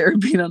about Tara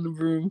being on the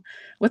broom.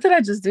 What did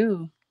I just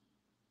do?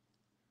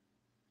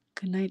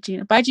 Good night,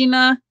 Gina. Bye,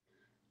 Gina.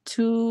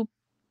 To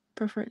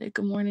prefer day.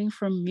 Good morning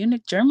from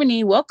Munich,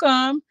 Germany.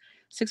 Welcome.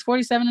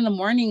 6:47 in the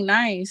morning.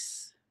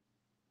 Nice.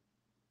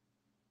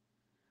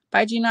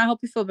 Bye, Gina. I hope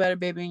you feel better,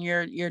 baby, and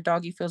your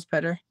doggy feels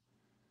better.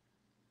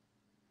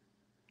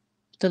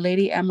 The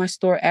lady at my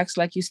store acts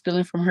like you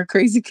stealing from her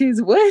crazy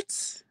kids.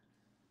 What?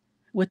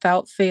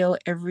 Without fail,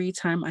 every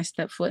time I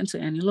step foot into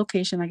any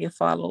location, I get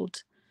followed.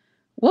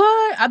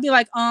 What? I'll be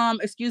like,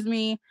 excuse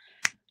me,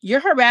 you're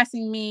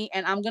harassing me,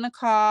 and I'm gonna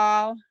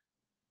call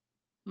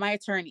my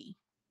attorney.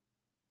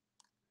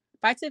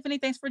 Bye, Tiffany.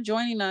 Thanks for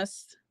joining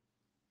us.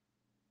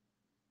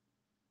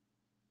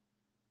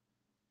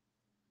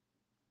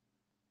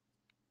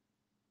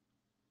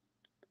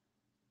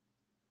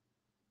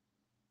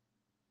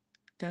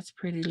 That's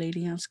pretty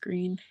lady on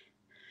screen.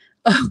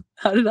 Oh,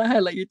 how did I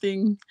highlight your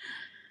thing?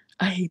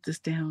 I hate this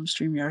damn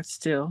StreamYard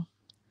still.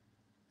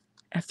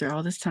 After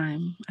all this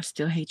time, I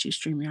still hate you,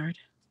 StreamYard.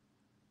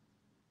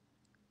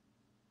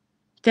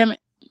 Damn it.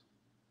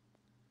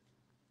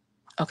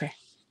 Okay.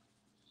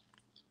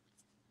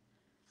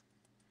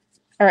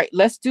 All right,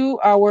 let's do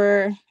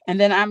our, and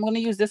then I'm going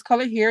to use this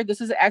color here. This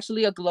is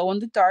actually a glow in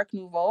the dark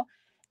Nuvo,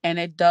 and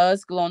it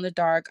does glow in the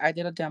dark. I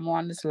did a demo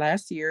on this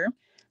last year.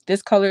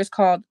 This color is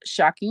called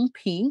Shocking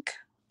Pink.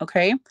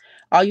 Okay.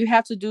 All you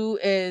have to do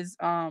is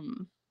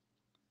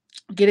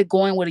get it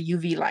going with a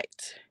UV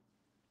light,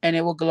 and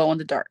it will glow in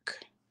the dark.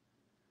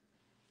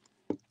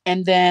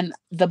 And then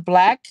the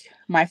black,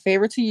 my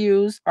favorite to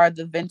use are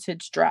the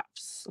vintage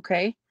drops.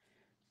 Okay.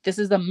 This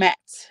is a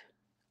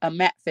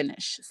matte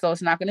finish. So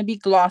it's not going to be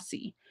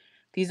glossy.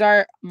 These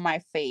are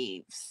my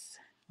faves.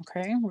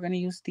 Okay. We're going to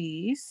use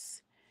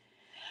these.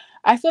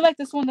 I feel like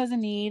this one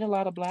doesn't need a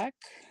lot of black.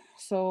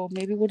 So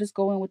maybe we'll just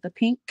go in with the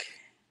pink.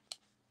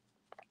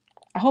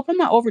 I hope I'm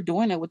not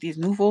overdoing it with these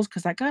Nuvos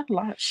because I got a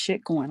lot of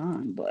shit going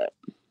on. But,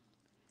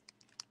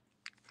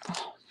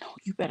 oh no,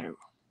 you better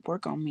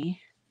work on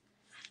me.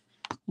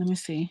 Let me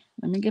see.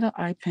 Let me get an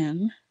eye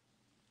pen.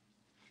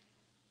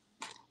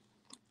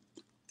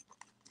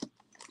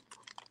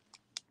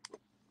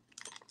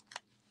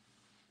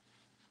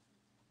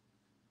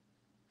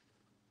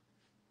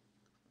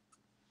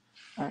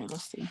 All right,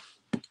 let's see.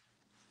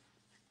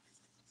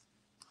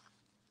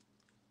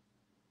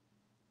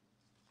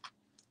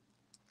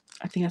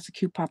 I think that's a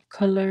cute pop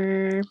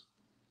color.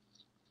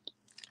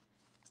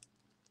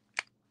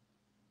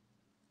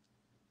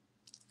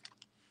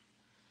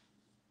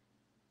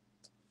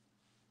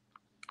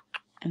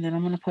 And then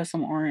I'm going to put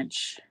some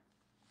orange.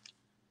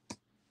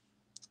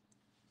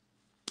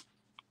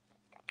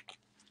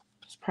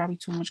 There's probably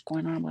too much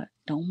going on, but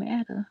don't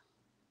matter.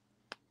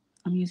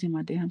 I'm using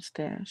my damn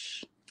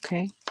stash.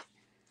 Okay?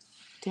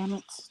 Damn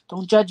it.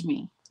 Don't judge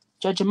me.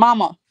 Judge your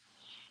mama.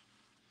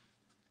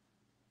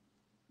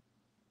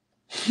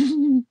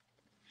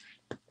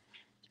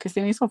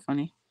 Christine, you're so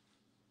funny.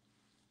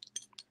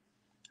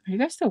 Are you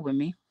guys still with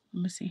me?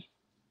 Let me see.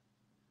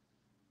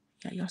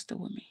 Yeah, y'all still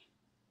with me.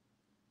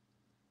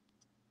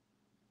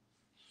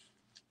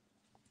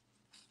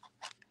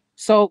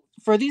 So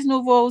for these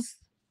Nuvos,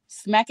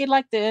 smack it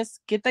like this.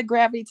 Get the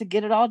gravity to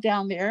get it all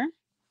down there.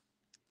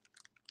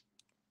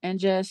 And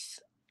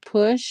just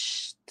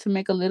push to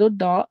make a little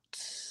dot.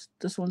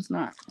 This one's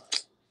not.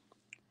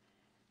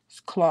 It's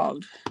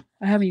clogged.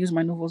 I haven't used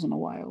my Nuvos in a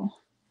while.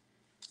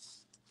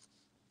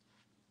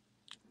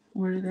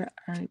 Where did that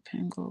eye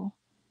pen go?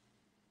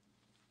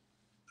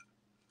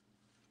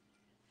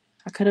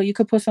 You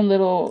could put some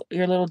your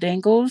little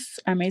dangles.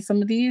 I made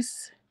some of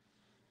these.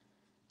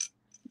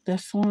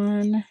 This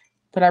one.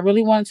 But I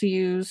really wanted to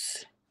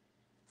use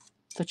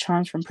the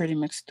charms from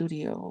PrettyMix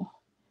Studio.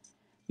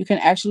 You can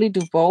actually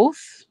do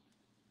both.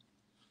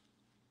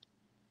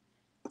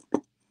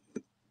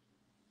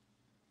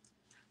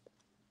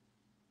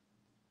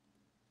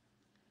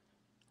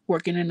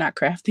 Working and not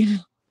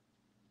crafting.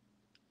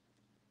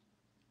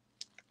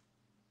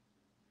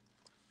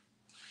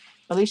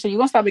 Alicia, you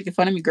gonna stop making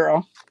fun of me,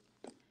 girl.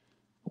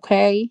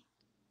 Okay.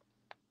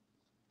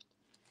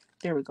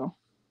 There we go.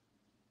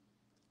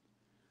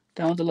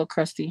 That one's a little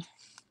crusty.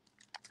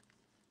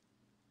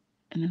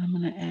 And then I'm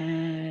gonna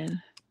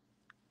add.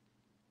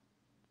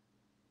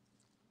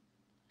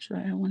 Should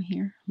I add one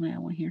here? I'm gonna add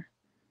one here.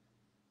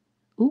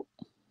 Ooh.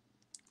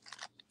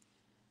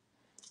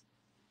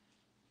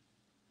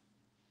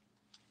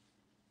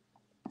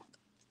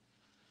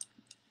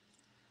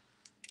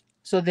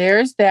 So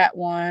there's that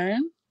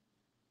one.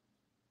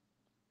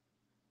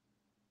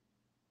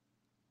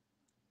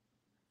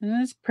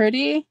 And it's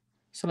pretty.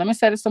 So let me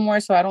set it somewhere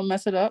so I don't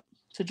mess it up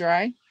to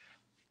dry.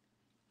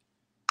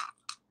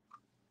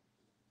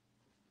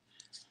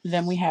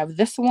 Then we have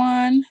this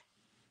one.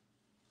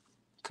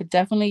 Could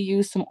definitely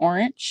use some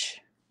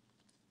orange.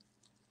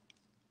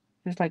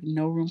 There's like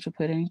no room to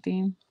put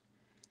anything.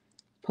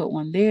 Put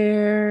one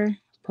there.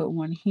 Put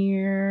one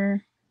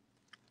here.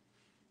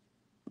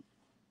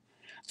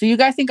 So you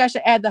guys think I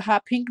should add the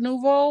hot pink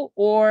Nuvo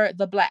or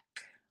the black?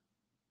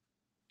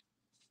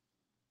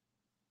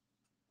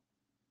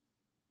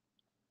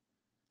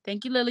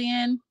 Thank you,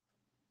 Lillian.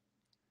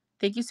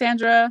 Thank you,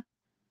 Sandra.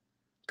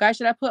 Guys,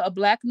 should I put a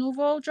black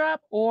Nuvo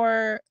drop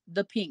or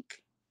the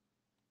pink?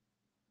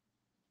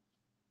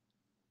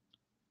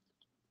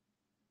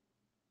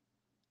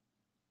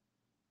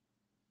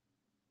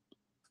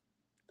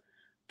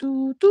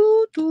 Do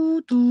do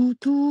do do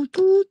do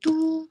do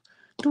do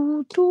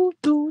do do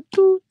do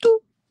do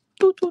do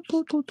do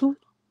do do do.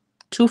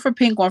 Two for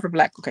pink, one for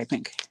black. Okay,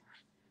 pink.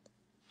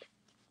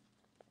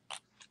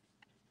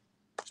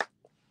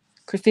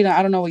 Christina,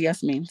 I don't know what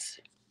yes means.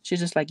 She's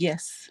just like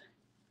yes.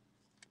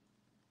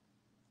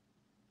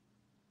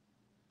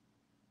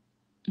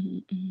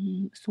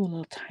 It's a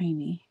little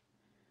tiny.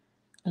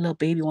 A little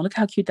baby one. Look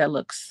how cute that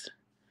looks.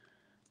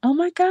 Oh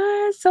my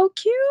god, so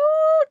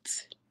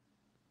cute.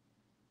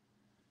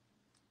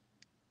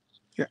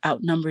 You're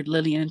outnumbered,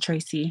 Lillian and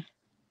Tracy.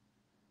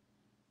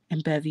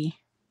 And Bevy.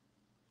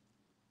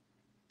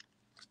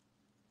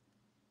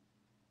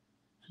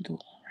 Do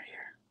one right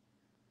here.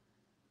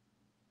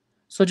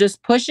 So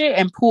just push it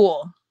and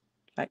pull.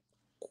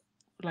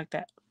 Like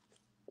that.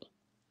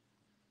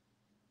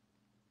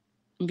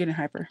 I'm getting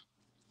hyper.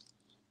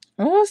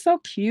 Oh, so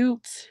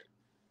cute.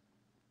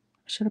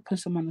 should have put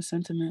some on the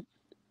sentiment.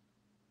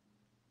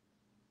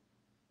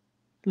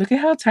 Look at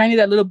how tiny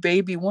that little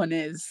baby one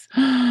is.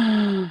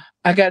 I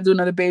gotta do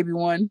another baby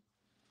one.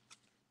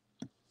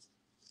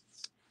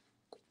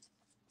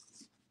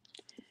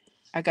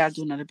 I gotta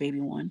do another baby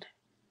one.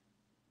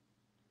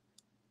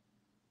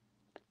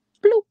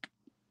 Bloop.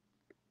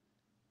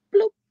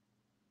 Bloop.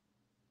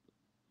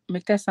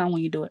 Make that sound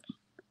when you do it.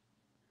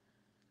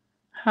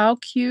 How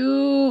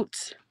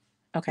cute.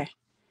 Okay.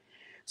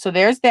 So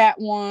there's that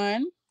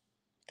one.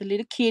 The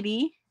little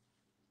kitty.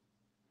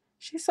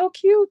 She's so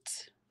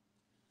cute.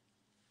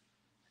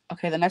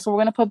 Okay, the next one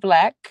we're going to put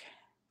black.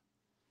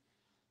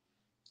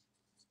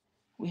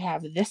 We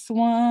have this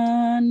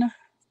one.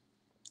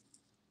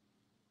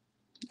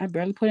 I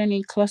barely put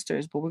any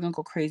clusters, but we're going to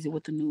go crazy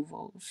with the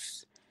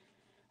Nuvos.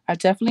 I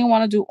definitely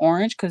want to do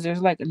orange because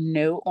there's like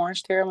no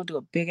orange there. I'm going to do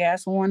a big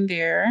ass one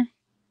there.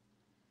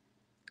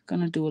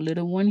 Gonna do a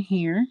little one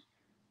here.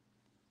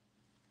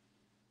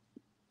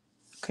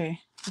 Okay,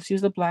 let's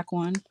use the black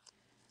one.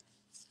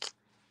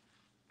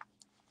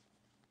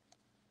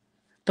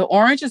 The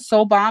orange is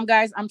so bomb,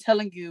 guys. I'm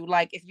telling you,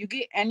 like, if you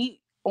get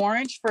any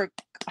orange for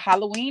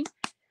Halloween,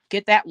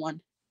 get that one.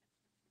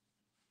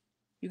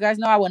 You guys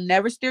know I will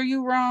never steer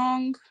you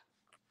wrong.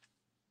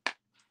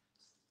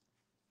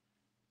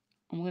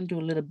 I'm going to do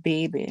a little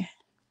baby.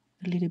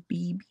 A little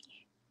baby.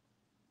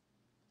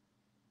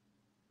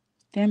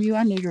 Damn you,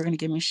 I knew you were going to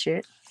give me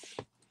shit.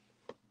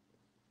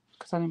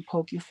 Because I didn't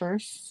poke you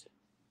first.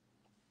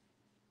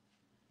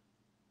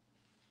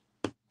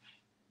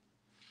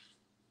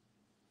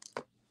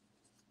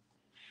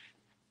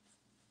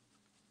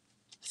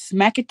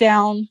 Smack it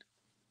down.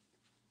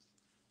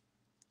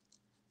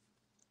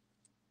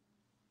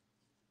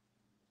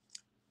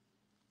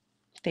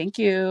 Thank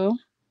you.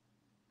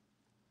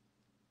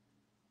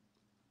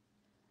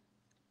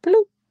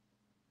 Bloop.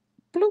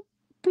 Bloop.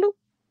 Bloop.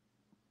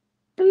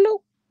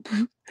 Bloop.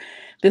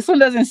 This one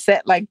doesn't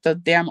set like the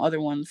damn other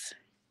ones.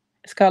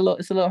 It's got a little,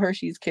 it's a little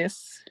Hershey's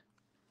Kiss.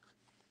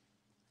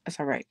 That's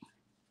all right.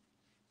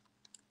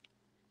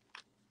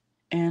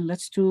 And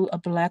let's do a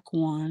black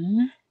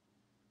one.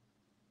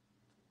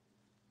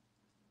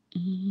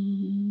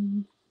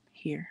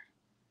 Here.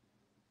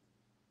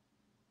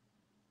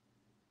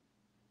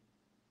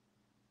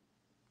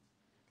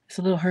 It's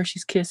a little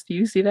Hershey's Kiss. Do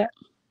you see that?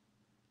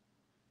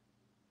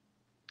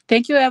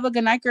 Thank you, Eva.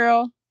 Good night,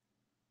 girl.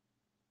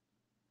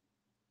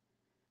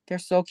 They're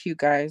so cute,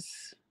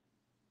 guys.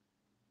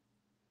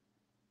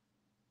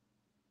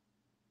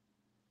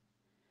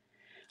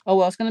 Oh,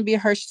 well, it's going to be a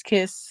Hershey's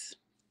Kiss.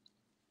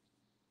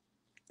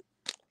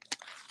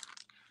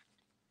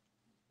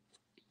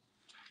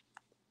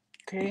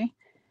 Okay.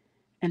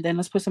 And then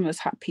let's put some of this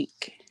hot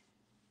pink.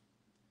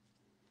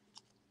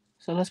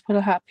 So let's put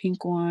a hot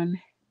pink one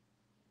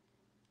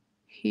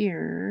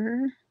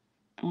here.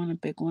 I want a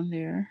big one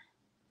there.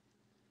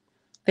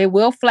 They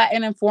will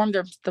flatten and form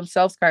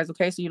themselves, guys,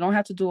 okay? So you don't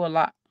have to do a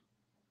lot.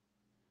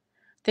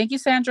 Thank you,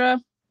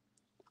 Sandra.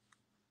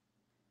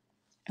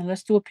 And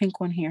let's do a pink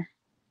one here.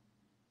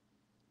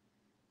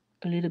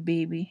 A little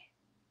baby.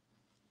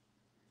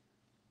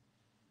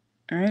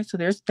 All right, so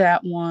there's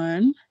that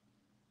one.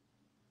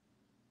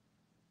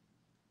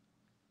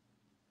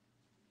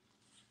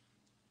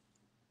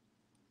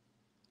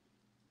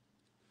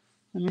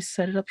 Let me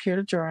set it up here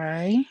to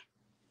dry.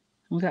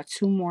 We got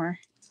two more.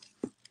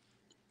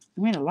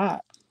 We made a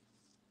lot.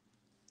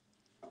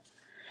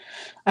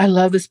 I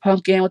love this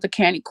pumpkin with the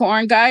candy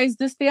corn, guys.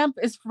 This stamp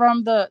is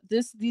from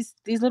these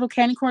little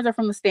candy corns are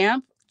from the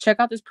stamp. Check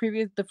out the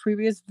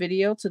previous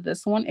video to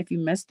this one if you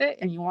missed it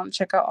and you want to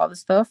check out all the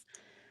stuff.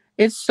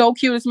 It's so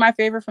cute. It's my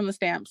favorite from the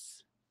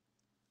stamps.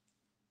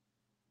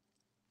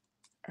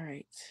 All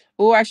right.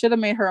 Oh, I should have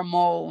made her a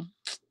mole.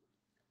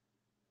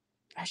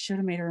 I should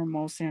have made her a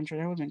mole, Sandra.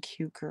 That would have been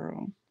cute,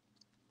 girl.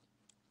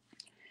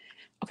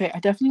 Okay, I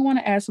definitely want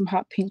to add some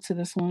hot pink to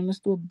this one. Let's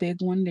do a big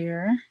one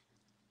there.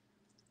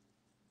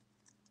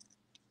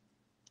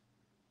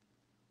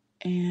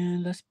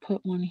 And let's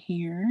put one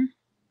here.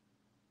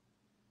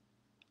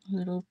 A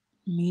little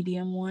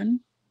medium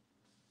one.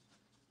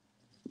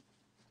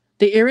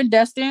 The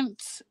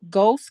iridescent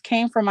ghost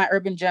came from my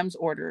Urban Gems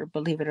order,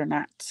 believe it or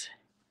not.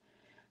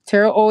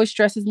 Tara always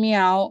stresses me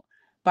out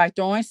by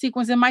throwing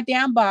sequins in my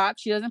damn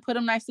box. She doesn't put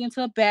them nicely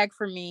into a bag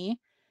for me.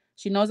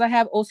 She knows I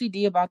have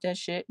OCD about that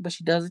shit, but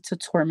she does it to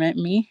torment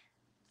me.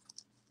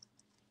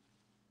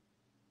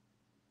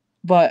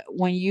 But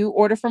when you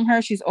order from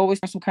her, she's always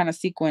some kind of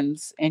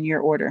sequins in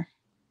your order.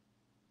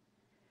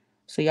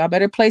 So y'all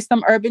better place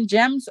some Urban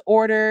Gems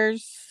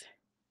orders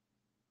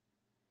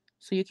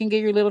so you can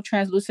get your little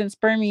translucent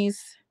spermies.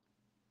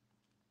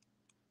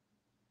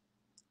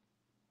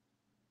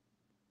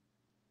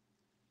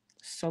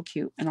 So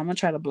cute. And I'm going to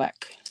try the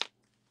black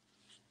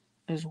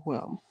as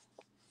well.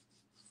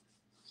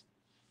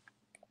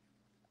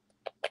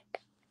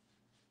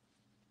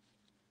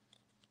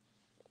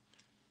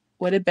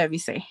 What did Bevy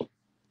say?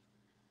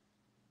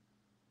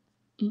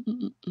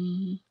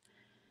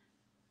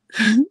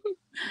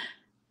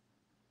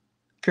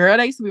 Girl,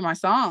 that used to be my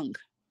song.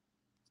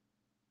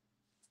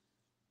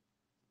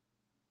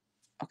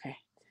 Okay.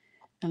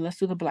 And let's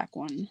do the black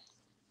one.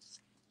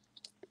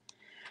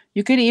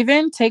 You could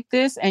even take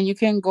this and you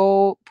can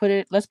go put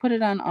it, let's put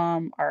it on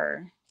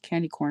our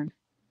candy corn.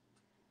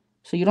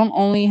 So you don't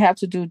only have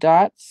to do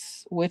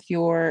dots with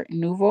your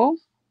Nuvo.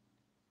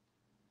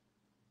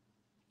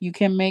 You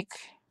can make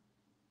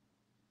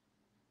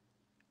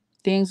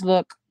things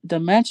look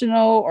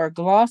dimensional or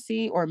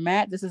glossy or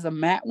matte. This is a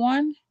matte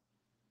one.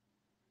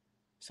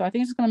 So I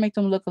think it's going to make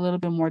them look a little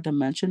bit more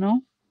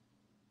dimensional.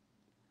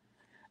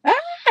 Ah,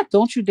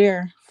 don't you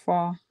dare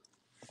fall.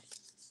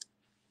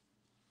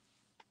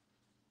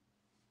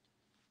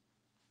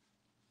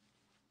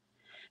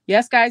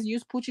 Yes, guys,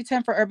 use Poochie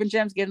 10 for Urban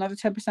Gems. Get another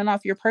 10%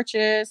 off your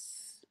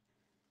purchase.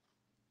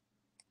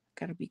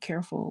 Gotta be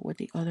careful with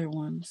the other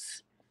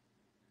ones.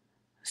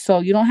 So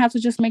you don't have to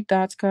just make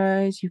dots,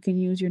 guys. You can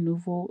use your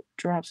Nuvo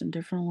drops in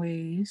different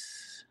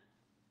ways.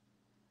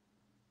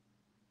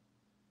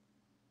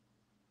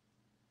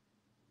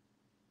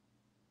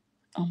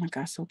 Oh my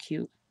God, so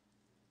cute.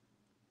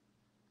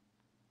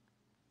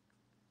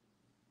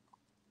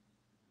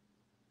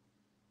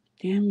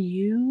 Damn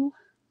you,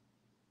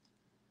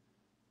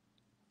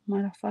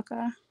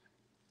 motherfucker.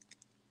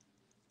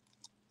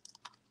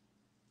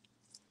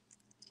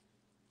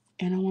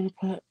 And I want to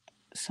put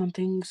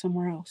something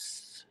somewhere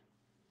else.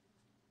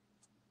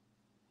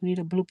 We need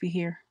a bloopy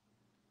here.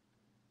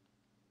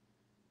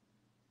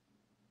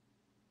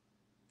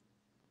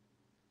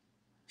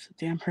 So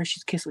damn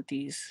Hershey's Kiss with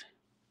these.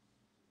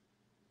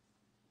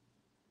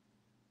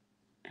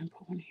 And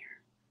put one here.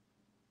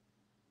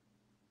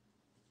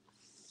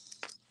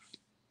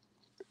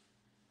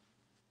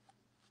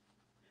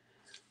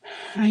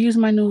 I use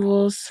my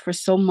Nuvos for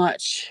so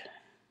much.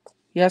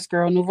 Yes,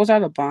 girl, Nuvos are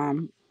the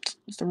bomb.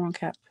 It's the wrong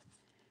cap.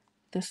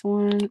 This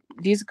one,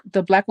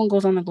 the black one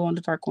goes on the glow in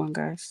the dark one,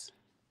 guys.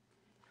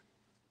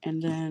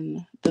 And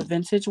then the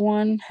vintage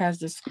one has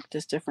this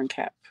different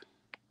cap.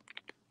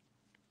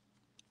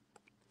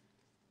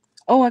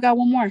 Oh, I got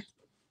one more.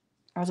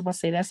 I was about to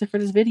say that's it for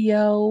this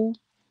video.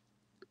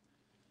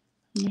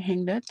 Let me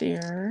hang that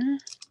there.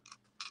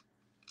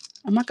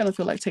 I'm not gonna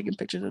feel like taking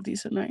pictures of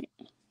these tonight.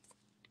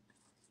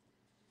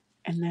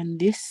 And then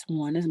this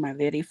one is my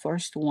very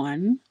first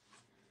one.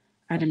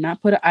 I did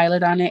not put an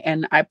eyelet on it,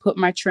 and I put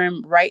my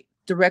trim right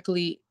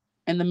directly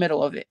in the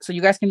middle of it. So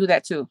you guys can do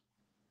that too.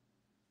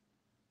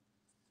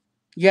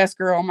 Yes,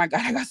 girl. Oh my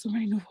God, I got so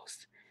many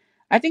noodles.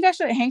 I think I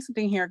should hang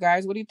something here,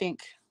 guys. What do you think?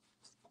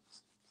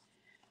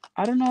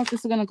 I don't know if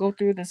this is gonna go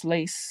through this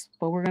lace,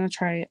 but we're gonna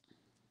try it.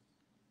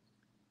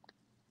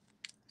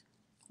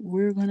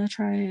 We're gonna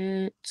try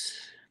it.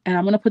 And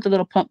I'm gonna put the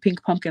little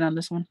pink pumpkin on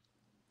this one.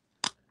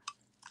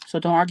 So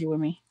don't argue with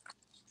me.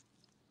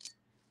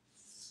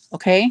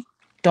 Okay?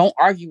 Don't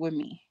argue with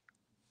me.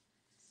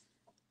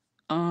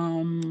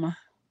 I'm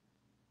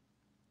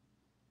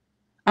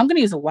gonna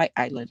use a white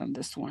eyelet on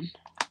this one.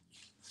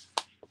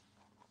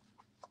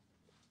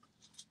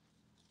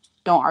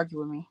 Don't argue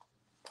with me.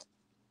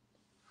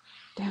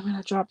 Damn it,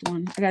 I dropped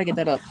one. I gotta get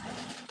that up.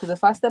 Because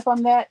if I step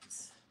on that,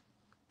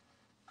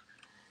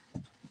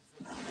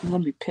 I'm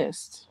gonna be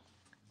pissed.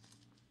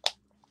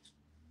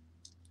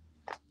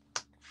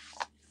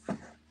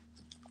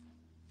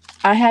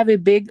 I have a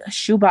big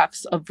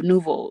shoebox of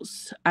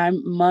Nuvos. I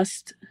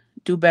must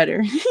do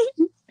better.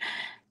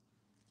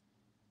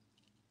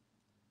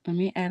 Let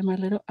me add my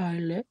little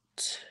eyelet.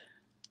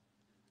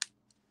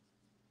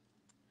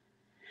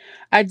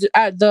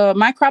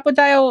 My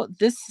crocodile,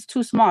 this is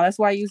too small. That's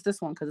why I use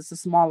this one, because it's a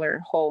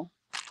smaller hole.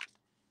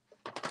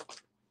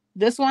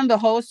 This one, the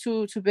hole is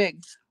too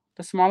big.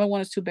 The smaller one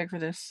is too big for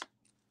this.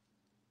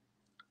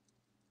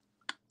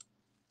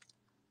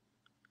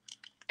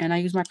 And I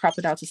use my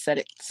crocodile to set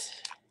it.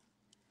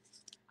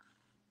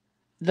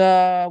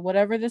 The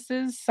whatever this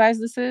is, size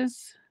this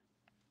is.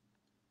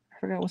 I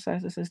forgot what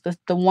size this is. The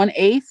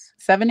 1/8,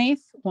 7/8,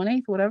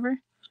 1/8, whatever.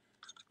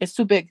 It's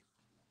too big.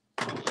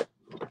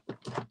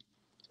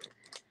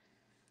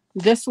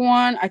 This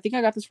one, I think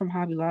I got this from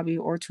Hobby Lobby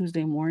or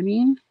Tuesday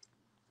Morning.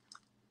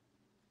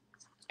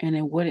 And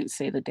it wouldn't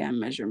say the damn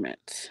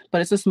measurement.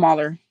 But it's a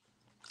smaller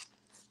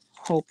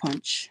hole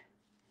punch.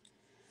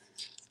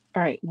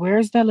 All right,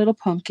 where's that little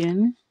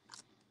pumpkin?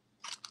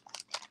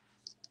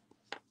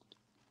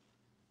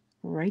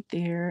 Right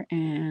there.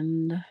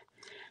 And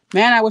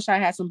man, I wish I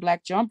had some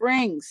black jump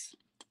rings.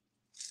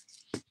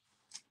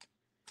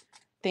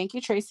 Thank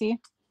you, Tracy.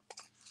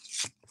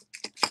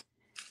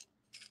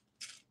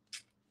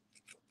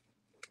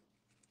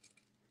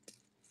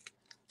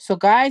 So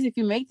guys, if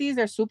you make these,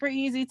 they're super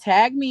easy.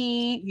 Tag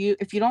me.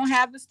 If you don't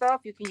have the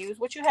stuff, you can use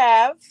what you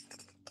have.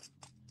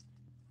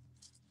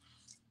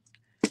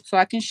 So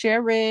I can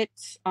share it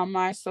on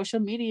my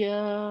social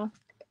media.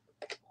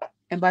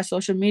 And by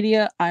social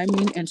media, I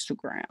mean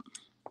Instagram.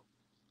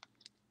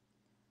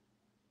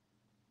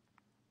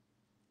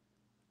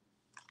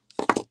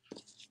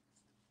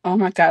 Oh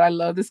my God, I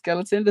love the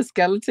skeleton. The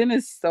skeleton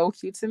is so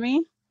cute to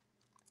me.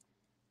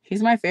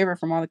 He's my favorite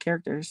from all the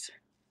characters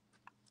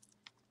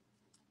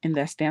in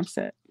that stamp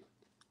set.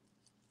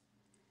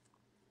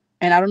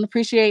 And I don't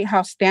appreciate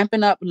how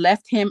Stampin' Up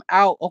left him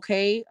out,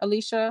 okay,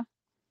 Alicia?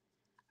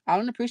 I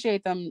don't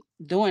appreciate them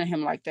doing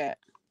him like that.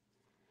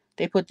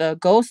 They put the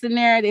ghost in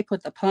there, they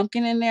put the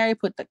pumpkin in there, they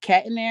put the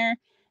cat in there,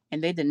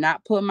 and they did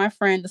not put my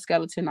friend the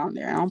skeleton on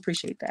there. I don't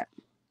appreciate that.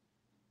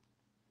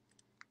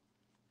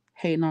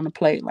 Hating on the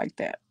plate like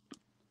that.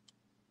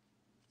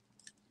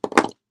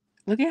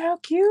 Look at how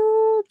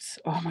cute.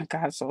 Oh my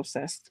God, so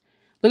obsessed.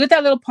 Look at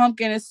that little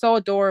pumpkin. It's so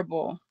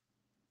adorable.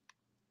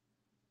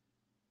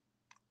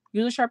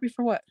 Use a Sharpie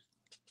for what?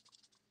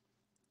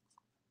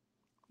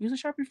 Use a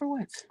Sharpie for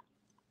what?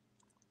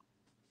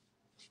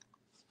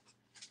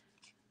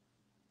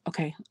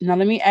 Okay, now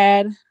let me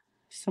add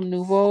some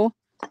Nuvo.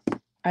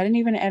 I didn't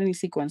even add any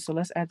sequins, so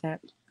let's add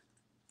that.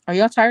 Are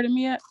y'all tired of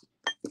me yet?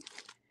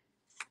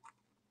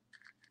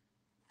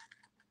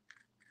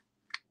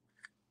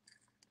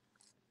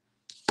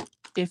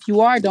 If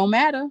you are, it don't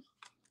matter.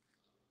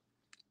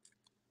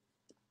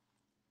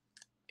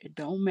 It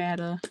don't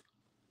matter.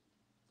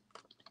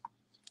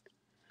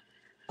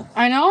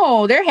 I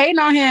know. They're hating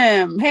on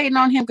him. Hating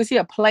on him because he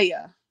a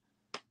player.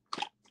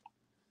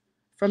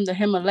 From the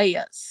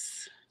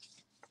Himalayas.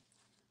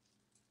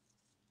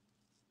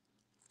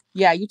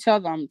 Yeah, you tell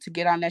them to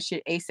get on that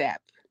shit ASAP.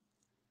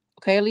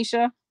 Okay,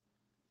 Alicia?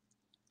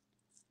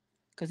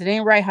 Because it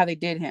ain't right how they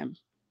did him.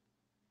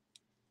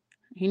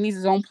 He needs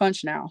his own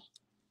punch now.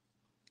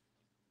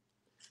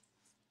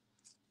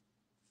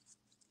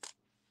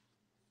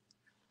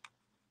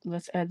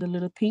 Let's add the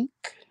little pink.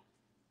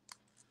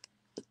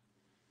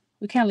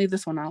 We can't leave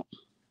this one out.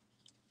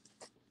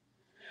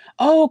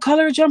 Oh,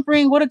 color jump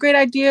ring. What a great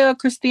idea,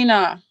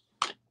 Christina.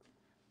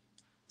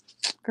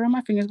 Girl,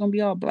 my finger's going to be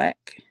all black.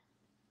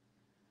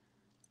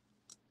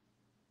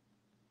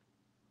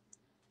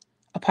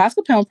 A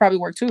Posca pen will probably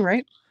work too,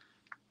 right?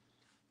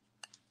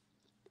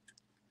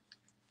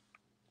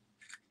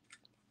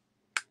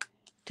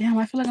 Damn,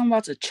 I feel like I'm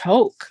about to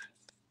choke.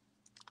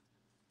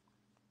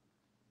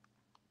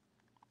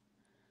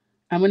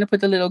 I'm going to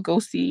put the little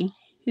ghosty.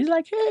 He's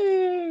like,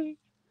 hey.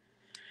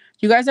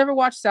 You guys ever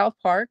watch South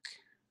Park?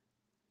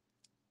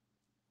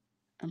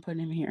 I'm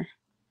putting him here.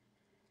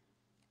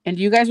 And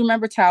do you guys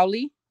remember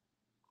Towley?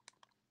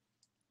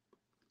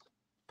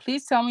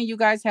 Please tell me you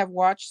guys have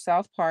watched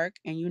South Park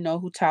and you know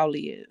who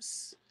Towley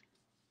is.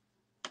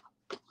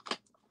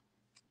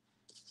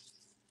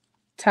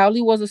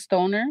 Towley was a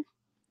stoner.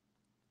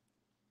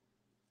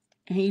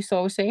 And he used to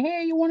always say,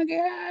 hey, you want to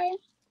get high?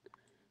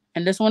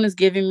 And this one is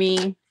giving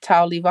me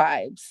Towley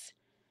vibes.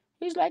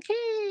 He's like,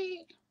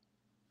 hey.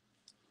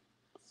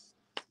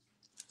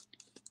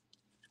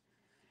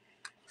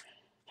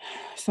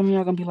 Some of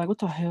y'all going to be like, what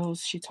the hell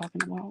is she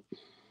talking about?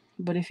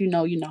 But if you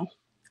know, you know.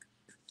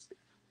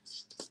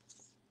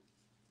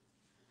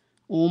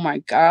 Oh my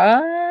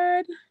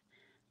God.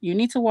 You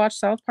need to watch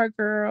South Park,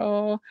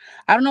 girl.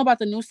 I don't know about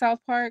the new South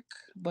Park,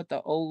 but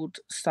the old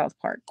South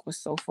Park was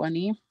so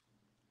funny.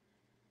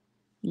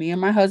 Me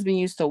and my husband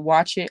used to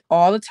watch it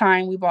all the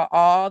time. We bought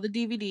all the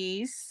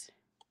DVDs.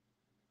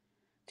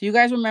 Do you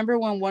guys remember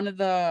when one of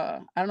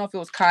the, I don't know if it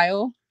was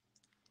Kyle,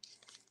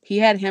 he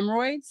had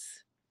hemorrhoids?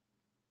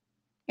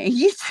 And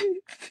he,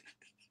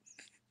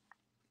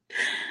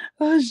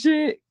 oh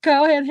shit,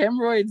 Kyle had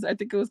hemorrhoids. I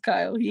think it was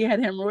Kyle. He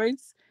had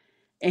hemorrhoids.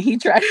 And he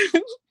tried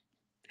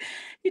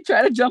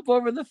to jump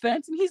over the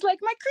fence. And he's like,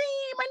 my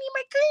cream, I need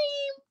my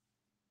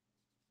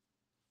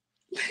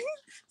cream.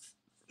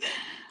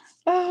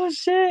 Oh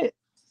shit.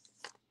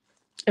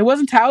 It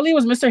wasn't Towley, it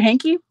was Mr.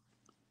 Hanky.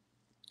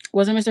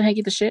 Wasn't Mr.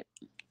 Hanky the shit?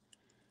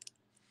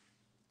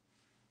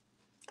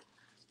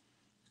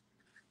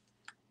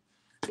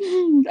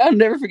 I'll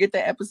never forget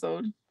that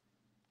episode.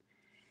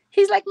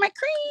 He's like, my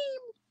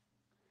cream.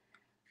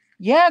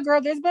 Yeah,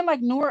 girl, there's been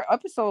like newer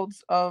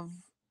episodes of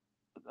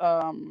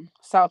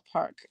South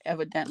Park,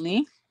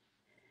 evidently.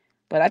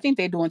 But I think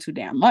they're doing too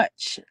damn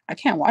much. I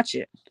can't watch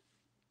it.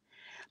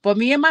 But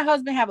me and my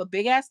husband have a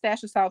big ass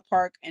stash of South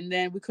Park, and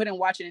then we couldn't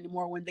watch it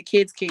anymore when the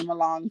kids came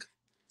along.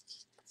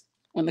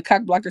 When the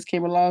cock blockers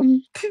came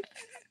along.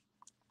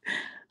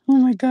 Oh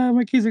my God,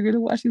 my kids are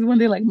gonna watch these one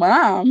day like,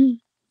 Mom,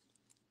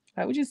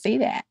 why would you say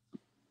that?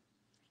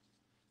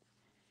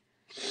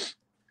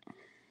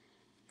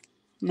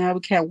 Now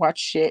we can't watch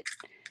shit.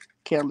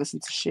 Can't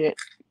listen to shit.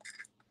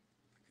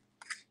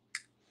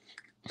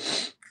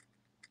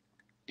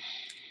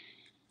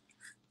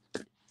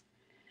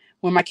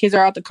 When my kids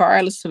are out the car,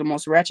 I listen to the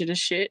most ratchetest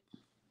shit.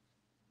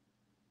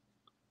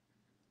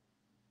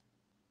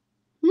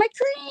 My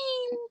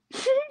cream.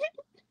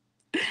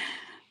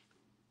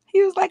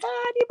 He was like,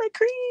 oh, I need my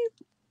cream.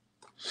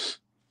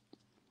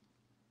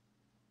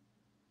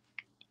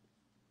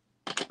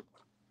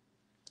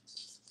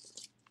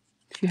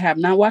 If you have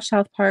not watched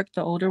South Park,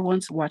 the older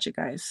ones, watch it,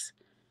 guys.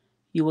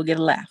 You will get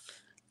a laugh.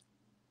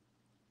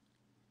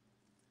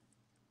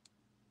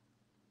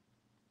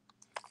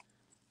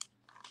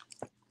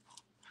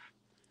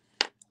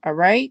 All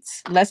right,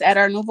 let's add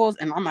our Nuvos,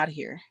 and I'm out of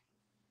here.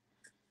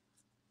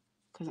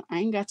 Because I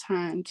ain't got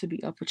time to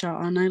be up with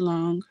y'all all night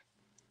long.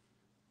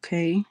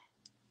 Okay.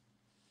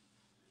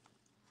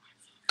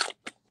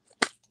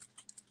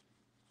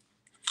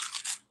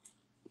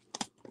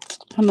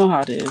 I know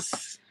how it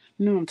is.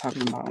 You know what I'm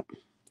talking about.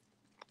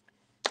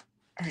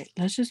 All right,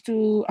 let's just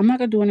do, I'm not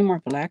going to do any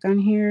more black on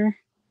here.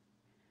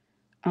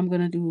 I'm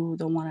going to do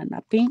the one in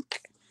the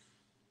pink.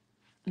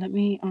 Let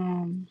me,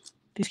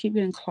 these keep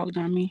getting clogged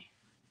on me.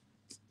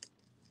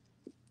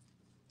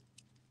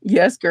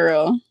 Yes,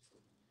 girl.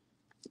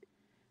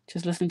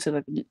 Just listen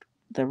to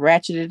the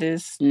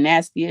ratchetest,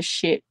 nastiest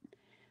shit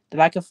that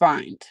I could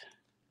find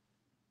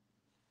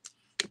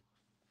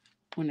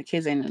when the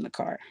kids ain't in the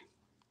car.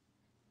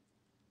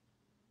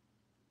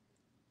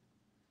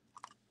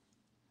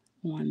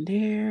 One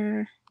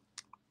there.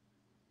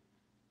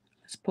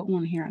 Let's put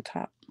one here on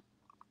top.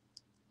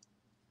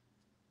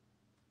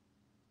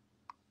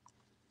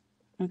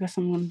 I guess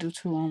I'm going to do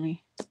two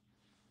only.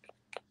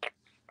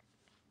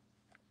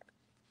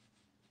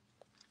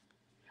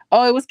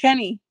 Oh, it was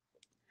Kenny.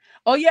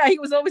 Oh, yeah, he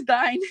was always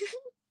dying.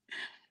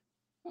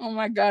 Oh,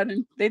 my God.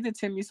 And they did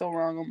Timmy so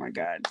wrong. Oh, my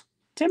God.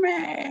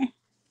 Timmy.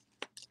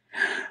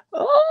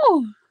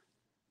 Oh.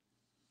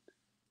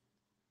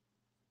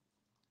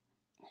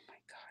 Oh, my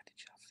God.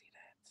 Did y'all see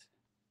that?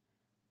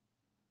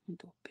 I'm going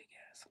to do a big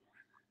ass one.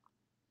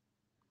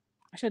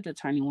 I should do a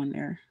tiny one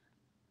there.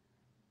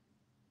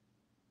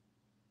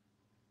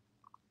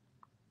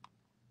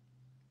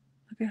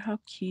 Look at how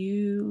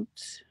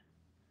cute.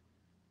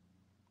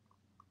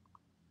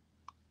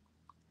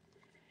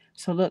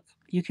 So look,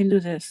 you can do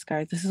this,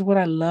 guys. This is what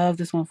I love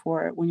this one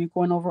for. When you're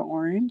going over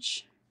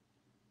orange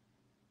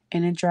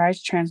and it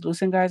dries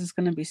translucent, guys, it's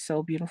going to be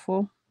so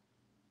beautiful.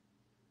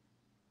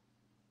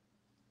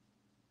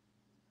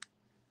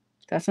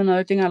 That's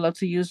another thing I love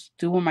to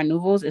do with my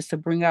Nuvos is to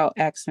bring out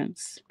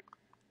accents.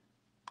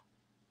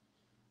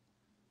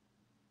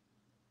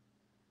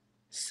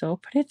 So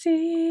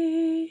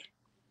pretty.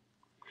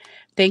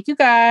 Thank you,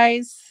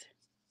 guys.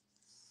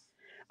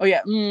 Oh,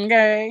 yeah.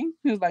 Okay.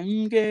 He was like,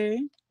 okay.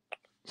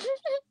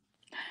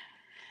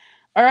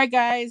 All right,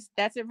 guys.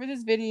 That's it for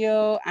this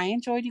video. I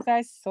enjoyed you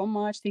guys so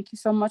much. Thank you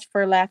so much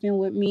for laughing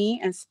with me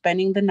and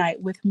spending the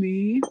night with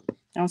me. That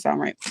don't sound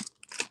right.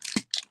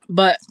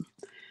 But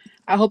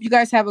I hope you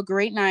guys have a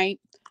great night.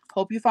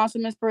 Hope you found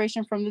some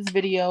inspiration from this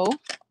video.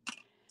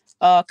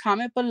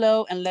 Comment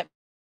below and let.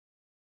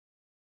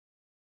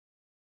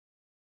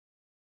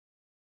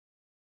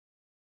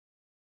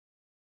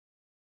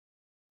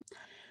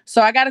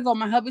 So I gotta go.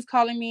 My hubby's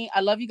calling me.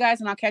 I love you guys,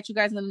 and I'll catch you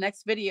guys in the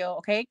next video.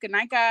 Okay. Good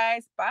night,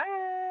 guys. Bye.